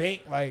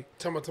bank like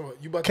Tell me,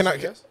 you about Can to I-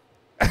 say yes?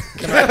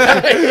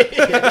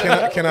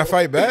 Can I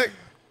fight back?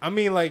 I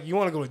mean like you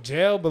want to go to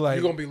jail but like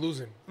You're gonna be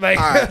losing. like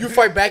Alright. You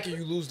fight back and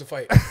you lose the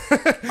fight.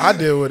 I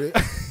deal with it.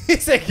 he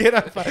said get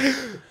up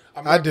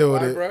I'm I not deal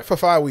gonna with lie, it bruh. for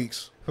 5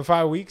 weeks. for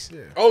 5 weeks.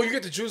 Yeah. Oh, you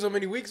get to choose how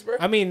many weeks, bro?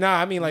 I mean like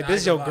Nah,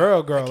 this is I your ain't gonna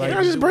lie. girl I like can't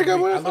I just break up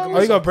with her? I look at oh you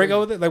myself gonna break crazy. up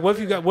with it like what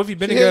if you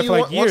been She together hit for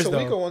you like years once a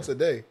week though or once a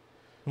day?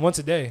 once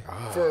a day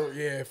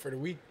For the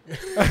week,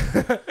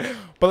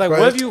 but like Bro,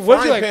 what if you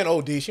like pan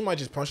OD? She might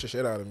just punch the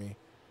shit out of me.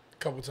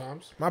 couple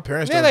times. My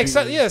parents yeah don't like beat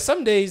some, me. yeah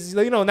some days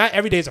like, you know not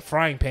every day is a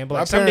frying pan but My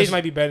like some days parents-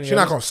 might be better than She's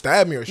not others. gonna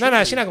stab me or shoot No,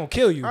 me. she's not gonna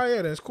kill you. Oh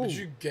yeah, that's cool. But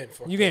you getting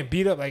fucked. You getting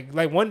beat up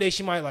like one day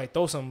she might like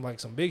throw some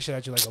big shit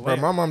at you like a Bro,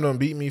 lamp. my mom done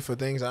beat me for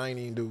things I ain't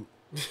even do.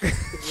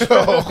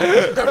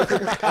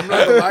 I'm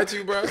not gonna lie to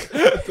you, bro.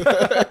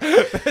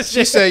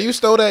 She said, "You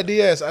stole that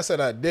DS." I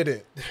said, "I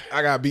didn't.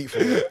 I got beat for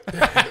it."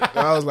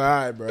 I was like,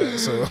 "All right, bro."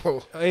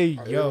 So Hey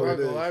I'm yo, not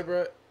gonna lie,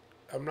 bro.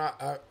 I'm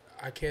not.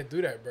 I can't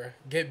do that, bro.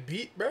 Get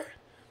beat, bro.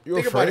 you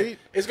Think about afraid? it.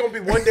 It's gonna be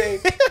one day,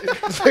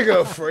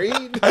 Nigga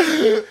afraid?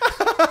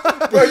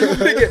 bro.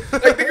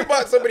 You think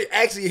about somebody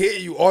actually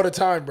hitting you all the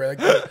time, bro. Like,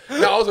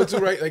 now also too,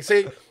 right? Like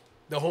say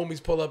the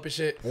homies pull up and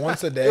shit.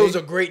 Once a day. It was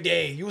a great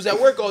day. You was at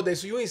work all day,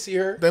 so you ain't see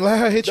her. They let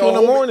her hit you in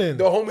the morning.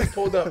 The homies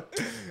pulled up.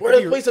 Where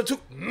the place up to?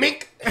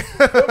 Mink.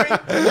 Feel me?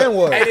 And then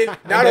what? And then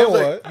now And they then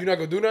was what? like, "You not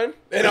gonna do nothing?"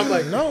 And I'm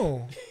like,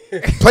 No.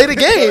 Play the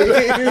game.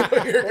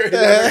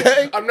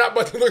 I'm not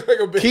about to look like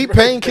a bitch. Keep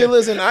bro.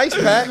 painkillers and ice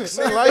packs.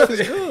 And life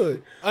is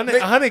good.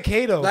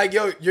 100K though. Like,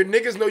 yo, your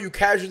niggas know you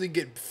casually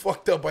get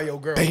fucked up by your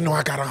girl. They know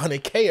I got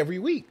 100K every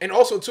week. And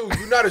also, too,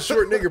 you're not a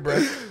short nigga, bro.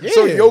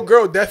 So Yeah. your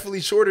girl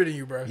definitely shorter than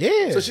you, bro.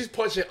 Yeah. So she's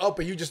punching up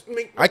and you just...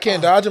 I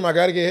can't dodge him. I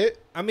gotta get hit.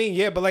 I mean,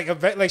 yeah, but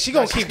like she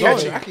gonna keep I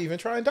going. can even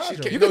try and dodge She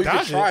him. can, You no, can you can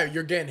dodge try.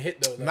 You're getting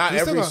hit, though. Like, Not You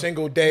still every gonna-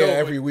 single day No, or but-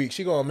 every week.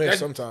 She gonna miss That-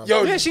 sometimes.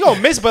 yo, Yeah, she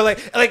gonna miss, but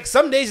like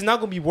some days it's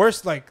not gonna be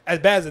worse like as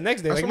bad as the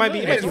next day. That's Like it what might be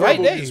I'm it might it's be right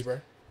verbal days. abuse,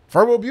 bro.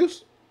 Verbal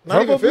abuse? Not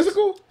Verbal even abuse?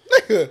 physical?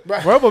 Nigga.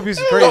 Right. Verbal abuse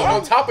is crazy. No,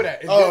 on top of that.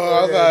 It's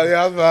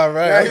I was about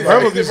right.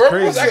 Verbal abuse is I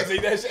crazy. can say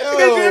that shit. I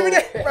do every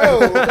day. Bro,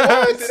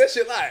 I say that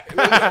shit live.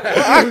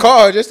 I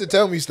call her just to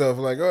tell me stuff.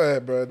 Like, go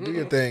ahead, bro. Do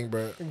your thing,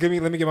 bro. Let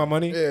me get my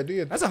money. Yeah, do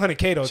your That's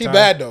 $100K though. She Ty.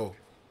 bad, though.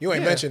 You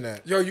ain't Yeah. mentioned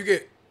that. Yo, you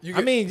get.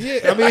 I mean, yeah.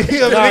 I mean, Nah, it's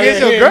yeah,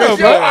 your yeah, girl,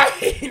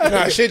 yeah. bro.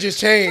 Nah, shit just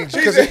changed.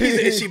 He 'Cause said,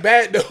 is she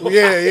bad though?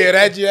 yeah,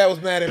 that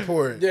was mad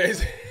important. Yeah.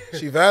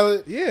 She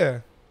valid? Yeah,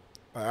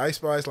 Like, Ice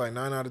Spice, like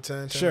 9 out of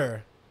 10. 10?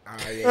 sure.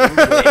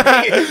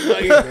 Yeah,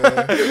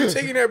 You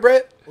taking that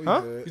bread? we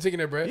Huh? good. You taking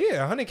that bread?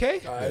 Yeah,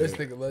 $100K. This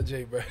nigga love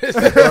Jay, bro. Bro,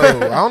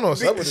 I don't know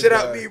what's Beat up the with shit this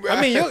out guy. me, bro.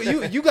 I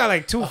mean, you got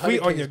like 2 feet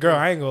on your girl.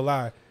 I ain't gonna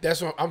lie.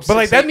 That's what I'm. But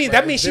like that 6'8", means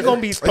bro. she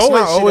gonna be It's throwing.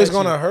 not shit always at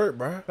you. gonna hurt,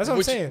 bro. That's what I'm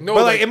Which- saying. no,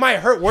 But like like, it might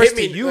hurt worse hit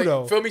me, to you like,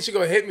 though. Feel me? She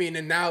gonna hit me, and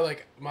then now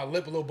like my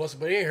lip a little busted,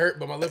 but it ain't hurt,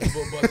 but my lip is a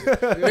little busted.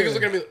 Niggas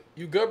looking at me, like,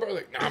 you good, bro?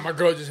 Like, nah, my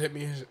girl just hit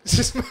me. It's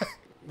just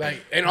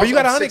Like, and But also you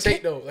got I'm 100K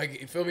 6'8" though. Like,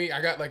 you feel me?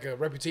 I got like a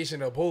reputation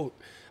to uphold.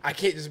 I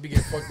can't just be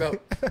getting fucked up.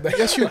 Like,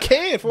 Yes, you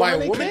can for by a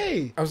 100K.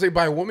 woman. I'm saying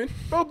by a woman.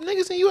 Bro,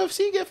 niggas in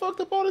UFC get fucked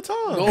up all the time.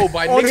 No,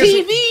 by on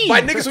niggas. TV.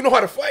 By niggas who know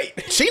how to fight.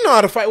 She know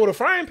how to fight with a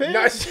frying pan.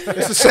 Nah, It's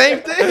the same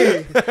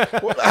thing.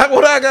 what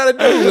I gotta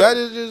do? I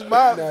just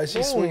buy. Nah, she's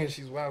boom. swinging.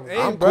 She's wild. Hey,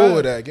 I'm bro. cool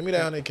with that. Give me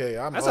that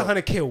 100K. that's up.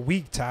 $100K a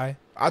week, Ty.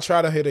 I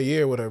try to hit a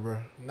year with her, bro.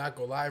 Not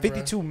gonna lie, bro.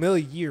 52 mil a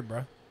year,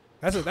 bro.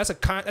 That's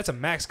a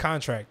max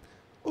contract.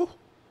 Ooh.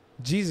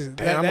 Jesus,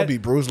 Damn, I'm gonna be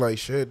bruised like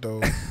shit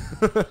though.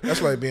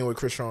 That's like being with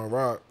Chris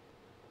Francois.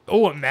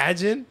 Oh,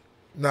 imagine.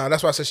 Nah,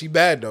 that's why I said she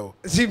bad though.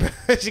 She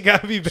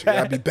gotta be She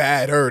gotta bad. be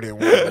badder than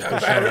one.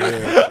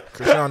 Krishan,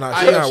 Krishan, not,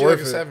 she I not she worth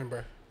like a it. 7,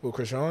 bro. Who,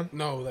 Krishan?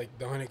 No, like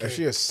the 100K. Is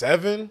she a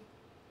 7?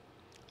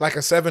 Like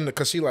a 7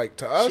 because she like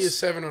to us? She is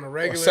 7 on a Or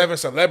regular. 7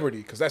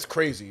 celebrity because that's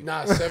crazy.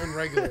 Nah, 7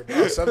 regular,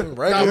 bro. 7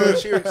 Nah, regular. but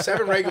she is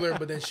 7 regular,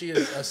 but then she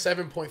is a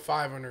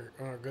 7.5 on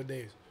her good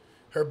days.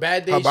 Her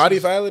bad days. Her body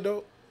she's- valid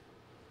though?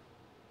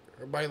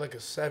 Her body like a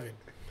 7.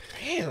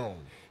 Damn.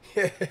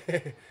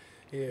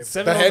 Yeah,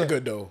 Seven The on head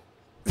good though.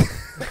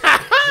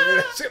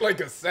 that shit like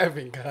a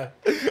 7, God.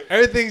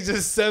 Everything's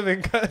just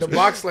 7. The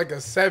box like a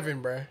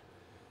 7, bro.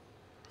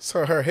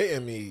 So her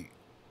hitting me.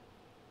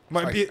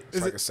 Might Like, be. it's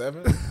Is like it, a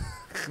 7.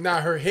 Nah,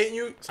 her hitting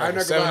you. It's like I'm a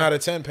not 7 gonna out lie.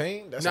 of 10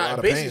 pain. That's a Nah, lot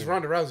of basically pain. it's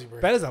Ronda Rousey,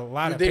 bro. that is a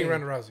lot You're of dating pain.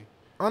 Ronda Rousey.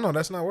 Oh no,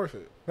 that's not worth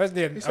it. That's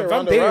yeah. He If said I'm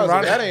Ronda dating Rousey.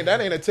 Ronda,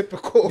 That ain't a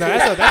typical. nah,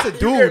 that's a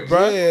dude,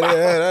 bro.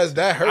 Yeah,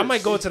 that hurts. I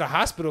might go to the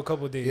hospital a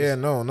couple of days. Yeah,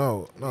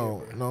 no.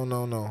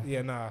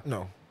 Yeah, nah.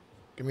 No.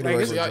 Give me the Like,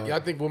 regular Y'all, joint. y'all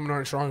think women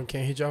aren't strong and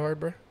can't hit y'all hard,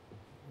 bro?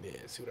 Yeah,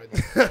 see what I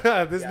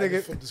did? This Yeah, I just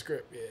nigga. flipped the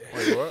script. Yeah.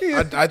 Wait,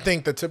 what? I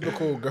think the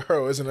typical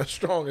girl isn't as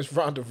strong as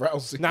Ronda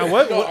Rousey. Now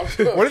what? No,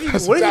 What if you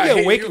Nah, I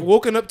get hate you.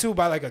 woken up to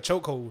by like a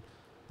chokehold,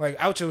 like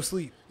out your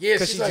sleep? Yeah,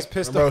 because she's she's like, just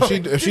pissed Bro, off.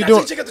 if she Did I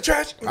doing, check out the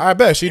trash? I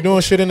bet she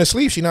doing shit in the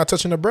sleep. She not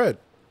touching the bread.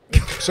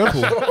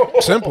 Simple.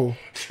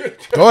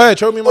 Go ahead,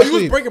 choke me in my Oh, you was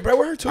sleep. breaking bread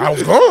with her too? I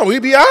was gone. We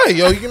be alright,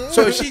 yo. You can,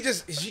 So if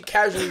she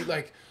casually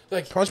like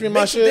Punch me in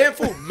make my some shit? damn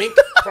food, make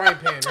frying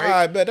pan, right?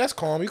 I bet that's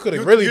calm. You could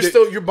have really did.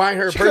 You're buying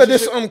her a She could have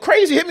purse. did something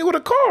crazy. Hit me with a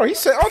car. He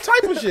said all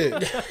type of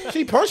shit.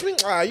 She punched me.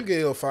 You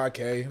get a little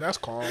 5K. That's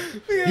calm.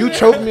 You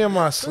choked me in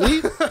my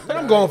sleep.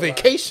 I'm going on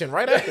vacation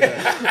right after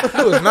that.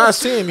 You was not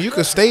seeing me. You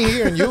could stay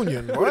here in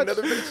Union. What?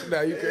 Another bitch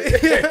now you You can.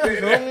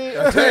 feel me?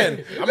 A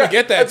 10. I'm gonna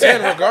get that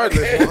 10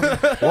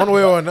 regardless. One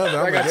way or another.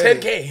 I I'm got gonna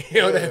get it. 10K.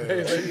 You know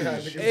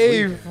that?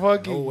 Hey, No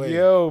fucking way.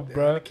 yo,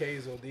 bro. 10K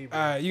is OD,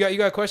 bro. You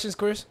got questions,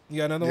 Chris? You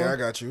got another Yeah, I one?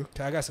 got you.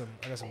 Okay, I got some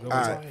good All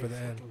ones right. for the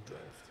end.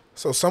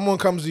 So someone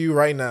comes to you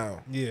right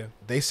now. Yeah.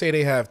 They say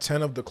they have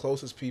 10 of the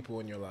closest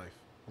people in your life.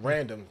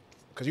 Random.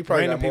 Because you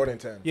probably Random got more people.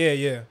 than 10. Yeah,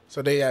 yeah.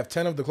 So they have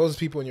 10 of the closest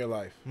people in your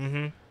life.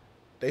 Mm-hmm.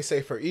 They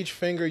say for each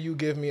finger you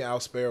give me,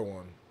 I'll spare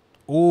one.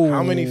 Ooh.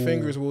 How many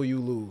fingers will you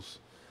lose?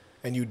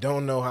 And you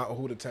don't know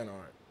who the 10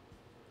 are.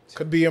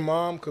 Could be your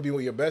mom, could be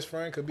your best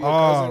friend, could be your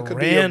cousin, could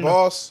be your random.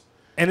 boss.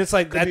 And it's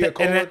like Could at be a the,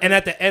 and, coworker. and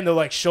at the end they'll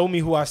like show me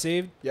who I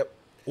saved. Yep.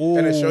 Ooh.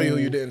 And then show you who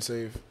you didn't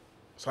save.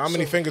 So how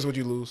many fingers would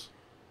you lose?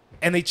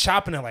 And they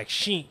chopping it like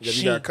sheen. Yeah,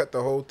 you gotta cut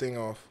the whole thing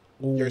off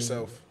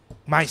yourself.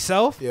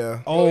 Myself? Yeah.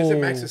 Oh, Is it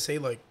Max to say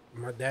like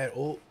my dad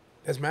old?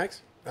 That's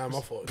Max? Nah,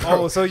 my fault.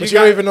 Oh, so But you you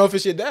got don't even know if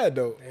it's your dad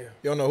though. Damn. You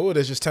don't know who it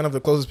is. Just 10 of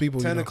the closest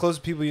people. 10 you of know. the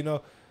closest people you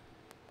know.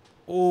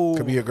 Ooh.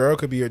 Could be a girl,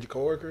 could be your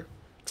coworker,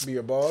 could be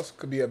your boss,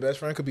 could be your best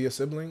friend, could be a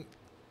sibling,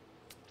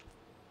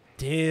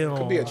 Damn.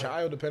 could be a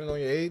child depending on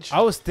your age.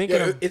 I was thinking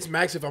Yeah, of, it's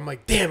Max if I'm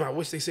like, damn, I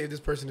wish they saved this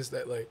person. It's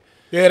that like,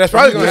 Yeah, that's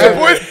probably gonna happen.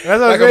 Disappointed. That's what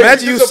Like I'm saying.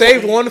 imagine you Disappointed.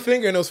 saved one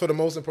finger and it was for the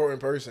most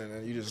important person,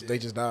 and they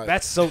just died.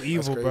 That's so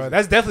evil, bro. crazy.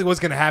 That's definitely what's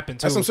gonna happen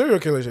too. That's some serial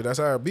killer shit. That's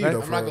how it be That- though.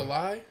 I'm For not real. gonna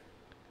lie.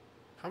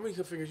 How many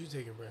good fingers you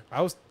taking, bro?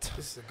 This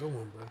is a good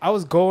one, bro. I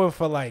was going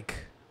for like.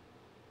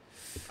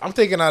 I'm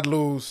thinking I'd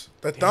lose.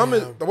 The thumb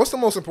is. Damn. What's the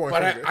most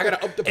important? But finger? I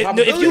gotta up the If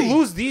probability. you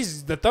lose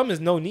these, the thumb is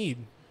no need.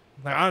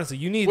 Like honestly,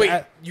 you need. Wait,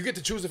 you get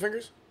to choose the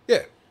fingers?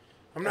 Yeah.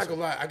 I'm not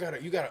gonna lie. I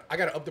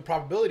gotta up the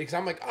probability because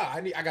I'm like,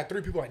 I got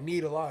 3 people I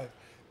need alive.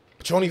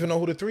 But you don't even know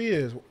who the 3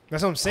 is.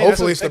 That's what I'm saying.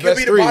 Hopefully it's it the could best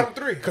be the 3. bottom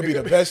 3. Could be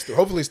the best.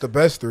 Hopefully it's the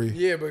best 3.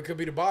 Yeah, but it could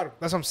be the bottom.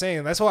 That's what I'm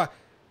saying. That's why.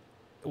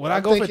 Would I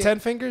go for 10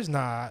 fingers?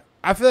 Nah.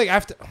 I feel like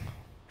after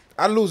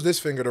I'd lose this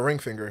finger, the ring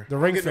finger. the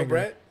ring Get no finger.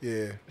 bread.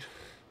 Yeah.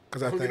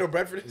 Because I Don't think get no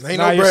bread for this. ain't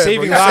Nah, no you're bread,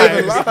 saving bro. lives.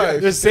 You're saving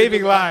lives. You're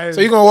saving lives.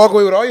 So you gonna walk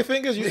away with all your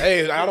fingers?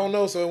 Hey, I don't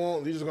know, so it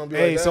won't. You're just gonna be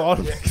Hey, like that. so all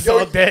the niggas Yo,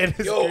 all dead.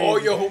 It's Yo, crazy.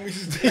 all your homies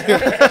is dead.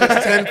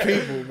 Just 10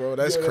 people, bro.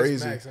 That's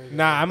crazy. max, ain't it?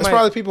 Nah, I That's might.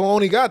 probably people who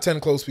only got 10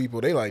 close people.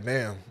 They like,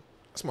 damn,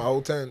 that's my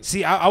whole 10.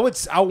 See, I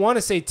want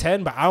to say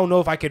 10, but I don't know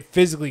if I could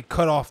physically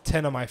cut off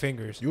 10 of my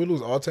fingers. You would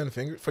lose all 10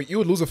 fingers? You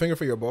would lose a finger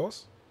for your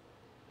boss?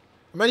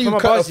 Imagine For you my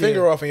cut boss, a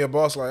finger yeah. off and your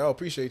boss like, oh,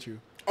 appreciate you.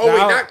 Oh, wait,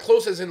 Now- not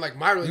close as in like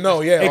my relationship.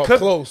 No, yeah, It could-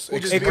 close. Who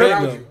just it be could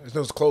around be. you. It's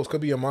those close.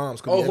 Could be your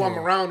mom's. Could Oh, be who I'm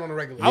anyone. around on a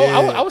regular. Yeah.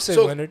 I would say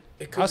So, Leonard.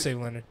 it could I'll be- say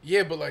Leonard.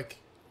 Yeah, but like,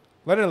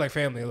 Leonard like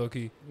family, low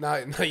key. now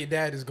your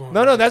dad is going.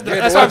 No, that's Yeah,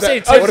 that's but what I'm that-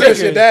 saying. What 10 if it's your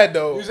fingers. dad,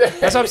 though?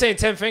 That's what I'm saying.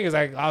 10 fingers.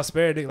 Like I'll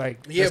spare it. Like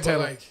Yeah, just but 10.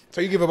 like,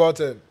 So you give about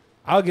 10.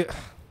 I'll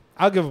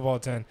give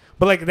about 10.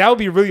 But like that would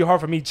be really hard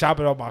for me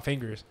chopping off my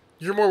fingers.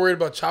 you're more worried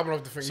about chopping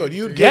off the finger. So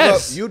you'd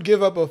Yes. you'd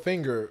give up a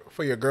finger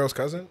for your girl's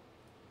cousin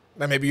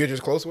that maybe you're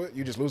just close with?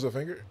 You just lose a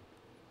finger?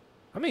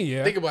 I mean,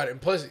 yeah. Think about it. And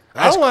plus,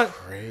 I don't want.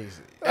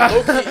 Crazy.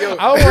 low-key, yo,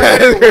 I don't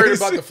you're want- worried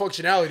about the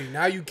functionality.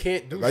 Now you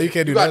can't do. Now you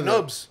can't do You got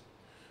nothing. nubs.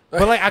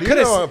 But like I You could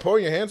know how have.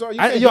 important your hands are? You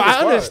can't do I this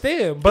hard.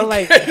 understand, but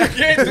like, You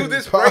can't do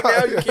this right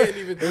now. You can't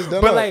even. It's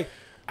done but up. like,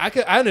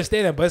 I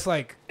understand that, but it's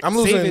like I'm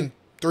losing saving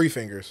 3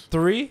 fingers.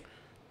 3.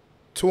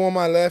 2 on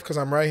my left because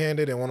I'm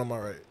right-handed and 1 on my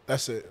right.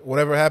 That's it.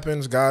 Whatever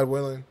happens, God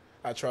willing,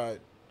 I tried.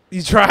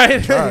 You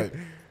tried. Tried.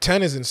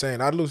 10 is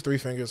insane. I'd lose 3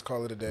 fingers,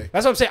 call it a day.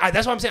 That's what I'm saying.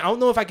 That's what I'm saying. I don't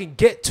know if I can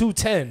get to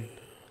 10,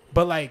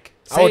 but like,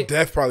 I would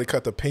say probably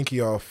cut the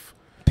pinky off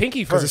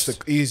pinky because first. it's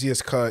the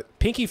easiest cut.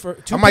 Pinky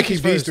first. I might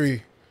keep these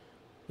 3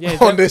 Yeah,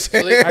 on this So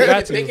hand. they, I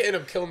got they to. can end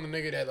up killing the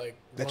nigga that like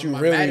That won you my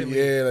really- Madden league.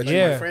 yeah, that Like you-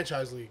 Yeah. my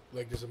franchise league.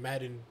 Like there's a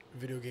Madden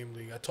video game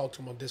league. I talk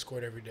to him on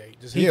Discord every day.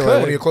 Just He Yeah, like could.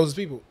 one of your closest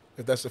people.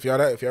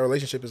 If your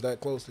relationship is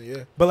that close, then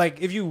yeah. But like,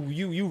 if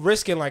you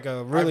risking like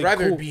a really I'd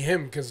rather cool. it be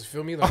him because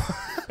feel me like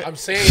I'm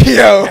saying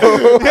Yo,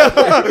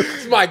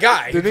 it's my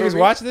guy. Do you feel niggas me?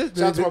 watch this?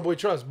 Shout out to my boy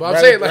Trust. But I'm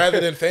rather, saying like rather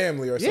than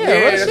family or something.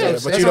 Yeah, right, shit. that's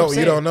what- But that's you what I'm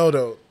don't saying. know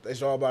though.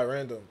 It's all by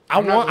random. I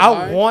I'm not want gonna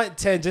lie. want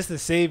 10 just to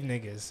save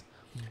niggas,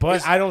 but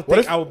It's- I don't What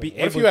think if I would be What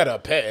able. if you had a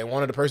pet and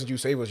one of the persons you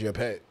saved was your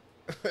pet?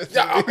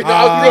 yeah, I'm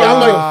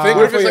Ah. like,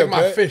 what if it's For your like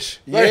my pet? fish?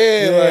 Yeah, Like,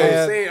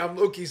 yeah. I'm saying, I'm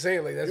low-key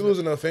saying like that's You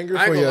losing a finger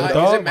I ain't for gonna your lie. dog?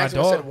 Is it dog, my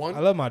maximum said dog. one? I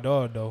love my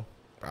dog though.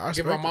 I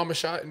Give my respect mom a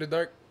shot in the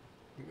dark.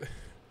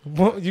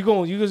 What, you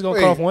just gonna Wait.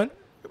 cut off one?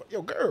 it.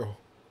 Yo, girl.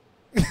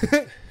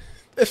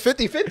 It's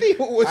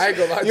 50-50. I ain't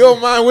gonna lie to You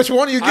don't mind which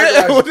one you I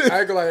ain't gonna get? lie, I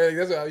ain't gonna lie.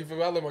 That's how you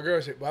feel. I love my girl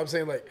shit, but I'm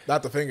saying like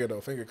Not the finger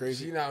though. Finger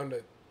crazy. she not on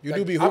the. You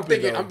like, do be I'm hooping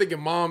thinking. though. I'm thinking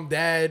mom,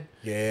 dad.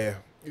 Yeah.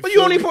 You But feel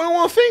you only me? point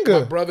one My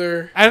finger.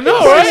 brother. I know,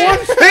 right?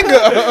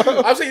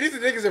 Finger. I'm saying these are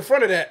the niggas in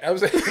front of that. I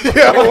was like, you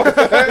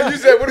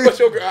said, what about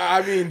your girl?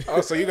 I mean,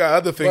 Oh, so you got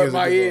other fingers. but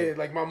my to give up.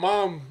 like my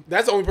mom.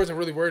 That's the only person I'm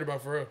really worried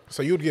about for real.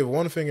 So you'd give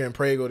one finger and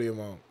pray go to your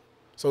mom.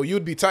 So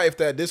you'd be tight if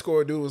that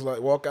Discord dude was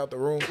like walk out the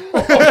room.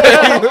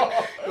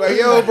 Like,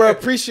 yo, bro,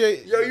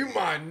 appreciate. Yo, you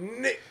my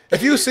nick.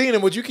 If you seen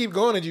him, would you keep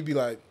going and you'd be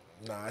like,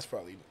 nah, it's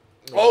probably.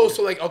 Oh,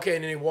 so like okay,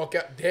 and then they walk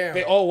out. Damn.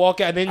 They all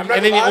walk out, and then I'm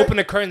not you gonna lie, open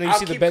the curtain and you I'll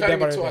see the keep bed cutting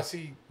down until I right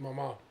see my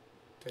mom.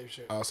 Type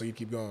shit. Oh, so you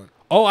keep going.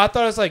 Oh, I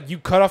thought it's like you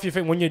cut off your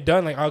finger when you're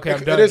done. Like, okay,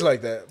 I'm It done. is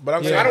like that, but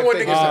I'm Yeah. saying I don't want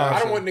if niggas. they- I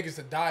don't want niggas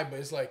to die, but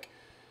it's like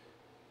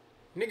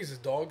niggas is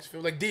dogs. Feel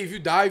like D. If you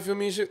die, feel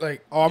me and shit.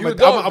 Like Oh, I'm you a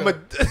dog, I'm though. a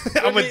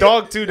I'm I a mean,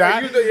 dog too.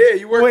 like, Die. yeah,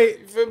 you work. Wait.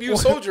 You feel me? You a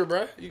soldier,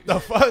 bro. You, The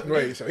fuck?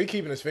 Wait, so he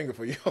keeping his finger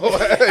for you?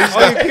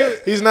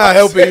 Oh, He's not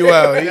helping you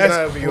out. He's not That's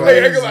helping you Like,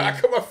 I, out. go, like, I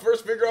cut my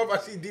first finger off. I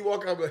see D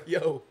walk out. I'm like,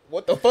 yo,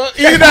 What the fuck?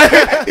 He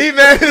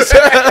mad as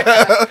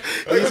hell.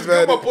 like, He's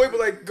got my mad. point, but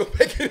like, go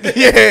back in there.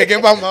 Yeah,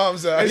 get my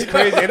mom's out. It's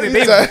crazy. And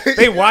He's like-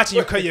 they watching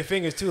you cut your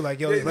fingers too. Like,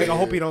 yo, like I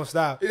hope you don't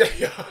stop. Yo.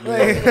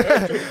 Like,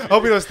 I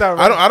hope you don't stop.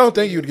 I don't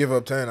think you'd give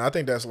up 10. I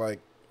think that's like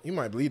you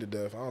might bleed to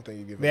death. I don't think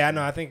you give up. Yeah, I 10.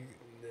 know. I think.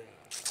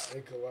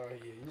 Ain't gonna lie,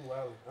 yeah, you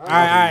wild. All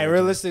right.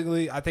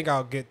 Realistically, I think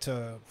I'll get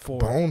to 4.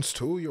 Bones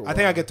too. You're I think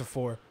I'll wild. get to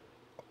 4.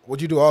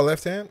 Would you do all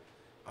left hand?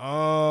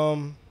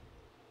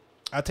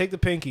 I take the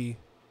pinky.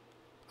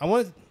 I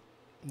want.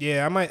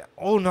 Yeah, I might.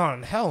 Oh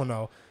no, hell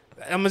no.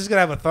 I'm just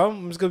gonna have a thumb.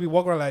 I'm just gonna be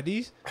walking around like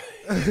these.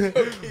 You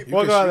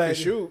Walk can, around you like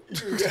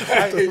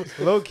can shoot.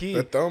 low key.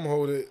 The thumb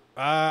hold it.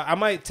 I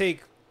might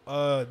take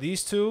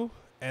these 2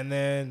 and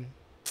then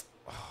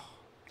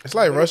It's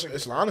like Russian.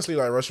 It's honestly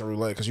like Russian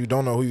roulette because you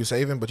don't know who you're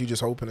saving, but you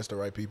just hoping it's the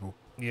right people.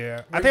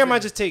 yeah. I think I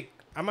might just take.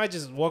 I might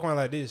just walk around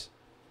like this.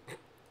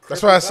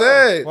 That's what I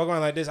said. Walk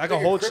around like this. I can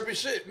Nigga, hold. crip as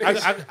shit. I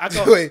Nigga,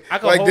 can. Wait, I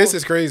can like hold, this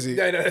is crazy.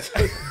 yeah, no, that's-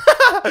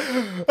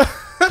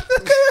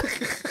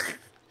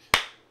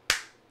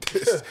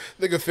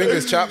 Nigga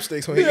fingers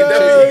chopsticks when he Yeah, get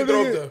definitely chased.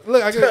 you can throw up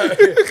Look,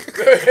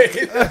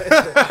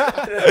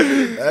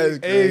 That is Hey,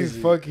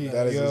 crazy. fucking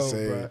That is yo,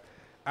 insane. bro. All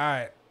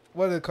right.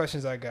 What are the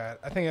questions I got?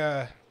 I think.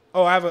 I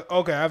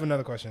have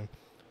another question.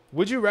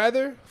 Would you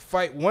rather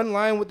fight one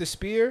lion with the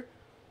spear,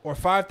 or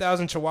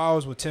 5,000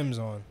 chihuahuas with Tim's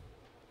on?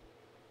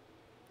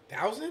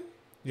 1,000?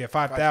 Yeah,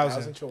 5,000.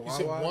 You said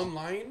chihuahuas? one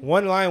lion?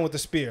 One lion with a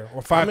spear,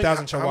 or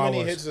 5,000 chihuahuas. How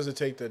many hits does it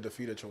take to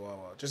defeat a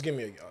chihuahua? Just give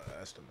me an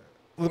estimate.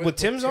 With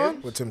Tim's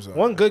on? With Tim's on.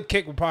 One good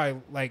kick would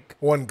probably like.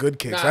 One good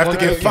kick. Nah, So I have to one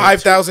give good-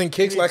 5,000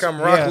 kicks like I'm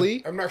Rock Yeah.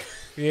 Lee. I'm not.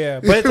 Yeah,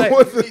 but it's like,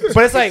 What the-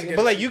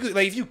 but like you could,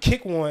 like if you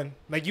kick one,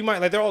 like you might,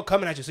 like they're all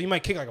coming at you, so you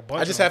might kick like a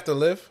bunch. I just of have to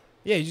live. them.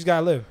 Yeah, you just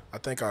gotta live. I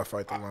think I'll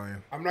fight the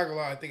lion. I'm not gonna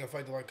lie. I think I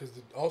fight the lion because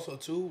also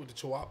too with the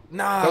chihuahua.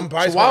 Nah, Them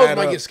bites will chihuahuas add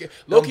might up. get scared. Them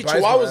Low-key, bites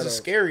will chihuahuas add is up.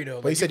 scary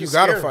though. But he Like, said you can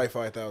gotta scare 'em. fight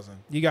 5,000.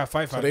 You got to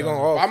fight So 5,000. they gonna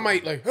all. I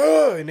might like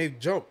and they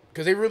jump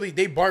because they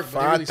bark.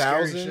 But they're really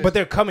scary 5,000? shit. But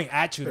they're coming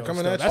at you. They're though,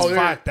 coming still. at you? That's Oh, they're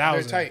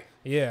 5,000. tight.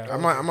 Yeah,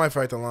 I might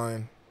fight the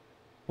lion.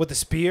 with the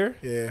spear.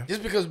 Yeah.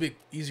 just because it'd be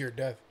easier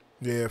death.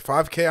 Yeah.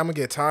 5K. I'm gonna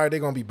get tired. They're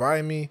gonna be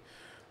buying me.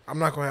 I'm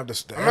not gonna have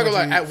the. I'm not gonna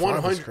lie. energy. At 5 is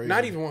 100, crazy.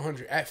 not even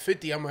 100. At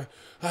 50, I'm like,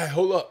 all right,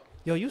 hold up,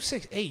 Yo, you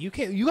 6'8". You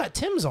can't. You got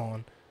Tim's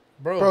on.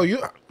 Bro, you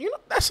know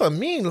that's a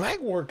mean leg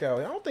workout.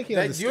 I don't think he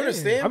That, understands. you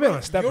understand? I've been bro? on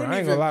a stepper. You don't I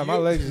ain't gonna even- lie. My you-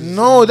 legs. Is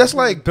No, that's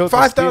like built to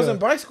 5,000 steal.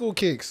 bicycle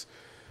kicks.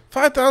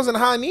 5,000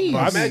 high knees.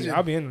 Bro, Imagine.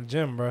 I'll be in the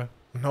gym, bro.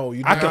 No,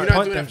 you I don't. can You're not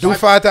punt doing them. that. Do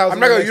 5,000. I'm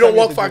not gonna. next You don't time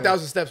walk hit the gym.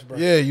 5,000 steps, bro.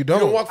 Yeah, you don't.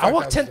 You don't walk. I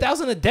walk 5,000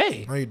 10,000 a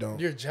day. No, you don't.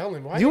 You're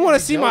gelling. Why You want wanna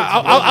to see my-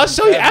 I'll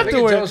show you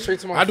afterwards. I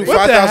do What the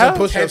 5,000 hell?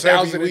 push-ups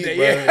 10,000 every a week, day,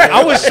 bro. yeah.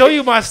 I would show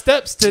you my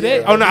steps today.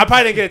 Yeah. Oh no, I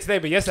probably didn't get it today,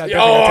 but yes, I Oh,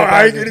 definitely got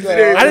I 10,000. did it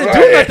today. I didn't bro.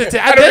 do nothing today.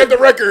 I don't have the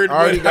record. I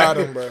already but got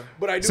him, bro.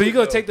 But I do. So you it,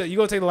 gonna though.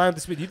 take the lion with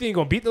the spear? You think you're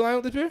gonna beat the lion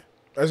with the spear?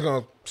 It's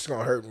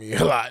gonna hurt me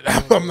a lot.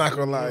 I'm not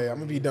gonna lie. I'm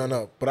gonna be done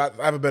up, but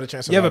I have a better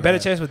chance. You have a of better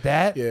that. chance with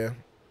that Yeah,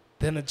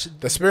 than a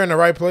the spear in the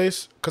right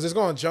place, cause it's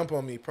gonna jump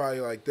on me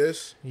probably like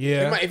this.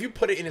 yeah. If you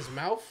put it in his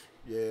mouth,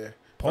 Yeah. If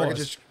I Pause. could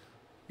just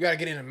you gotta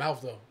get it in the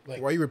mouth though.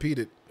 Like, why you repeat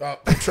it? uh,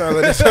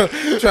 Trying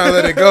to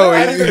let it go.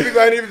 I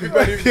didn't even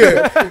be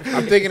Yeah.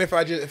 I'm thinking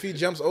if he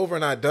jumps over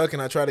and I duck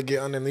and I try to get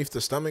underneath the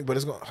stomach, but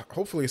it's gonna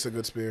hopefully it's a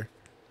good spear.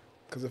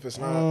 Cause if it's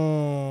not,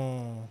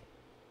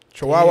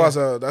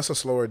 Chihuahuas that's a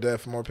slower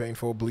death, more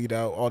painful, bleed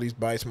out, all these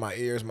bites, my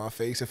ears, my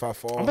face. If I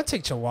fall, I'm gonna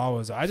take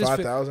Chihuahuas. I just feel,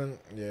 5,000.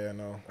 Yeah,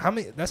 no. how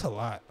many? That's a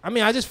lot. I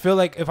mean, I just feel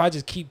like if I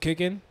just keep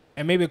kicking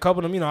and maybe a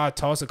couple of them, I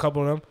toss a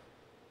couple of them.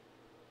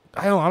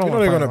 I don't. You know wanna they're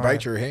fight gonna a lion.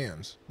 bite your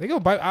hands. They gonna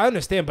bite. I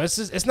understand, but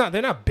it's not.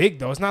 They're not big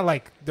though. It's not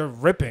like they're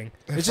ripping.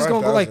 It's just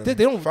gonna go like this.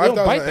 They don't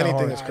 5,000 bite that anything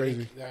hard. is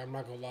crazy. I'm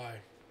not gonna lie.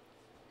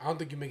 I don't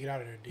think you make it out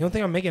of there. You don't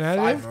think I'm making it out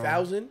of there?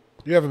 5,000?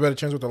 You have a better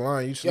chance with the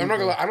lion. You Yeah, I'm not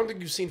gonna sleep, lie. I don't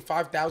think you've seen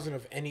 5,000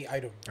 of any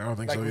item. I don't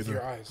think like so with either.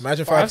 your eyes.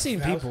 Imagine I've seen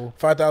people.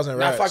 5,000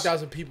 Not rats.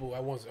 5,000 people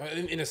at once.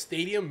 In a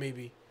stadium,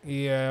 maybe.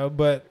 Yeah,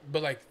 but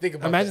But like, think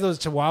about imagine that. those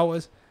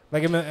Chihuahuas.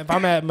 Like if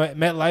I'm at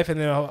MetLife and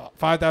then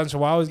 5,000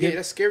 Chihuahuas Yeah, get.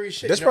 that's scary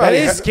shit. That's you know? That probably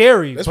is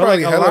scary. There's but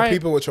probably like a hella lion,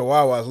 people with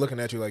chihuahuas looking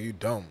at you like you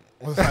dumb.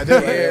 Like,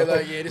 Yeah,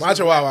 this my is-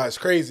 chihuahua is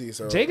crazy.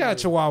 So Jay got a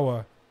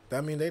Chihuahua.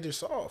 that mean they just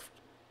soft.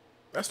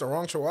 That's the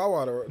wrong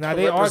chihuahua to Now to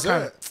they are represent.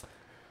 kind of.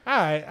 All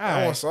right, That all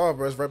one right. soft,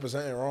 bro. It's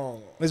representing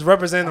wrong. It's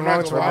representing I'm the not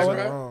wrong gonna lie, Chihuahua.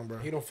 Chihuahua. bro. Wrong, bro.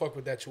 He don't fuck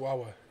with that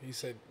chihuahua. He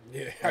said,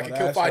 "Yeah, I Oh, can kill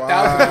that's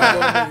 5,000."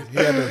 why. of He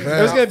had the It was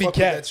vent. gonna be fuck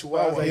with cats. that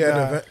Chihuahua. I was like, He had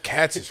nah. the vent.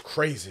 Cats is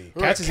crazy.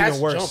 Cats is even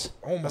worse. jump.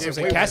 Oh my That's what I'm Yeah,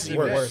 saying. way Cats is worse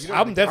even than worse. that. You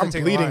I'm don't- definitely I'm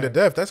taking bleeding lion. to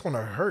death. That's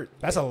gonna hurt.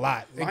 That's a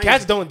lot. And Lions-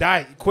 cats don't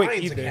die quick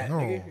Lion's a either. cat, No.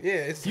 nigga. Yeah,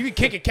 it's You can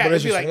kick a cat But and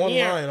it's be just like, one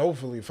yeah. lion.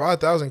 Hopefully,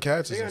 5,000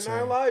 cats they is got insane.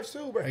 9 lives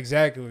too, bro.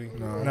 Exactly.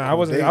 No, I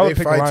wasn't. They, I would they pick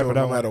the fight lion to for him that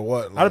no one. matter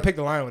what. I'd like- have picked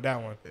the lion with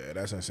that one. Yeah,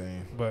 that's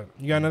insane. But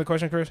you got another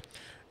question, Chris?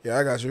 Yeah,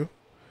 I got you.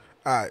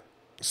 All right.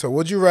 So,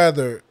 would you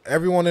rather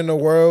everyone in the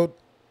world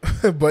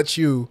but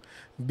you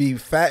be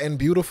fat and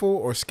beautiful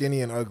or skinny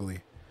and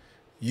ugly?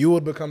 You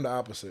would become the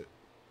opposite.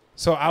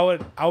 So I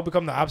would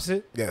become the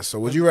opposite. Yes. So,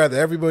 would you rather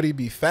everybody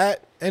be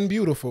fat and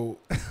beautiful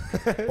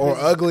or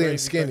ugly and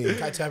skinny?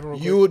 Can I tap in real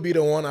You quick? would be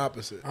the one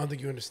opposite. I don't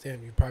think you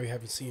understand. You probably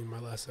haven't seen my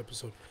last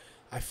episode.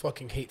 I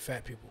fucking hate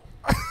fat people.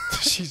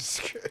 Jesus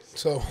Christ.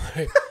 So,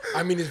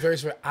 I mean, it's very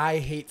simple. I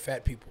hate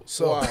fat people.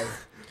 So, Why?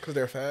 Because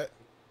they're fat?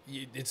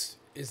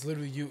 it's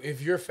literally you.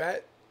 If you're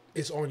fat,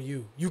 it's on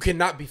you. You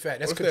cannot be fat.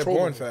 That's What if they're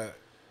controllable. born fat?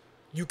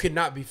 You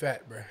cannot be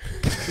fat, bro.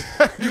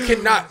 You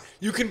cannot.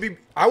 You can be.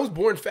 I was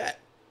born fat,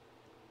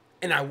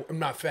 and I'm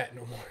not fat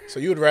no more. So,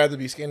 you would rather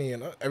be skinny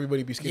and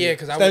everybody be skinny? Yeah,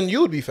 'cause I then would-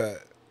 you would be fat.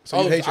 So,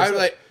 Oh, you hate I yourself.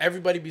 let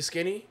everybody be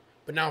skinny,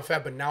 but now I'm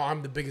fat. But now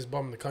I'm the biggest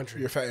bum in the country.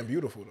 You're fat and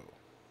beautiful, though.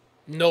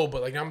 No,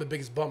 but like now I'm the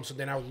biggest bum, so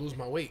then I would lose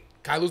my weight.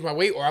 Can I lose my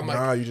weight, or I'm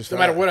Nah, like, you just no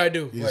fat. matter what I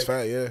do, You like, just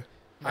fat, yeah.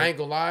 I ain't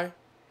gonna lie,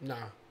 nah.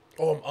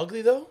 Oh, I'm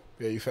ugly though.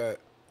 Yeah, you fat.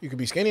 You could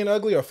be skinny and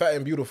ugly or fat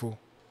and beautiful.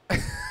 Damn.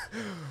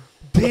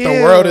 But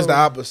the world is the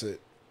opposite.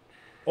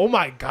 Oh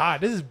my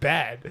god, this is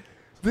bad.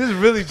 This is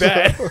really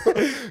bad.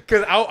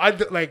 Because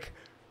like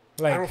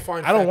I don't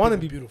find. I don't want to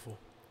be beautiful.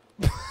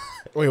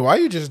 Wait, why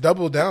you just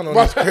double down on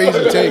these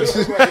crazy takes?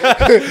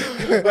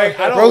 like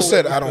I don't Bro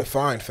said, I don't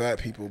find fat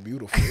people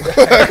beautiful.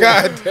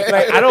 God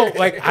damn.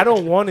 I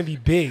don't want to be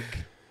big.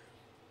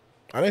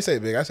 I didn't say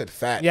big. I said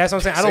fat. Yeah, that's what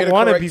I'm saying. I Say don't the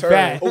want to correct be term.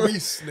 fat.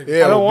 Obese, nigga.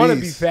 Yeah, I don't want to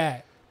be obese.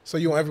 fat. So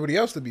you want everybody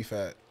else to be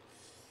fat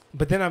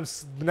But then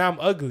I'm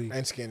ugly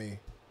and skinny.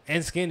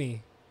 and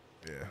skinny.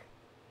 Yeah.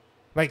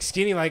 Like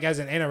skinny, like as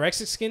an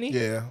anorexic skinny.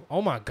 Yeah.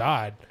 Oh my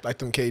god. Like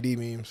them KD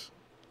memes.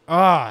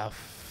 Ah,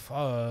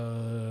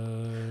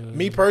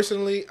 Me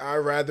personally, I'd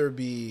rather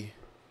be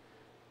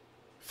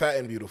fat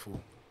and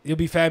beautiful. You'll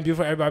be fat and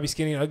beautiful. Everybody be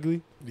skinny and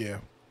ugly. Yeah.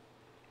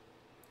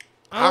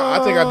 I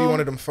think I'd be one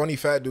of them funny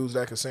fat dudes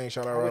that could sing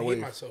shout out I would right hate away.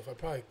 myself. I'd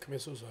probably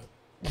commit suicide.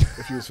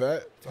 If you was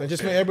fat, then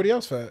just make everybody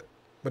else fat.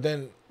 But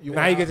then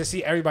Now you get to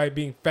see everybody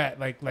being fat,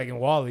 like in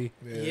Wall-E.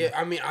 Yeah,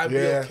 I mean, I'd be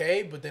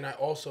okay, but then I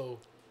also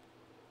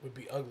would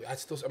be ugly. I'm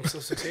still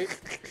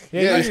 6'8".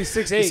 Yeah, you're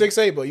 6'8".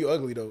 6'8", but you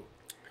ugly though.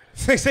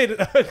 6'8"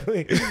 and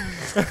ugly.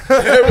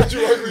 But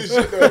you ugly as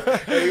shit though.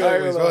 Hey, you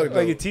ugly as fuck, Like though.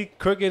 your teeth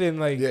crooked and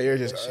like. Yeah, you're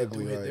just That shit do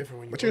ugly. hit Like, different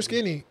when you but you're ugly.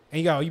 skinny.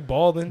 And you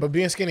balding. But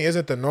being skinny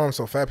isn't the norm,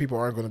 so fat people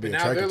aren't going to be But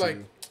now attracted they're to like,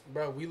 you.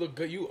 bro, we look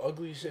good. You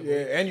ugly as shit.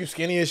 Yeah, bro. and you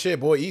skinny as shit.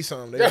 Boy, eat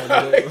something. They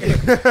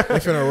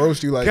finna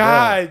roast you like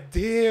God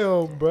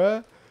damn,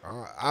 bruh. that.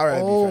 I'd rather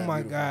be Oh fat my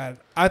and beautiful. God.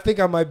 I think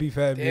I might be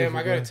fat and Damn, beautiful.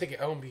 I gotta bruh. take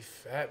it out and be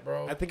fat,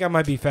 bro. I think I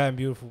might be fat and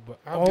beautiful, but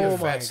I'll be oh a my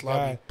fat,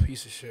 sloppy God.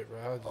 piece of shit, bro.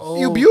 I'll just, Oh.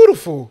 You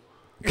beautiful.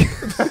 Yo,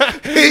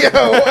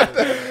 what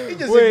the? He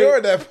just Wait.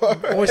 ignored that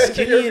part. Or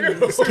skinny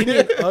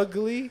and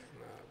ugly.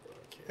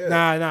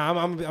 Yeah.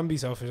 Nah, I'm be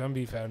selfish. I'm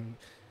be fat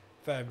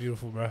and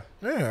beautiful, bro.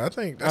 Yeah, I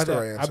think that's the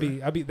right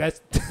answer. I'll be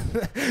that's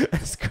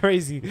that's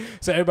crazy.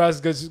 So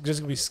everybody's just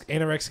gonna be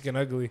anorexic and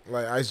ugly.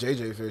 Like Ice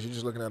JJ fish. You're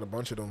just looking at a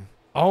bunch of them.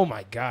 Oh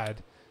my God.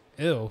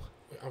 Ew.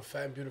 I'm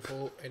fat and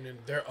beautiful, and then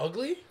they're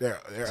ugly, They're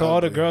So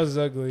all the ugly. girls is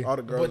ugly. All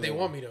the girls. but they are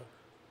want ugly. me though.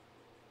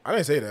 I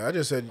didn't say that. I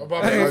just said.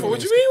 About they're beautiful. ugly.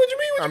 What you mean? What you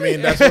mean? I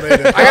mean, that's what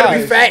they. I gotta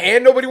be fat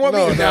and nobody want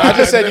me. No, I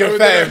just said you're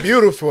fat and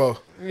beautiful.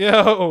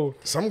 Yo.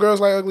 Some girls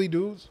like ugly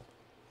dudes.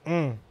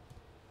 Mm.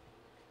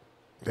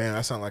 Damn,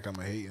 that sound like I'm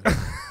a hating.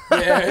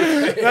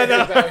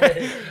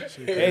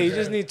 Hey, you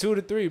just need 2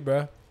 to 3,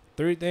 bro.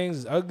 3 things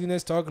is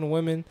ugliness, talking to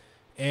women,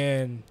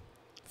 and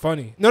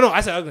funny. No,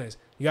 I said ugliness.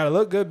 You gotta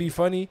look good, be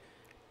funny,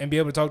 and be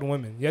able to talk to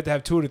women. You have to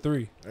have 2 to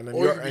 3. And then Or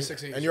you you're, could be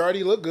 6'8". and you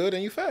already look good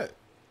and you fat.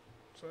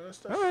 So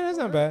All right, that's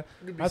not bad.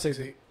 I'll take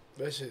 6'8".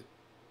 That shit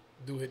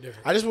do hit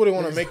different. I just wouldn't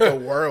want to make the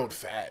world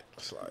fat.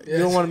 It's like, You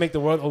don't want to make the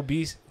world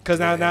obese because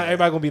now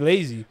everybody gonna be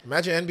lazy.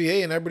 imagine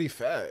NBA and everybody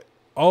fat.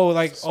 Oh,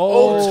 like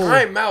Oh,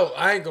 time out.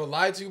 I ain't gonna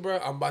lie to you, bro.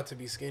 I'm about to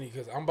be skinny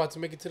because I'm about to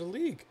make it to the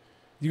league.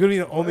 You gonna be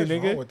the only What's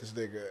wrong nigga? with this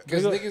nigga?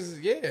 Because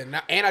niggas, yeah.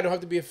 Now, and I don't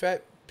have to be a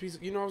fat piece.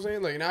 You know what I'm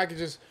saying? Like, now I can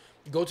just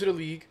go to the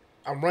league.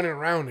 I'm running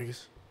around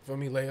niggas. Feel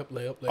me?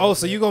 Layup. Oh,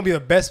 so you gonna be the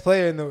best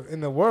player in the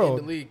in the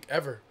world? league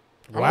ever.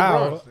 I'm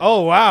Wow. LeBron.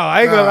 Oh wow.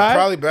 I ain't gonna lie.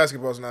 Probably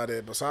basketball's not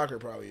it, but soccer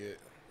probably it.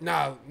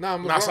 Nah, I'm Nah,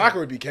 LeBron. soccer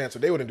would be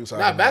canceled. They wouldn't do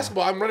soccer. Nah, no.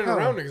 basketball. I'm running Huh.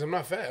 around niggas. I'm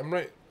not fat. I'm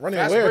Running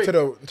fast where? break.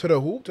 To the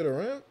hoop? To the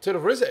rim? To the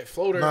Rizette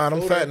floater. Nah, them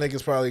floater. fat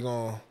niggas probably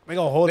gonna. They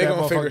gonna hold They that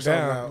gonna figure motherfucker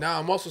something down. out. Nah,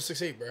 I'm also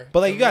 6'8", bro. But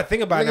like you gotta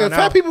think about it Nigga, now.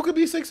 fat people could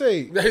be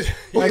 6'8".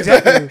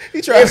 Exactly.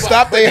 He trying to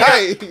stop their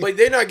height. But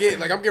they're not getting,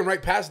 like, I'm getting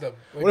right past them.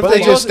 Like, What if But they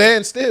you just also-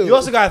 stand still? You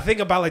also gotta think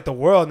about like the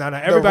world now. Now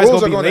the everybody's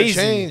rules gonna are be gonna lazy.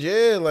 change.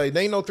 Yeah, like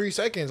they ain't no 3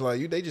 seconds.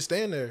 Like they just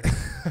stand there.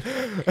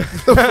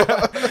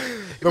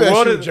 The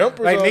world is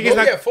jumpers like all niggas day.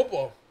 not yeah,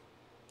 football.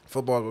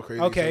 Football go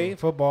crazy. okay. too.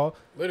 Football.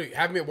 Literally,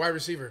 have me at wide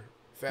receiver.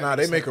 Fat Nah,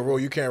 they niggas. make a rule.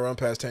 You can't run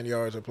past 10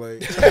 yards or play.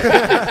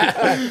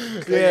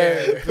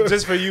 Yeah,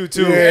 just for you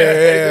too.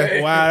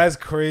 Yeah. Wow, that's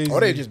crazy. Or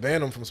they just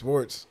ban them from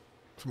sports.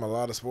 From a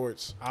lot of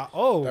sports. That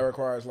oh,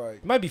 requires like,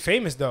 you might be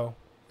famous though.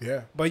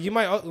 yeah. But you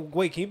might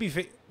wait. Can you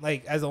be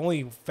like as the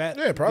only fat?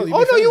 Yeah, probably. Oh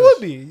be no, you famous.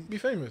 would be. Be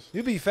famous.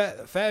 You'd be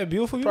fat and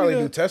beautiful. You'd Probably be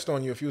do the, test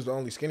on you if you was the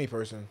only skinny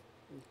person.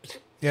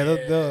 yeah.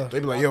 They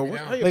be like, yo, what,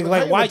 how you-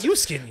 Like how why gonna you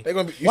skinny? They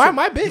gonna be, Why am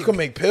I big? You can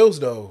make pills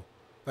though,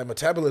 like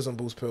metabolism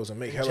boost pills and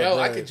make hella Gel,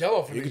 I bread. can gel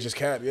off of You niggas. can just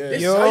cap, yeah,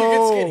 This Yo. is how you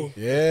get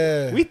skinny.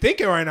 yeah. We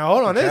thinking right now.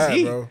 Hold on, this Cap,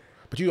 heat. bro.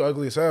 But you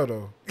ugly as hell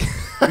though.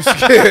 You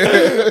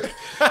skinny,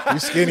 you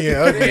skinny and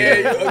ugly. Yeah,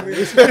 you ugly.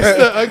 It's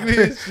the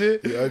ugliest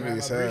shit. You ugly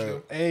as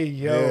hell. Hey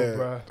yo,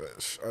 bro.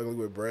 but ugly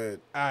with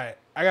bread. All right,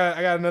 I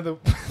got another.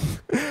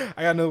 I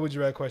got another would you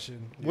rather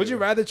question. Would you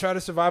rather try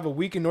to survive a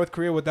week in North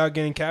Korea without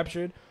getting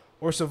captured,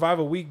 or survive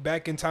a week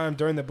back in time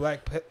during the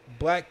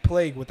Black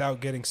Plague without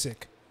getting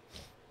sick?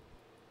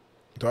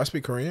 Do I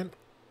speak Korean?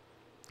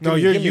 No,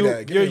 Give me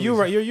that. Give me you're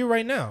that. right. You're you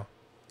right now.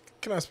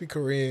 Can I speak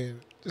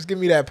Korean? Just give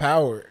me that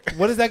power.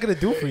 What is that gonna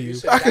do for you?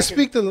 said I back can in-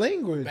 speak the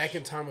language. Back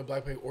in time with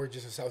Black Plague or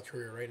just in South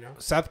Korea right now?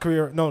 South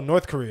Korea, no,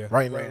 North Korea.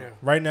 Right now. Right now.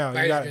 Right now, Like,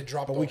 you it's got get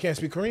dropped But we off. can't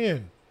speak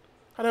Korean.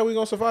 How the hell we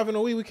gonna survive in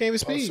a week? We can't even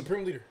speak.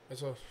 Supreme Leader.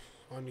 That's all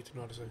I need to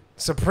know how to say.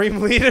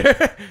 Supreme Leader.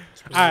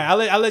 All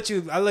right, I'll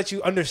let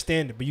you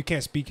understand it, but you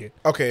can't speak it.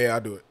 Okay, yeah, I'll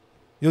do it.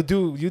 You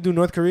do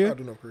North Korea. I'll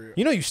do North Korea.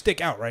 You know you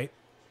stick out, right?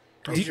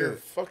 Because you're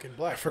fucking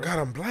black. I forgot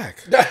I'm black.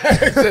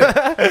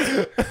 Shit.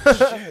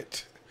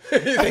 Shit.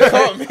 They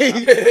caught me.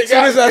 As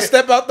soon as I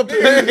step out the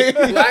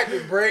plane. Black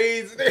with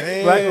braids.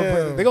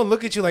 Damn. They gonna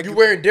look at you like You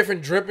wearing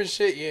different drip and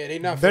shit.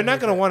 Yeah, they're not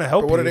gonna want to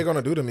help But what you. are they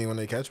gonna do to me when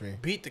they catch me?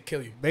 beat to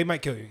kill you. They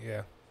might kill you.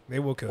 Yeah, they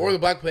will kill Or you. the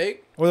Black Plague.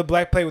 Or the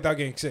Black Plague without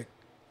getting sick.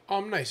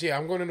 I'm nice. Yeah,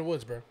 I'm going in the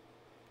woods, bro.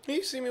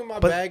 You see me with my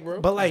But bag, bro.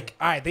 But like,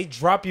 all right, they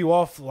drop you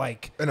off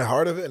like In the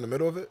heart of it, in the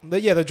middle of it?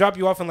 they drop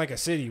you off in like a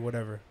city,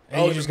 whatever.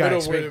 And Oh, you in just the got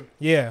middle where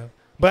yeah.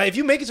 But if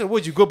you make it to the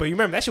woods, you good. But you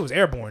remember that shit was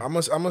airborne. I'm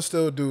gonna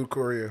still do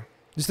Korea.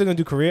 You still gonna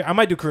do career? I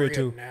might do career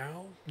too.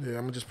 Now? Yeah,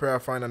 I'm gonna just pray I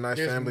find a nice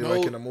There's family no-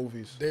 like in the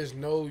movies. There's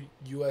no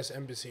U.S.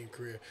 embassy in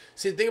Korea.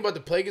 See, the thing about the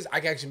plague is I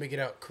can actually make it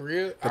out.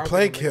 Korea, I The don't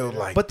plague think I'm killed making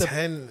it out. like But the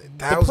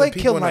 10,000 plague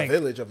people killed, in a like-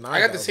 village of 9,000.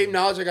 I got the same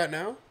knowledge I got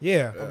now.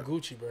 Yeah. I'm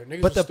Gucci, bro.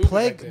 Niggas But was the stupid back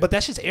plague, then. but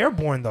that shit's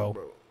airborne though.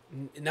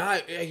 Nah,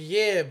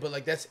 yeah, but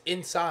like that's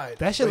inside.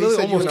 That shit But he literally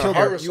said you almost in the killed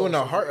heart- him. you in the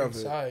Aerosols heart of it.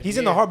 inside, He's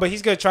in the yeah. heart, but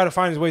he's gonna try to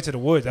find his way to the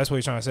woods. That's what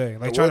he's trying to say.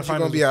 Like The trying woods, to you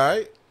find. gonna be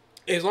alright?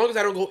 As long as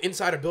I don't go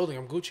inside a building,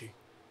 I'm Gucci.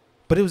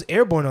 But it was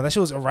airborne though. That shit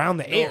was around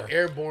the No, air.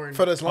 airborne.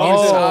 For as long as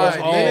it was.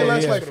 inside, oh, Didn't it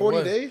last yeah. like That's 40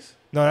 what it was. days?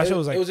 No, that shit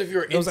was like. it was if you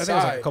were I think it was like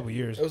inside. a couple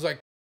years. It was like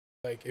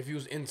if you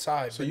was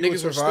inside. So But you would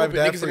niggas were survive stupid.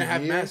 that Niggas for didn't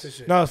have years? masks and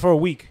shit. No, for a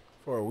week.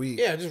 For a week.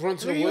 Yeah, just run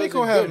to the Nigga, woods. you ain't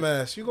gonna and have good.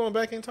 masks. You going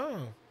back in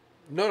time.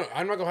 No,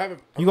 I'm not gonna have it.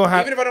 You gonna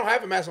have- even if I don't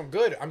have a mask, I'm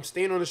good. I'm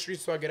staying on the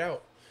streets till I get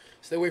out.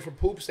 Stay away from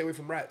poop. Stay away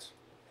from rats.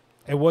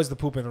 It was the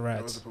poop and the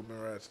That was rats. the pooping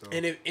rats though.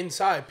 And if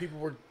inside, people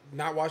were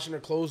not washing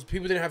their clothes.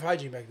 People didn't have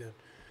hygiene back then.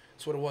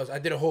 That's what it was. I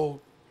did a whole.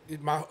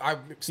 I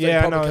studied Yeah,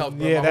 I public know. health,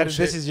 bro. Yeah, My that whole this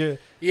shit. is your.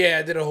 Yeah,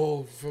 I did a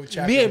whole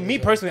chapter. Me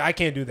personally, I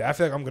can't do that. I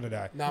feel like I'm gonna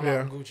die. Nah, I'm Yeah.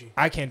 out Gucci.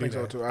 I can't do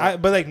Think so, that. too.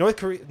 But like North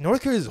Korea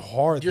is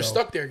hard. You're though.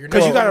 stuck there. You're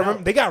Because you never gotta getting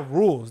remember, they got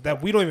rules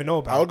that we don't even know I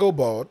would about. go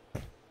bald.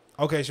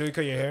 Okay, so you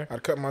cut your hair.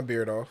 I'd cut my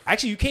beard off.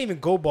 Actually, you can't even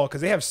go bald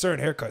because they have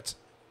certain haircuts.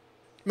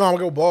 No, I'm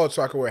gonna go bald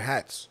so I can wear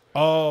hats.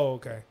 Oh,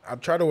 okay.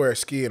 I'd try to wear a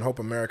ski and hope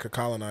America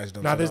colonized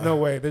them. Nah, so there's I- no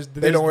way. There's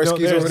don't wear no,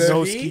 skis there's over there?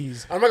 no Me?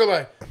 skis. I'm not gonna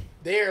lie.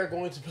 They are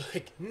going to be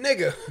like,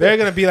 nigga. They're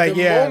gonna be like,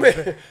 The yeah.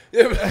 moment-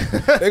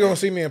 They're gonna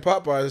see me in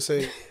Popeyes and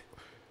say,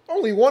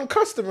 "Only one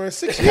customer in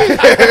 6 years."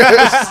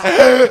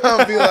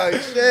 I'll be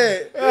like,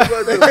 "Shit." I'm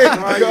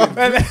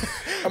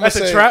That's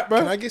a trap, bro.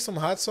 Can I get some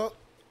hot sauce?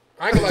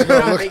 I ain't gonna lie, you're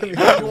not making, you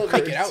won't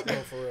make it out though,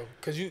 for real.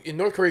 Because you in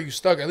North Korea, you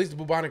stuck. At least the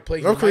bubonic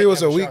plague. North you Korea might was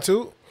have a week shot.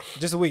 too.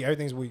 Just a week.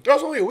 Everything's week. That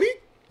was only a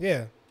week.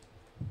 Yeah.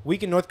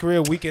 Week in North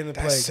Korea, week in the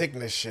That's plague.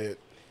 sickness shit.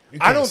 You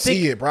I can't don't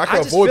see think- it, bro. I I could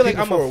just avoid feel like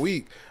people I'm for a- a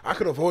week. I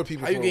could avoid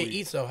people How for you a getting week.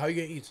 eats though? How you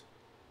getting eats?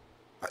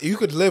 You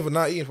could live with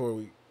not eating for a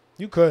week.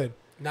 You could.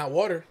 Not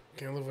water.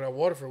 Can't live without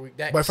water for a week.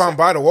 That But if I'm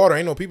by the water,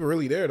 ain't no people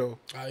really there though.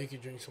 you can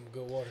drink some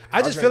good water.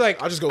 I just feel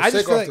like I just go I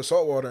sick feel off like- the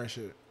salt water and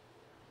shit.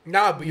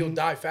 Nah, but you'll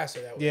die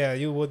faster that way. Yeah,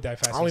 you would die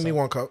fast. I only need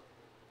one cup.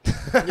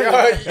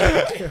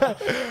 Yeah.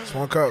 Just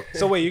one cup.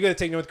 So wait, you're gonna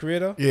take North Korea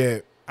though? Yeah.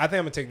 I think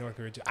I'm gonna take North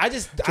Korea too. I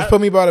just Just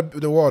put me by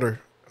the water.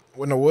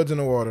 With the woods and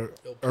the water.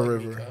 Yo, A plug me,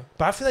 river. cuz.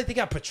 but I feel like they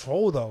got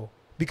patrol though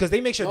because they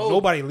make sure No,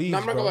 nobody leaves. No,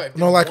 I'm not bro. gonna lie.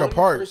 No, like a One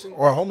park person-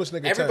 or a homeless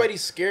nigga.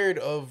 Everybody's scared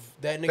of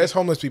that nigga. There's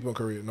homeless people in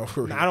Korea. No,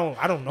 for real. I don't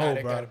know, Nah,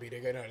 they bro. gotta be. They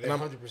gotta. And I'm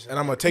 100%. and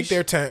I'm gonna take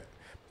their tent,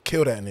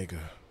 kill that nigga.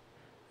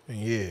 And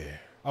yeah.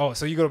 Oh,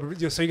 so you gonna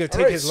take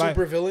Alright, his life?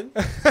 super villain.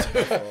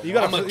 You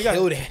gotta I'ma you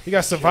kill gotta, that. you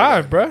gotta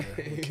survive, bro.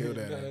 Kill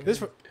that nigga.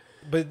 This,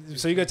 but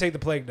so you gonna take the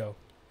plague though?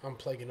 I'm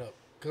plaguing up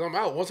because I'm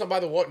out. Once I'm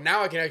by the water,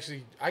 now I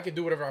can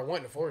do whatever I want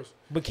in the forest.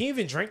 But can you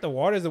even drink the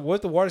water? What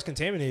if the water's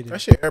contaminated? That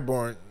shit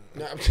airborne.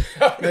 Nah,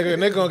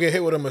 Nigga gonna get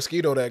hit with a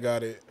mosquito that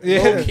got it. Yeah.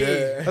 low-key.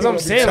 That's what I'm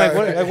saying.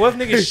 Like what if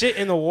niggas shit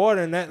in the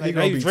water and that He like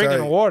now gonna you be drinking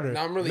tight. the water?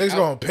 Nah, I'm really Niggas out.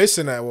 gonna piss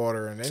in that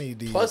water and then he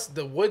deep. Plus,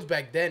 the woods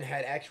back then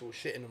had actual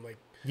shit in them, like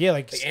Yeah,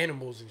 like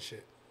animals and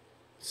shit,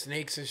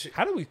 snakes and shit.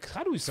 how do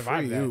we survive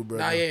Free that? you, bro.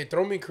 Nah, yeah,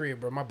 throw me in Korea,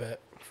 bro. My bad.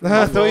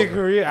 Throw your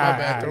career. My All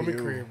bad. right, Throw me you.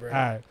 Korea, bro. all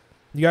right.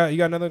 You got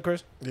another one,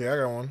 Chris? Yeah, I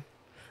got one.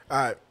 All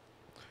right.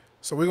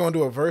 So we're gonna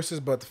do a versus,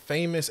 but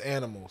famous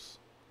animals.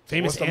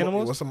 Famous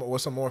animals?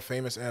 What's a more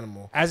famous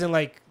animal? As in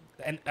like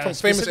Famous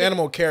specific-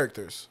 animal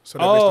characters. So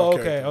they're based Oh, off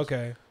okay, characters.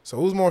 okay. So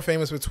who's more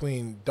famous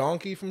between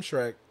Donkey from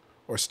Shrek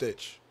or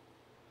Stitch?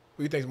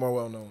 Who do you think's more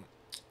well known?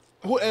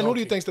 Who do you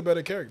Donkey. think's the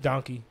better character?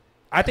 Donkey.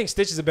 I think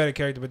Stitch is a better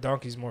character, but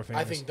Donkey's more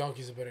famous. I think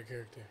Donkey's a better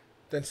character.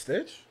 Than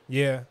Stitch?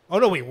 Yeah. Oh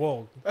no, wait,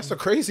 whoa. That's the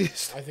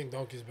craziest. I think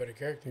Donkey's a better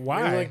character. Why?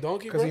 You don't like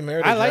Donkey, Because bro? he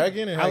married a I like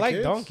dragon and I had like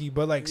kids? Donkey,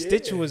 but like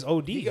Stitch Yeah. was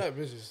OD. He got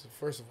business,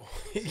 first of all.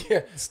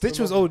 yeah. Stitch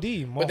was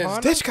OD. But then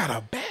Mohana? Stitch got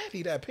a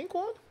baddie, that pink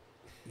one.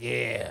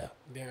 Yeah.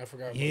 Damn, I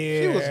forgot.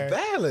 Yeah. She was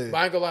valid. But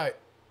I ain't gonna lie.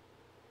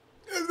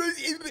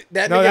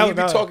 That No, nigga, that- he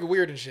be no. talking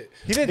weird and shit.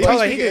 He didn't He talk speak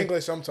like he did.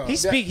 English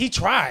sometimes. He He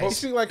tries.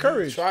 speak like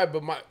courage. Try,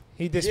 but my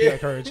He did speak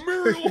like courage.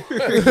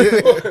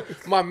 Muriel.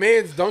 My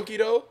man's Donkey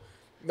though.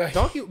 Like,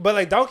 Donkey, but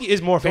like Donkey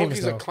is more famous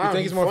Donkey's though. a clown. You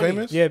think he's more funny.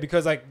 famous? Yeah,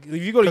 because like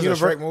if you go to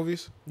Because of Universal, Shrek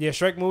movies? yeah,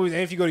 Shrek movies,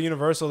 and if you go to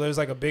Universal, there's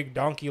like a big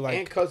donkey And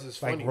like cuz is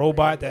funny.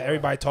 robot bro. that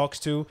everybody talks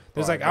to.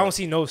 There's Alright, like I don't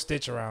see no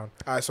Stitch around.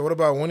 All right, so what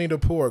about Winnie the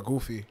Pooh or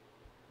Goofy?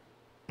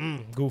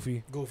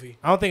 Goofy. Goofy.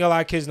 I don't think a lot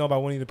of kids know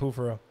about Winnie the Pooh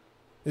for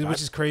real,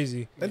 which is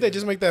crazy. Didn't they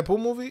just make that Pooh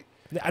movie?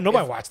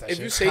 Nobody watched that If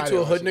shit. you say How to they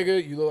a hood watch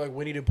nigga, you look like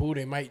Winnie the Pooh,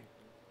 they might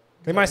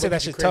say look that at you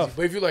shit crazy. tough.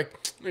 But if you like,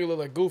 nigga look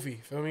like Goofy,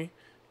 feel me?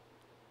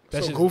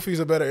 That so shit's- Goofy's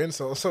a better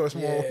insult. So it's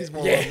more. Yeah. He's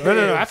more. Yeah.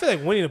 No. I feel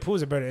like Winnie the Pooh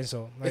is a better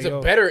insult. Like, It's yo,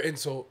 a better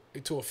insult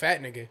to a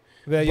fat nigga.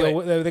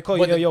 they call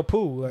you but the- yo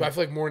Pooh. But I Like,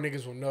 feel like more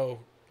niggas will know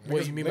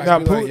what you mean by Niggas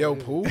be Pooh- like, yo,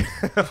 Pooh.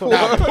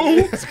 Nah,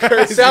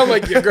 Pooh. Sound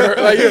like your girl.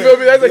 Like you feel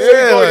me? That's like Yeah,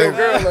 you call your like,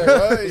 girl.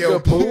 Like, what? Yo,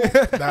 Pooh.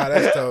 Nah,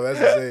 that's tough. That's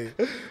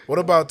insane. What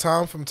about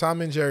Tom from Tom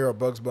and Jerry or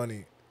Bugs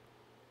Bunny?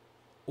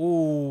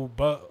 ooh,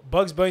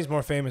 Bugs Bunny's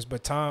more famous,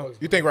 but Tom.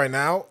 You think right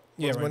now?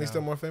 Yeah, Bugs right Bunny now.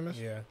 still more famous?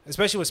 Yeah,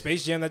 especially with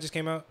Space Jam that just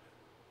came out.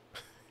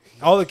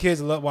 All the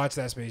kids watch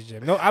that Space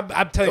Jam. No, I'm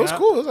telling It you, was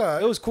cool. It was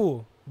alright. It was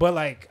cool, but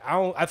like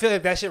I feel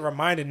like that shit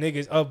reminded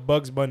niggas of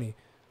Bugs Bunny.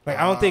 Like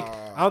I don't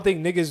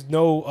think niggas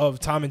know of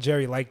Tom and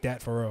Jerry like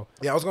that for real.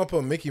 Yeah, I was gonna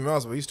put Mickey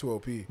Mouse, but he's too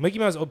OP. Mickey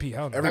Mouse OP. I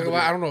don't know. I'm not gonna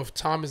lie, I don't know if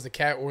Tom is the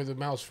cat or the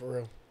mouse for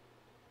real.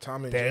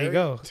 Tom and There Jerry. you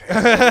go.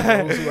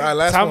 Alright,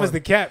 last Tom one. is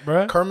the cat,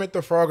 bro. Kermit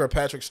the Frog or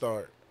Patrick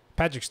Star?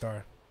 Patrick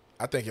Star.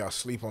 I think y'all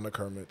sleep on the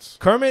Kermits.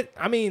 Kermit.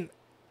 I mean,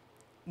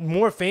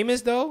 more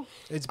famous though.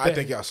 I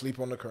think y'all sleep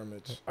on the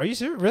Kermits. Are you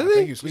serious? I think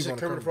Really? you You sleep said on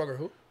the Kermit the Kermit. Frog or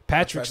who?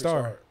 Patrick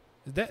Star.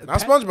 Is that Not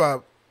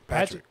SpongeBob.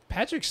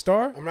 Patrick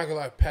Star. I'm not gonna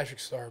lie, Patrick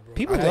Star, bro.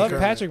 People I think love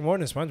Kermit. Patrick more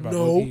than SpongeBob.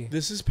 No, low-key.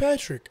 this is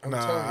Patrick. I'm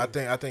telling Nah,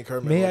 you. I think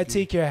Kermit. May I low-key.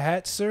 take your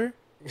hat, sir?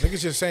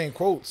 Niggas just saying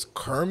quotes.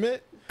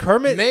 Kermit.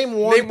 Kermit. Name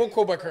one. Name one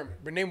quote by Kermit.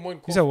 But name one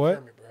quote You said by what?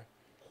 Kermit,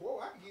 bro.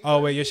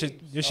 Oh wait, your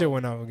shit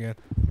went out again.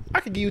 I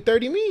could give you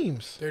 30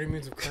 memes. 30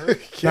 memes of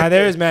Kermit. Nah,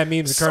 there is mad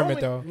memes of So Kermit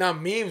many- though. Not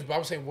memes, but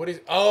I'm saying what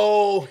is?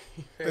 Oh,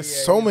 There's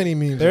yeah, so yeah. many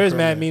memes. There of is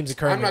mad Kermit. memes of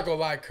Kermit. I'm not gonna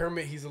lie,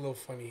 Kermit. He's a little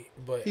funny,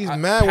 but He's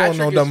mad well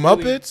known. The Patrick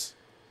is really- Muppets.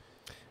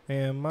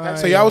 And my,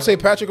 So y'all would say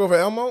Patrick over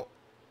Elmo?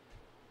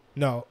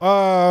 no.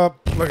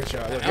 Look at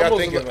y'all. Look, y'all Elmo's a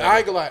thinking little, about I it.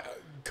 ain't gonna lie.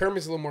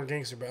 Kermit's a little more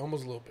gangster, but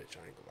Elmo's a little bitch.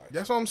 I ain't gonna lie.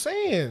 That's what I'm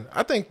saying.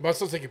 I think. But I'm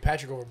still taking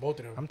Patrick over both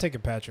of them. I'm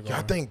taking Patrick. Y'all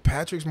over. think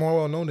Patrick's more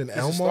well known than He's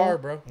Elmo? a star,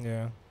 bro.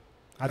 Yeah.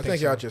 I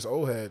think y'all so. just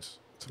old heads.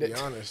 To be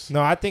honest.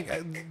 No, I think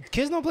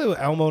kids don't play with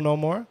Elmo no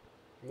more.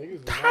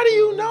 Niggas How do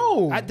you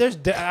know? I have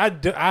How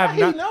do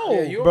you not. know?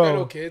 Yeah, you don't bro. got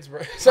no kids,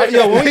 bro.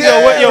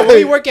 When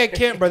we work at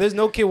camp, bro, there's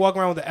no kid walking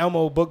around with the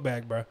Elmo book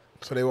bag, bro.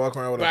 So they walk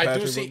around with a But I do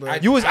Patrick see- book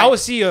bag? I would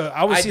see a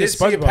I did see a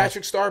SpongeBob.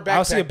 Patrick Star backpack. I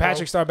would see a bro.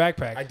 Patrick Star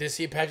backpack. I did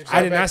see a Patrick Star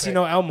I did not see backpack.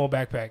 no Elmo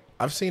backpack.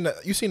 I've seen the.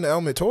 You seen the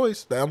Elmo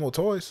toys? The Elmo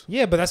toys.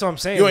 Yeah, but that's what I'm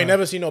saying. You ain't though.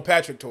 never seen no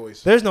Patrick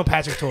toys. There's no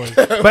Patrick toys.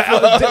 But wait,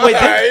 Ain't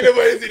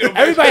nobody seen no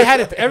everybody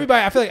had it.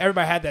 Everybody, I feel like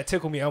everybody had that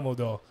Tickle Me Elmo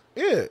doll.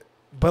 Yeah.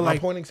 But My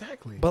like, point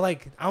exactly. but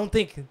like, I don't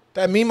think.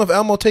 That meme of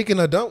Elmo taking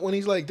a dump when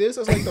he's like this,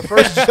 that's like the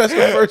first that's the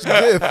first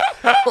gift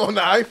on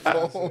the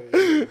iPhone.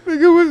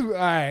 Nigga was all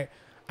right.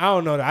 I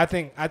don't know. I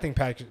think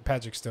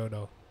Patrick still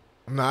though.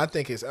 No, I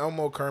think it's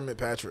Elmo, Kermit,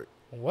 Patrick.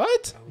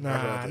 What? That's what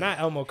Nah, I think. not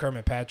Elmo,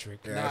 Kermit, Patrick.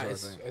 Yeah, Nah,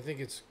 that's what I think. I think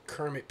it's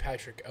Kermit,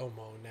 Patrick,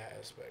 Elmo in that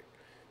aspect.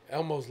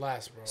 Elmo's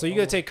last, bro. So you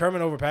gonna take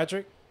Kermit over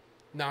Patrick?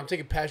 Nah, I'm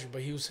taking Patrick,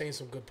 but he was saying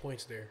some good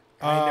points there.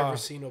 I ain't never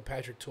seen no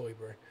Patrick toy,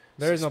 bro.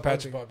 There is no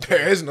Patrick. SpongeBob toy.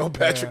 There is no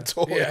Patrick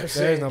toy. Yeah, I'm There is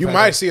saying. no You Patrick.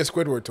 might see a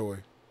Squidward toy.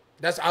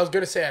 I was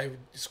gonna say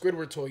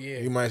Squidward toy. Yeah,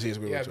 You might see a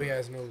Squidward yeah, toy. big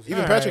ass nose.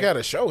 Even All Patrick right. had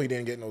a show. He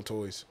didn't get no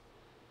toys.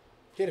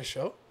 He had a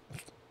show.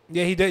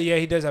 Yeah, he did. Yeah,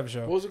 he does have a What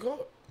show. was it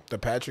called? The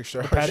Patrick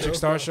Star. Patrick show.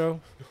 Star show.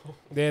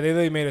 Yeah, they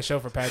literally made a show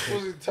for Was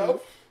Patrick. it tough?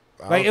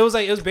 Like it was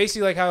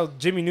basically like how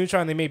Jimmy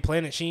Neutron they made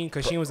Planet Sheen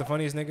because Sheen was the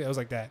funniest nigga. It was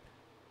like that.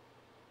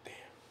 Damn.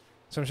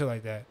 Some shit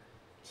like that.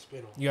 Spin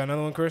on. You got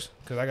another one, Chris?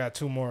 Because I got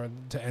two more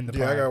to end the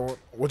Yeah, pod. I got one.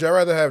 Would y'all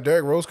rather have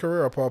Derrick Rose'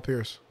 career or Paul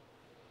Pierce?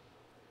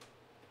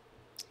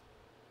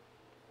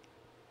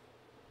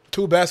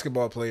 Two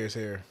basketball players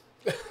here.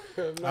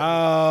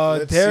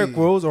 Let's Derrick see.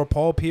 Rose or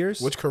Paul Pierce?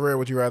 Which career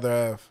would you rather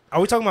have? Are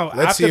we talking about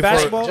Let's see after if we're-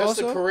 basketball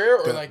Just also? a career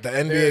or The, like the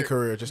NBA their-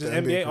 career, just Just the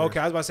NBA. career. Okay,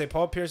 I was about to say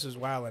Paul Pierce was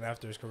wilding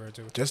after his career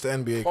too. Just the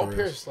NBA Paul career.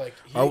 Pierce, like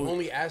he I would-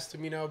 only asked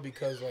me now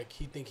because like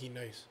he think he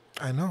nice.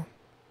 I know.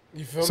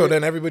 You feel So me?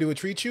 then everybody would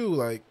treat you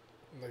like.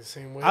 Like the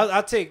same way.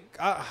 I'll take.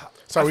 So I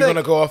are we feel gonna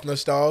like- go off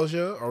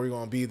nostalgia, or are we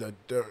gonna be the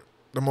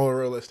more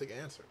realistic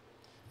answer?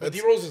 but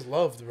D Rose is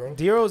loved, bro.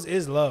 D Rose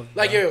is loved.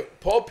 Like bro. yo,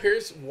 Paul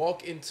Pierce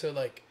walk into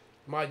like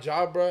my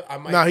job, bro. I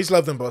might. Nah, he's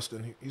loved in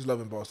Boston. He's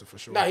loved in Boston for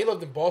sure. Nah, he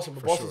lived in Boston,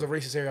 but For Boston's sure. a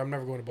racist area. I'm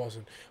never going to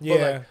Boston. Yeah.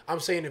 But like, I'm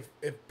saying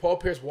if Paul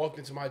Pierce walked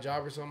into my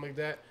job or something like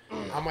that,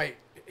 I might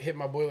hit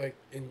my boy like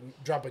and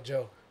drop a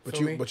Joe. But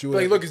Feel you- me? but you like,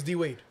 wouldn't- look, it's D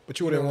Wade. But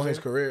you wouldn't know want what his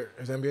I'm career,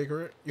 his NBA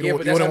career. You Yeah, don't-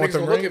 but you that's how wouldn't niggas want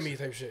gonna the look at rings?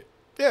 me type shit.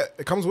 Yeah,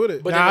 it comes with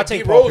it. But Nah, then I'll like,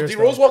 take D Paul Rose, Pierce, D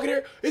Rose though. walking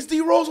here. It's D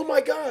Rose. Oh my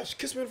gosh,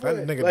 kiss me in that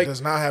forehead. nigga Like,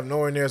 does not have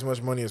nowhere near as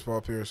much money as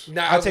Paul Pierce.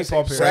 nah, I'll take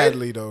Paul Pierce.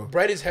 Sadly, though,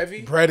 Bread is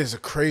heavy. Bread is a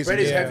crazy. Bread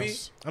is gas. heavy.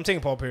 I'm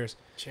taking Paul Pierce.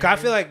 'Cause I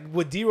feel like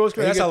with D Rose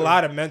career, Yeah, you that's get a the-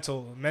 lot of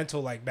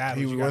mental like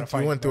battles. He you gotta went,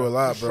 fight, he went through bro. a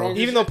lot, bro. Strong-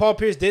 Even though Paul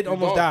Pierce did Your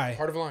almost dog, die,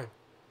 Heart of a lion.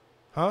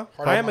 huh?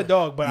 Hard I of am a mine.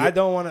 dog, but Yeah. I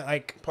don't want to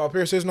like. Paul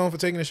Pierce is known for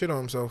taking the shit on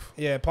himself.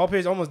 Yeah, Paul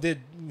Pierce almost did.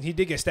 He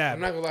did get I'm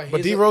stabbed. not gonna lie. But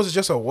he's D a- Rose is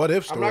just a what if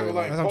I'm story. not gonna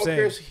lie. That's what I'm Paul saying.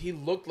 Pierce, he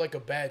looked like a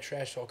bad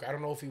trash talker. I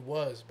don't know if he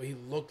was, but he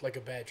looked like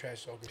a bad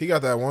trash talker. He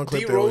got that one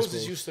clip. D that always Rose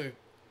is goes- used to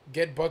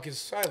get buckets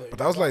silent. But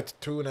that was like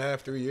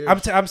 2.5, 3 years.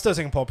 I'm still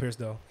taking Paul Pierce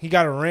though. He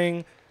got a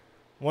ring,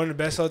 one of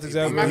the best Celtics he,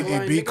 I'm not ever. gonna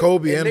lie, he beat nigga,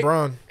 Kobe and Nick-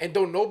 Bron. And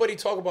don't nobody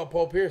talk about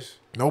Paul Pierce.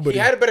 Nobody. He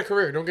had a better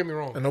career. Don't get me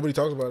wrong. And nobody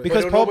talks about it.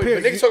 Because But Paul nobody-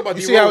 but Pierce- niggas talk about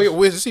You D see how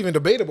Rose. it's even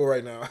debatable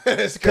right now.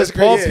 Because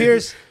Paul crazy.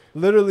 Pierce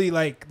literally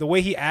like the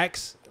way he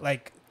acts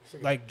like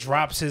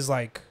drops his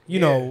like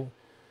Yeah.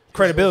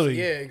 credibility.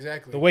 Yeah,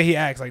 exactly. The way he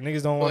acts like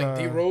niggas don't But, want like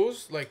D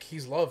Rose, like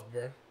he's loved,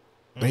 bro.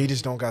 But he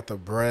just don't got the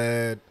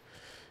bread.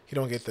 He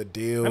don't get the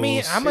deals. I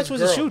mean, how much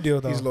was girl. the shoe deal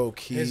though? He's low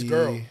key. His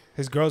girl.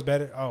 His girl's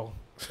better. Oh,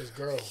 His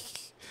girl.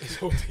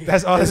 It's OD.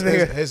 That's all this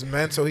nigga. His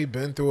mental, he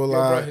been through a Yo,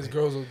 lot. bro, his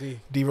girl's OD.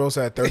 D-Rose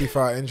had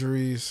 35 He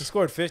injuries.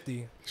 scored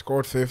 50.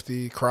 Scored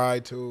 50.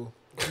 Cried too.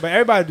 But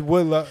everybody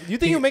would love. You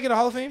think he'll make it to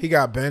Hall of Fame? He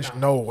got benched. Nah,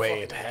 no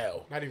way in fucking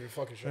hell. Not even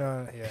fucking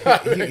sure. Yeah.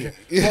 Paul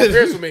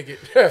Pierce will make it.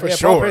 For Yeah, Paul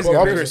sure. Pierce Paul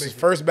got Pierce benched. is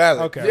first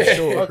ballot. Okay. For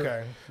sure.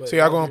 Okay. But So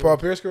y'all I'm going be- Paul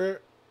Pierce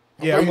career?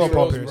 Yeah, I'm going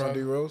Paul D-Rose, Pierce. bro.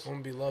 D-Rose? I'm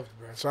gonna be loved,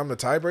 bro. So I'm the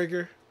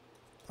tiebreaker?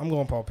 I'm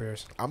going Paul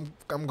Pierce. I'm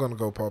gonna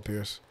go Paul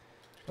Pierce.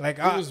 Like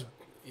It was,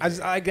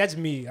 that's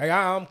me. Like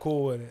I'm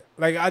cool with it.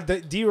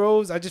 Like D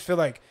Rose, I just feel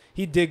like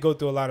he did go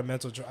through a lot of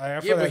mental. I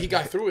feel but like he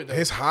got through it though.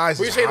 His highs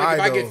What you is saying? high, Like,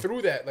 if I though. get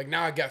through that, like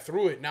now I got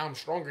through it. Now I'm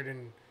stronger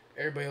than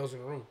everybody else in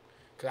the room.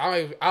 Cause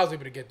I was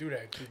able to get through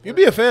that. You'd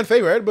be a fan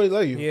favorite. Everybody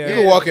love you. Yeah. You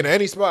can walk in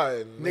any spot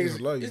and niggas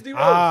niggas. love you. It's D Rose.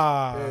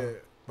 Yeah,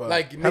 but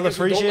Like Hella niggas who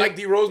free don't shit? like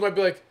D Rose might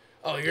be like,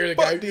 oh, you're the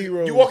Fuck guy.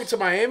 D-Rose. You walk into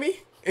Miami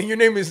and your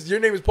name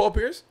is Paul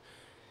Pierce.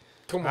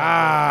 Come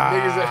on,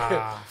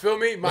 niggas. Feel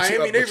me?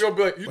 Miami niggas gonna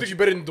be like, you think you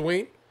better than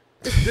Dwayne?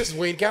 This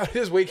Wayne count.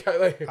 This Wayne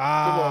count. Like, come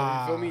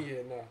on, you feel me?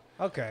 Yeah,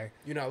 no. okay.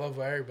 You're not loved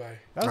by everybody.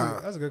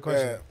 That was a good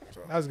question.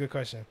 Yeah. That was a good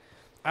question.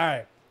 All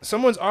right.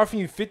 Someone's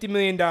offering you $50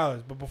 million,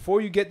 but before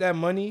you get that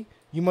money,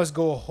 you must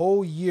go a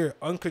whole year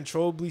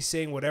uncontrollably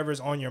saying whatever's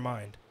on your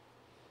mind.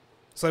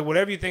 So like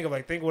whatever you think of,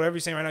 like think whatever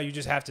you're saying right now, you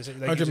just have to say.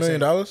 Like, $100 million?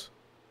 $50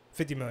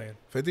 $50 million.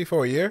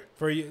 for a year?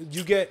 For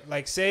you get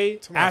like say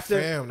To my after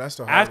fam, that's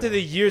the hard after one.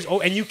 the years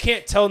and you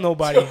can't tell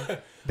nobody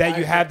that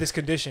you have this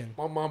condition.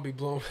 My mom be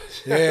blown.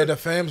 Yeah, the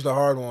fam's the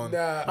hard one.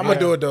 Nah, I'm gonna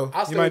do it though.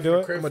 I'll stay might with do the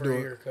it? crib I'ma for do a it.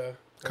 year, cuz.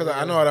 Cause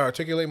I know how to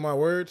articulate my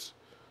words.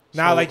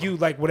 Nah, So like you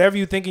like whatever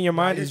you think in your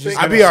mind you is just.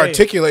 think- I be gonna say it.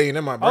 articulating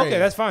in my brain. Okay,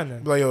 that's fine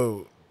then. Be like,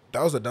 yo,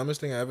 that was the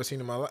dumbest thing I ever seen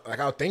in my life. Like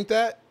I'll think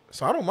that,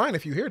 so I don't mind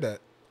if you hear that.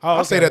 Oh,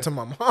 I'll say okay. that to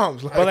my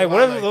moms. Like, But like,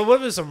 Like- what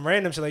if it's some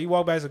random shit? Like you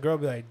walk by as a girl,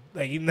 be like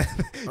you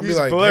I'll be just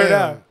like, blur it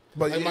damn. out.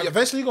 But Like my-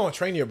 eventually, you're gonna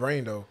train your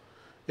brain though.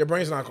 Your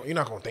brain's you're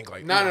not gonna think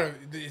like that. No,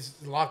 it's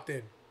locked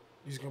in.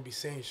 You're just gonna be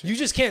saying shit. You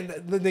just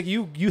can't. Like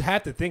you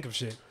have to think of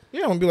shit.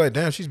 Yeah, I'm gonna be like,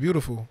 damn, she's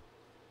beautiful.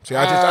 See,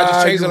 I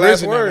just changed the you last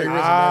risen that, word. you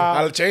risen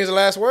I changed the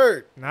last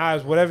word. Nah,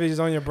 it's whatever is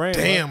on your brain.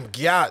 bro. Damn,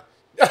 gyat.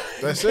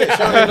 That's it. She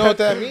don't even know what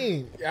that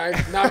means. Yeah,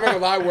 I'm not gonna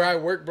lie. Where I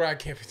work, bro, I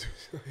can't be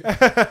doing.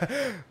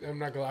 I'm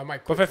not gonna lie. I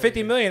might. But quit for $50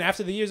 it. million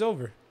after the year's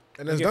over,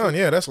 And it's You get done.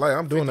 Yeah, that's like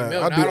I'm doing 50 that.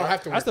 mil. I'll Now do. I don't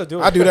have to. I still do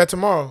it. I'll do that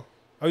tomorrow.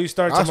 Oh, you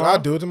start tomorrow. I'll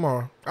do it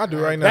tomorrow. I'll do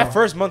it right now. That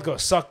first month gonna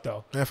suck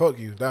though. Man, fuck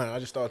you. Damn, I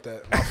just thought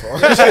that. My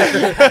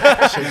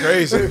fault. Shit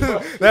crazy.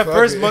 That Fuck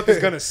first it. month is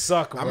gonna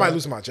suck. I bro. might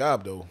lose my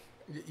job though.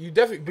 You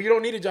definitely, but you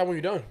don't need a job when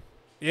you're done.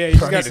 Yeah, you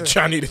just I got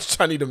need,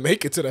 to. I need to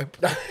make it to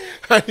that.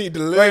 I need to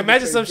live. Like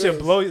imagine to some pay shit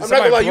bills. blow. I'm not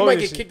somebody gonna lie. You blow might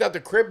your get shit. kicked out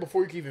the crib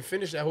before you can even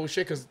finish that whole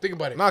shit. Cause think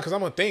about it. Nah, cause I'm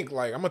gonna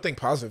think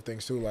positive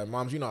things too. Like,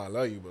 moms, you know I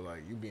love you, but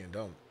like you being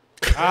dumb.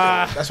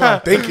 Ah, That's what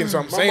I'm thinking. So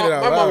I'm My saying mom, it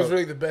out my loud. mom was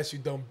really the best. You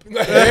dumb.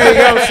 Yeah, you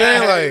know what I'm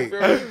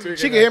saying? Like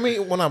She can hear me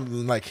when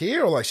I'm like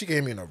here, or like she can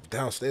hear me in the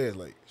downstairs.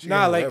 Like she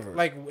nah, can hear me like wherever.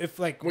 like if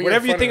like When you're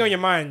whatever in you front think of on her. your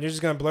mind, you're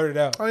just gonna blurt it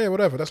out. Oh yeah,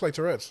 whatever. That's like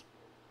Tourette's.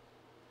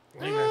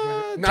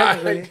 Nah,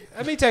 Technically. like,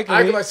 I mean I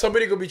technically. feel like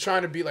somebody gonna be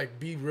trying to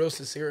be real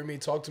sincere with me,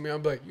 talk to me.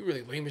 I'm like, you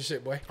really lame as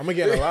shit, boy. I'm gonna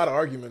get in a lot of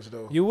arguments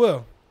though. You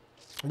will.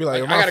 I'll be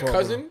like, Like, yo, I my got a fault,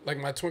 cousin, like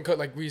my twin cousin,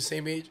 like we the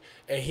same age,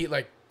 and he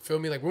like feel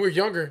me. Like when we were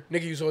younger,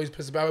 nigga used to always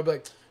piss about. I'd be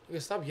like,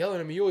 nigga, stop yelling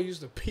at me. You always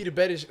used to pee to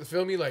bed and shit.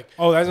 Feel me? Like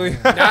Oh, that's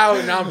what.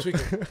 now I'm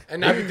tweaking,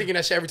 and I be thinking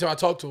that shit every time I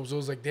talk to him. So it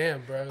was like,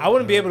 damn, bro. I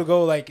wouldn't be able to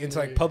go like into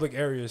like public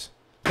areas.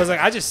 Cause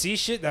like I just see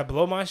shit that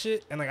blow my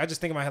shit, and like I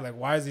just think in my head like,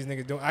 why is these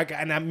niggas doing?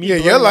 Me. Yeah,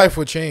 your blurting life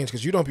would change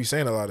because you don't be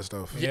saying a lot of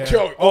stuff. Yeah.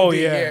 Yo, oh OD,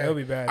 yeah, yeah. it'll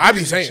be bad. I be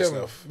Just saying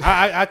chilling. stuff.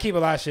 I keep a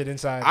lot of shit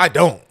inside. I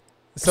don't.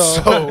 so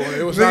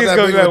it was not niggas that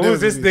gonna big be of a like, who's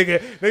this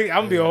difference. nigga? I'm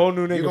gonna be a whole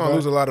new nigga. You're gonna bro.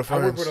 lose a lot of I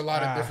work friends. with a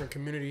lot Ah. of different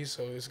communities,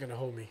 so it's gonna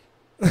hold me.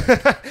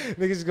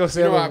 Niggas just go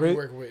say You know, I'm I be rich.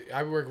 working with.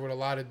 I be working with a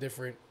lot of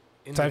different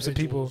Types of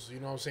people. individuals, You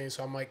know what I'm saying?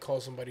 So I might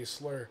call somebody a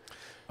slur.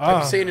 I Ah.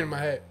 be saying it in my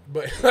head,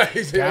 but like, that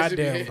shit be Goddamn,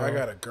 hitting. If I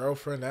got a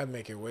girlfriend, that'd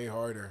make it way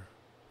harder.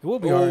 It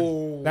would be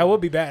Oh. hard. That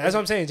would be bad. That's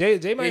what I'm saying. Jay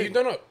Yeah, might. you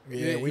done up. Yeah,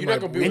 Yeah, we you're might-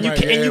 not gonna be. we and with you might-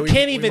 my- can, and you we-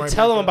 can't we even might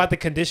tell break them up. about the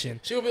condition.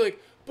 She'll be like,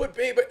 but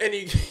babe, and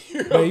you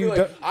But know, you be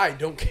like, do- I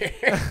don't care.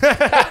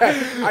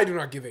 I do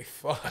not give a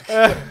fuck.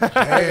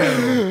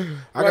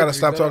 Damn. I Right, gotta you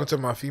stop done. talking to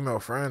my female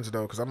friends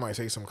though, because I might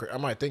say some. I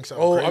might think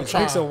something. Oh, crazy. I'm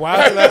trying. Takes a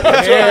while.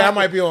 Like, Yeah, I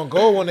might be on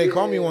goal when they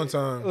call me one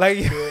time. like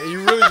Yeah, you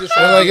really just They're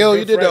trying like, to yo, be a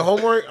you good did the friend.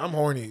 homework. I'm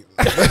horny.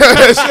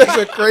 That's just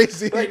a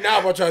crazy. Like now,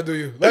 I'm about to try to do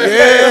you. Yeah,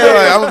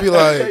 like, I'm gonna be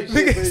like,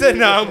 nigga said,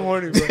 "Nah, I'm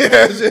horny, bro." yeah,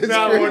 that's just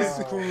Nah, I'm horny.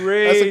 crazy. It's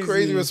crazy. That's a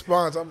crazy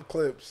response. I'm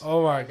clips.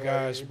 Oh my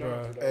gosh,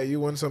 bro. Hey, you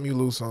win some, you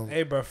lose some.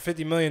 Hey, bro,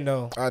 50 million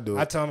though. I do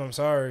I it. tell him I'm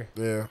sorry.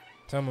 Yeah.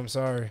 Tell him I'm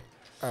sorry.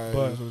 All right,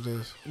 But- that's what it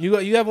is.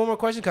 You have one more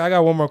question? Cause I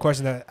got one more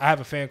question that I have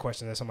a fan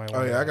question that somebody. Oh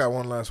wanted yeah, to I ask. got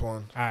one last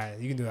one. All right,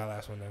 you can do that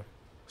last one then.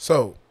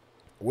 So,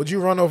 would you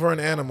run over an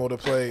animal to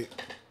play?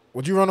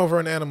 Would you run over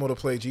an animal to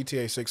play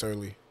GTA 6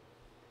 early?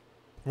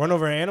 Run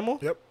over an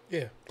animal?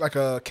 Yeah. Like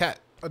a cat,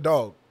 a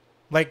dog.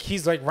 Like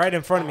he's like right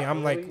in front of me.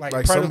 I'm like Like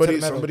pedal to the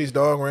somebody's metal. somebody's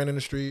dog ran in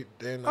the street.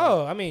 Then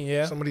Oh, I mean,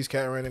 yeah, somebody's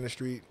cat ran in the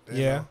street. Then,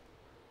 yeah.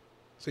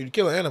 So you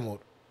kill an animal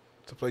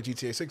to play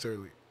GTA 6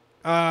 early.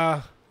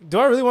 Do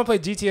I really want to play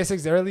GTA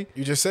 6 early?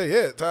 You just said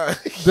yeah, Ty.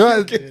 Do I,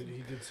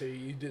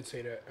 He did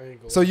say that. I ain't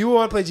gonna so lie. you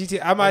want to play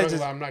GTA? I might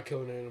just. I'm not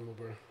killing an animal,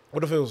 bro.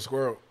 What if it was a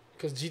squirrel?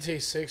 Because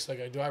GTA 6,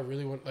 like, do I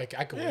really want? Like,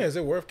 I could. Yeah, is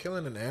it worth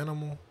killing an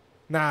animal?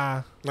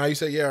 Nah. Nah, you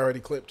said yeah, already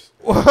clipped.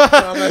 No,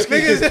 I'm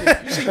asking you.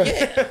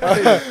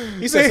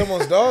 He said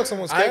someone's dog,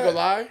 someone's cat. I ain't gonna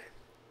lie.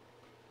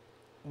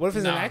 What if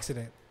it's an Nah.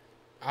 accident?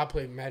 I'll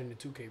play Madden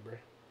to 2K, bro.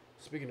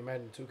 Speaking of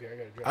Madden to 2K, I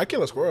gotta drop. I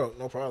kill a squirrel,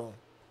 no problem.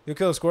 You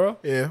kill a squirrel?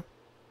 Yeah.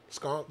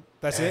 Skunk.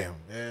 That's it?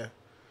 Yeah.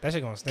 That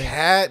shit gonna stink.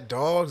 Cat,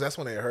 dogs, that's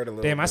when it hurt a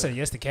little Damn, bit. I said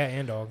yes to cat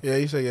and dog. Yeah,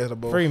 you said yes to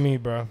both. Free me,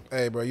 bro.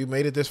 Hey, bro, you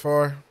made it this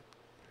far.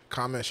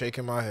 Comment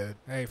shaking my head.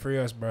 Hey, free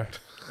us, bro.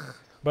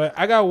 But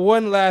I got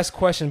one last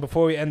question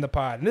before we end the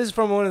pod. And this is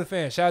from one of the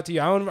fans. Shout out to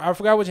you. I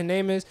forgot what your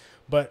name is,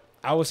 but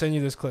I will send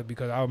you this clip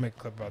because I will make a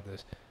clip about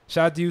this.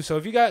 Shout out to you. So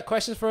if you got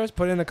questions for us,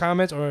 put it in the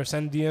comments or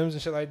send DMs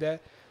and shit like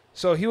that.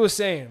 So he was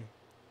saying,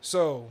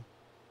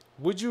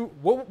 which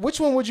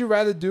one would you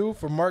rather do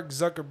for Mark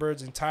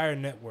Zuckerberg's entire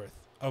net worth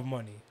of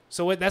money?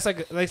 So that's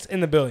like in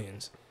the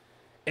billions.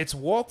 It's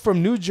walk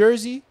from New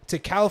Jersey to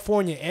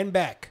California and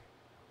back,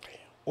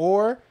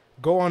 or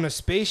go on a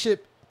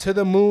spaceship to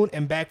the moon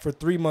and back for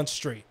 3 months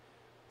straight.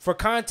 For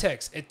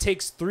context, it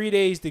takes 3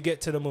 days to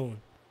get to the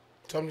moon.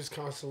 So I'm just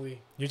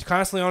constantly. You're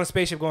constantly on a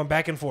spaceship going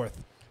back and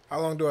forth. How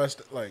long do I,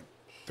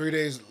 3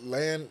 days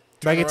land?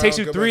 Like it takes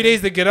you 3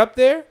 days to get up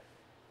there,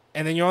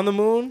 and then you're on the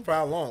moon. For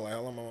how long? Like, how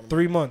long am I on the moon?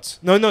 3 months.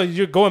 No,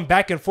 you're going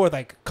back and forth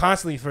like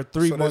constantly for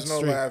 3 months So there's no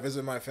straight. like I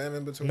visit my family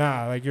in between?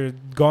 Nah, like you're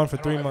gone for I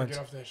don't 3 ever months.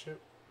 Get off that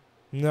ship.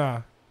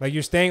 Nah, like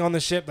you're staying on the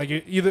ship. Like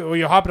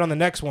you're hopping on the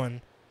next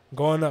one,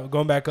 going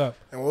back up.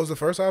 And what was the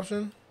first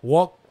option?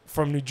 Walk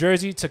from New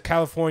Jersey to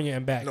California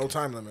and back. No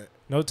time limit.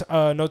 No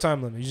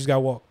time limit. You just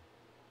gotta walk.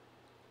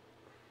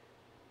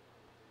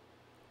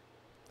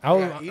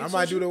 I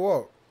might do the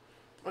walk.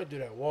 Might do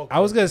that walk. I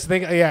was gonna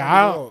think,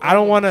 I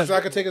don't want So I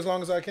to. can take as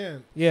long as I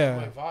can. Yeah,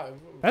 Might vibe.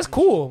 that's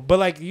cool. But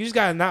like, you just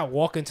gotta not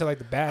walk into like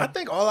the I bad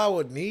think all I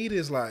would need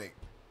is like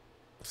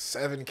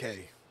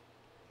 $7,000.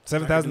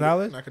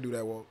 $7,000. And I could do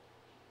that walk.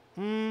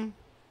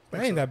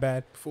 That ain't that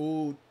bad.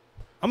 Food.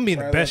 I'm gonna be in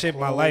the best shape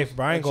of my life,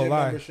 bro. I ain't gonna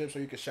lie. Membership so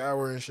you can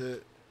shower and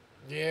shit.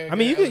 Yeah. I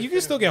mean, you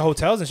can still get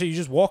hotels and shit. You're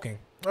just walking.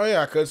 Oh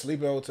yeah, I could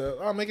sleep at a hotel.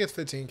 I'll make it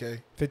 $15K.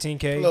 A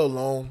 15K. little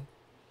loan.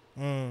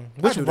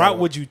 Which do that route one.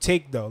 would you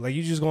take though? Like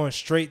you just going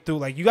straight through?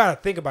 Like you gotta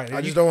think about it.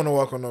 I just don't want to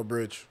walk on no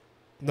bridge.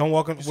 don't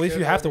walk on. What if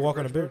you have to walk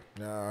on a bridge?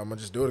 Nah, I'm gonna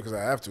just do it because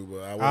I have to,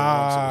 but I wouldn't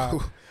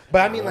want to.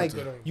 But I mean, I like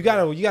want you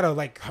gotta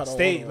like I don't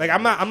stay. wanna- Like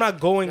I'm not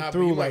going Nah,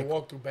 through you might like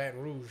walk through Baton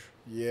Rouge.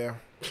 Yeah,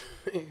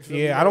 You feel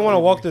me? I don't want to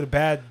walk through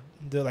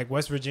the like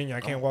West Virginia.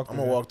 I can't walk. I'm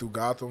through gonna that. walk through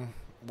Gotham,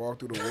 walk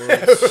through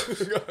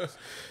the woods.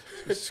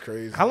 It's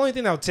crazy. How long do you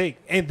think that would take?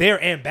 And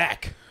there and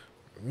back.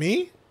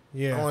 Me?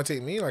 Yeah. I want to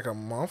take me like a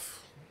month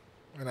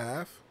and a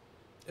half.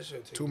 That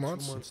should take 2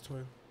 months? 2 months,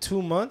 twin.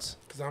 2 months?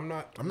 Because I'm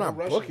not Not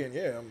rushing. booking.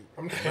 Yeah,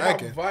 I'm not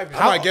macking. vibing.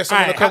 I might get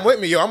someone Alright, to come with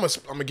me. Yo, I'm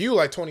gonna give you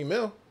like 20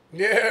 mil.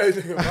 Yeah.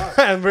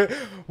 vibe.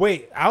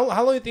 Wait, how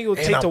long do you think it would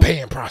And take I'm to?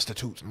 paying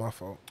prostitutes. My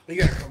fault. You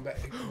gotta come back.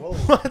 Whoa.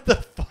 What the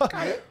fuck?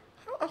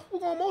 Who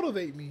gonna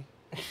motivate me?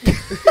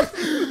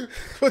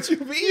 What you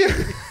mean?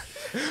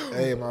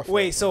 Hey, my fault.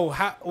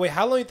 Wait,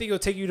 how long do you think it'll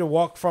take you to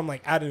walk from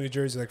like out of New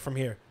Jersey, like from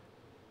here?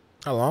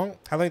 How long?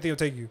 How long do you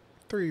think it'll take you?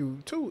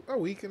 A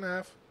week and a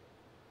half.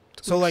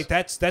 So like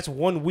that's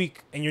 1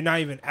 week, and you're not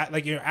even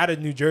you're out of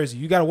New Jersey.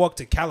 You got to walk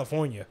to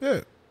California, Yeah,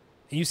 and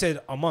you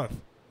said a month.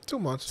 2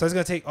 months. So it's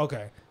gonna take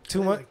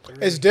 2 months.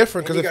 It's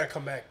different And you because gotta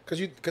come back.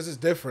 it's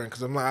different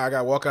because I'm like I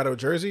gotta walk out of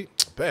Jersey.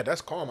 Bet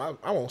that's calm.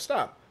 I won't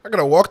stop. I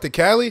gotta walk to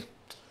Cali.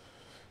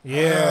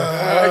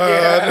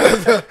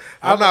 Yeah,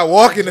 I'm not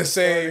walking the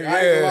same. I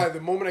ain't gonna lie, Yeah,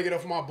 the moment I get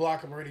off my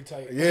block, I'm already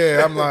tight.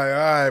 yeah. I'm like, all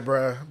right,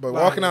 bro. But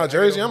Nah, walking yeah, out I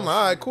Jersey, get I'm on like, my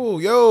all right, shit.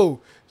 cool. Yo,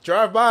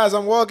 drive by as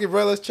I'm walking,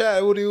 bro. Let's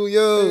chat. What do you,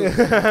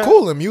 yo?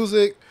 Cool and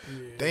music.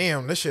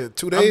 Damn, this shit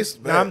 2 days.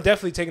 I'm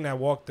definitely taking that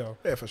walk though.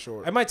 Yeah, for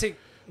sure. I might take,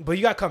 but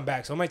you gotta come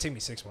back. So it might take me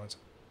 6 months.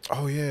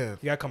 Oh yeah, You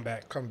gotta come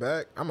back. come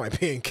back. I might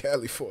be in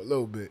Cali for a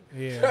little bit.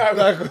 Yeah.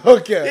 Like,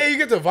 okay. Yeah, you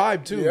get the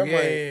vibe too. Yeah,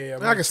 Yeah,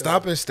 I can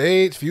stop and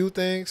stage, few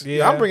things.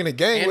 Yeah, I'm bringing the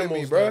gang with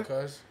me, bro.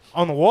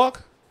 On the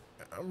walk.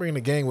 I'm bringing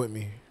the gang with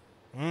me.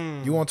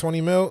 You want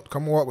 20 mil?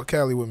 Come walk with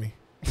Cali with me.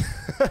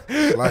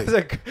 Like,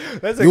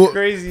 That's a you-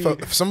 crazy.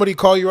 If somebody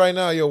call you right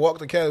now, yo, walk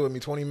to Cali with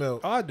me, 20 mil.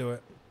 Oh, I'll do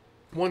it.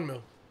 1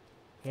 mil.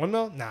 1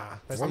 mil? Nah,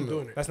 that's I'm not,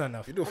 doing it. that's not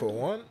enough. You do it for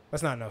one?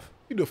 That's not enough.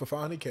 You do it for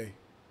 500K.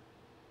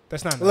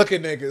 That's not enough. Look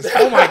at niggas.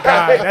 Oh my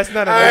god, that's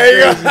not enough. I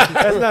ain't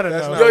That's not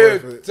enough. not Yo,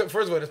 worth yo, it. so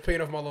first of all, that's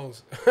paying off my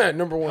loans.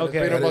 Number one, Okay,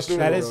 that's paying off my is student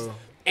that loans. is- bro.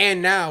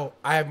 And now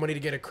I have money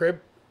to get a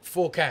crib,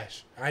 full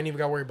cash. I ain't even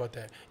got to worry about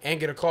that. And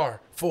get a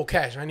car, full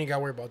cash. I ain't even got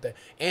to worry about that.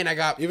 And I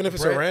got Even if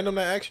it's bread. a random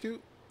that asked you?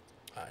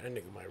 That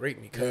nigga might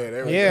rate me. cuz.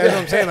 there we Yeah, go. that's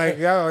what I'm saying. Like,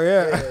 yo,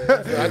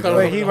 yeah. I thought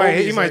Like, he it was might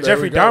homies, he might like,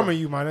 Jeffrey there we go. Dahmer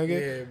you, my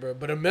nigga. Yeah, bro.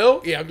 But a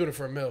mil? Yeah, I'm doing it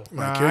for a mil.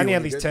 Might Nah, kill I you need when at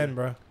you least get 10,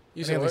 there. bro.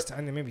 You I said think at what? least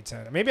 10, maybe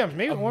 10. Maybe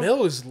A more.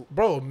 mill is,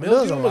 bro. A mill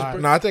mill is you a know what's lot.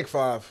 br- No, I think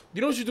 5.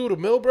 You know what you do with a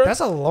mill, bro? That's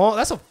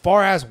a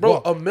far ass Bro,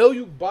 walk. a mill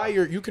you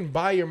can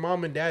buy your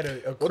mom and dad a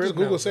crib. What does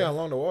Google now, say bro. how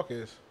long the walk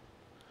is?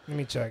 Let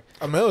me check.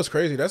 A mil is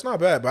crazy. That's not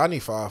bad, but I need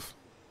 5.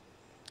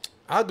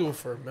 I'll do it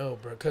for a mill,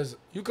 bro. Cause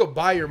you could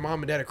buy your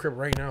mom and dad a crib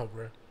right now,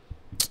 bro.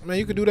 Man,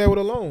 you could do that with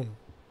a loan.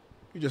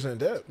 You just in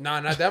debt. Nah,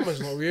 not that much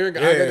longer. You ain't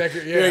Yeah, I got that,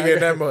 you ain't getting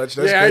that much.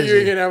 That's yeah, you crazy.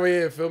 ain't getting that much.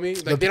 Yeah, feel me?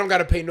 Like they don't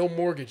gotta pay no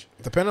mortgage.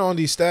 Depending on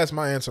these stats,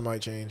 my answer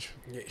might change.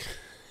 Yeah.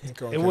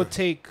 Okay. It will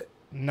take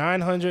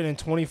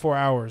 924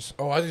 hours.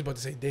 Oh, I was just about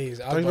to say days.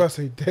 I was about to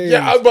say days.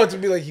 Yeah, I was about to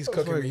be like he's I was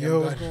cooking like, me. yo,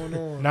 I'm what's done.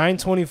 going on?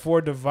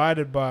 924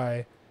 divided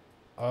by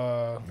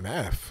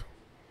Math.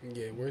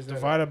 Yeah, where's that?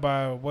 divided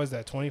by what is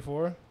that?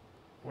 24?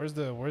 Where's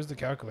the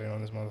calculator on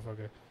this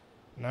motherfucker?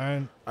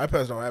 9.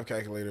 iPads don't have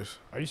calculators.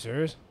 Are you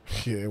serious?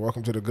 Yeah,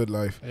 welcome to the good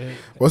life. Eh,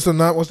 What's the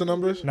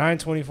numbers?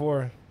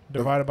 924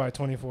 divided by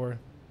 24.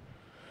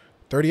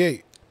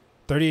 38.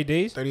 38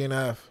 days? 30 and a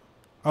half.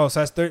 Oh,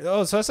 so that's 30.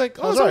 Oh, so that's like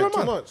Oh, it's sorry, over a 2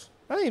 month. months.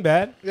 That ain't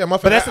bad. Yeah,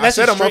 month But and that's- I that's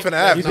said a just month straight- and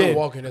a half. He's You not did.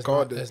 walking. That's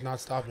Called not, it. that's not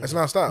stopping. It's him.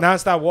 not stop.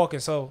 Non-stop walking.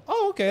 So,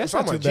 okay, that's I'm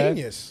not too talking about bad.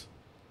 genius.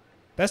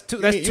 That's two.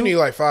 You That's need, two. you need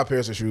like 5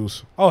 pairs of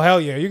shoes. Oh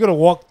hell yeah, you're gonna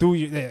walk through.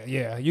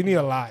 Yeah, you need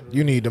a lot.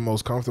 You need the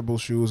most comfortable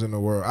shoes in the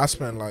world. I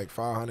spent like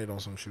 $500 on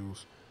some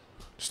shoes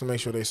just to make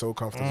sure they so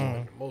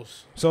comfortable.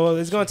 Most. So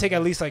it's gonna take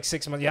at least like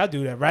 6 months. Yeah, I'll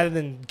do that rather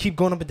than keep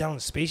going up and down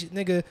the space,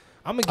 nigga.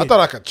 I'm gonna I get thought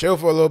I could chill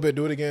for a little bit,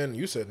 do it again.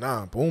 You said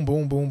nah. Boom,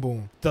 boom, boom,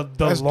 boom. the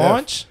That's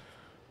launch,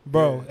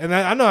 bro. Yeah. And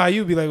I know how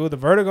you be like with the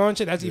vertigo and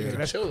shit. That's even Yeah.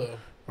 that's Chill though.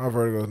 My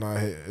vertigo's not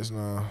hit. It's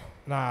not.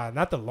 nah,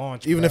 not the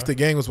launch. Even bro. if the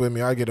gang was with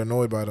me, I get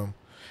annoyed by them.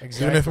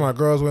 exactly. Even if my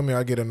girl's with me,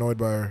 I get annoyed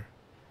by her.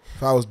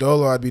 If I was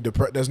Dolo, I'd be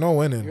depressed. There's no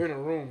winning. You're in a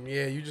room.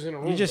 Yeah, you just in a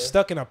room. you're just bro.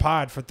 stuck in a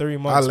pod for 3 I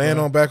months. land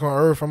bro. on back on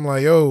Earth. I'm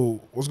like,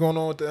 yo, what's going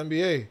on with the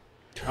NBA?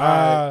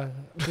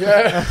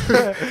 Yeah.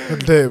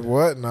 Did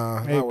what?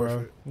 Nah, hey, not worth bro,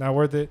 it. not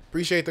worth it.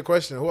 Appreciate the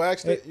question. Who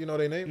asked it? You know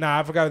their name? Nah,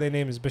 I forgot what their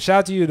name is. But shout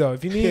out to you though.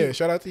 If you need, Yeah,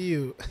 shout out to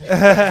you.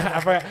 I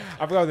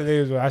forgot what the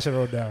names were. I should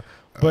have wrote down.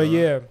 But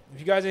yeah, if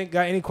you guys ain't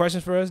got any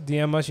questions for us,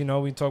 DM us. You know,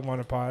 we talk about on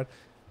the pod.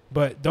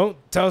 But don't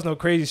tell us no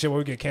crazy shit where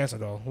we get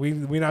canceled though. We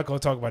not gonna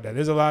talk about that.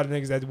 There's a lot of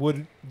niggas that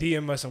would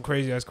DM us some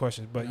crazy ass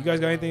questions. But you guys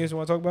got anything else you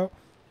want to talk about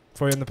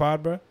before you in the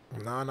pod, bro?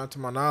 Nah, not to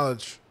my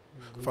knowledge.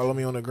 Follow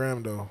me on the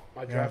gram though.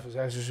 My draft was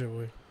actually shit,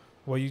 boy.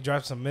 Well, you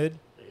draft some mid.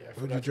 Yeah, I Who'd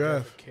forgot you to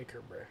draft draft? a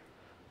kicker, bro.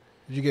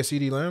 Did you get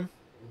CD Lamb?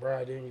 Bro,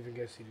 I didn't even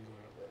get CD Lamb,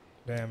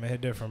 bro. Damn, it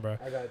hit different, bro.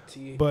 I got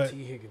T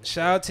Higgins.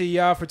 Shout out to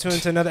y'all for tuning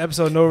to another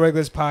episode of No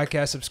Regulars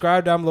Podcast.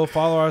 Subscribe down below.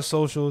 Follow our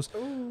socials.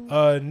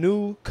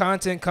 New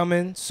content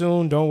coming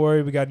soon. Don't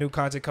worry, we got new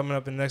content coming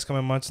up in the next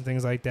coming months and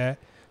things like that.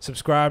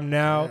 Subscribe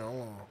now. Man,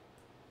 hold on.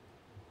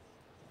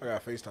 I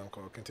got a FaceTime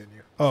call.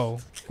 Continue. Oh,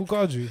 who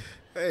called you?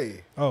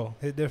 Hey, Oh,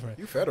 hit different.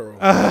 you federal. On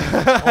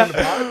the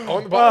pod?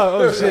 On the pod?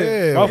 Oh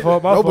shit. Yeah, My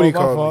fault. Nobody My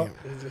called fault.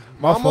 me.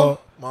 My Mama?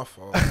 fault. My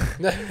fault.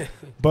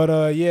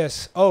 But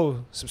yes.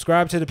 Oh,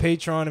 subscribe to the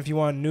Patreon if you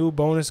want new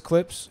bonus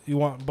clips. You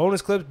want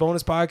bonus clips,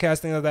 bonus podcast,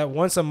 things like that.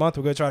 Once a month,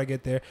 we're gonna try to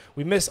get there.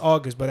 We missed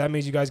August, but that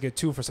means you guys get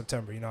 2 for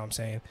September. You know what I'm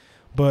saying?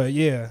 But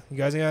yeah, you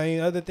guys got any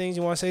other things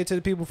you want to say to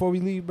the people before we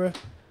leave, bro?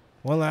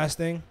 One last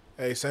thing.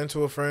 Hey, send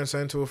to a friend, and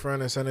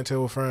send it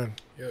to a friend.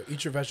 Yo,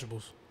 eat your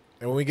vegetables.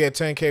 And when we get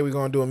 10K, we're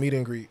going to do a meet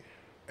and greet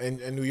in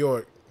New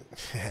York.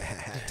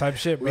 Type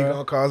shit, We bro.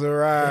 going to cause a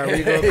ride.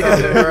 We going to cause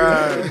a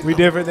ride. We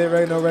different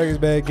than no regulars,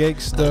 bad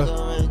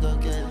gangsta. Go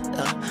get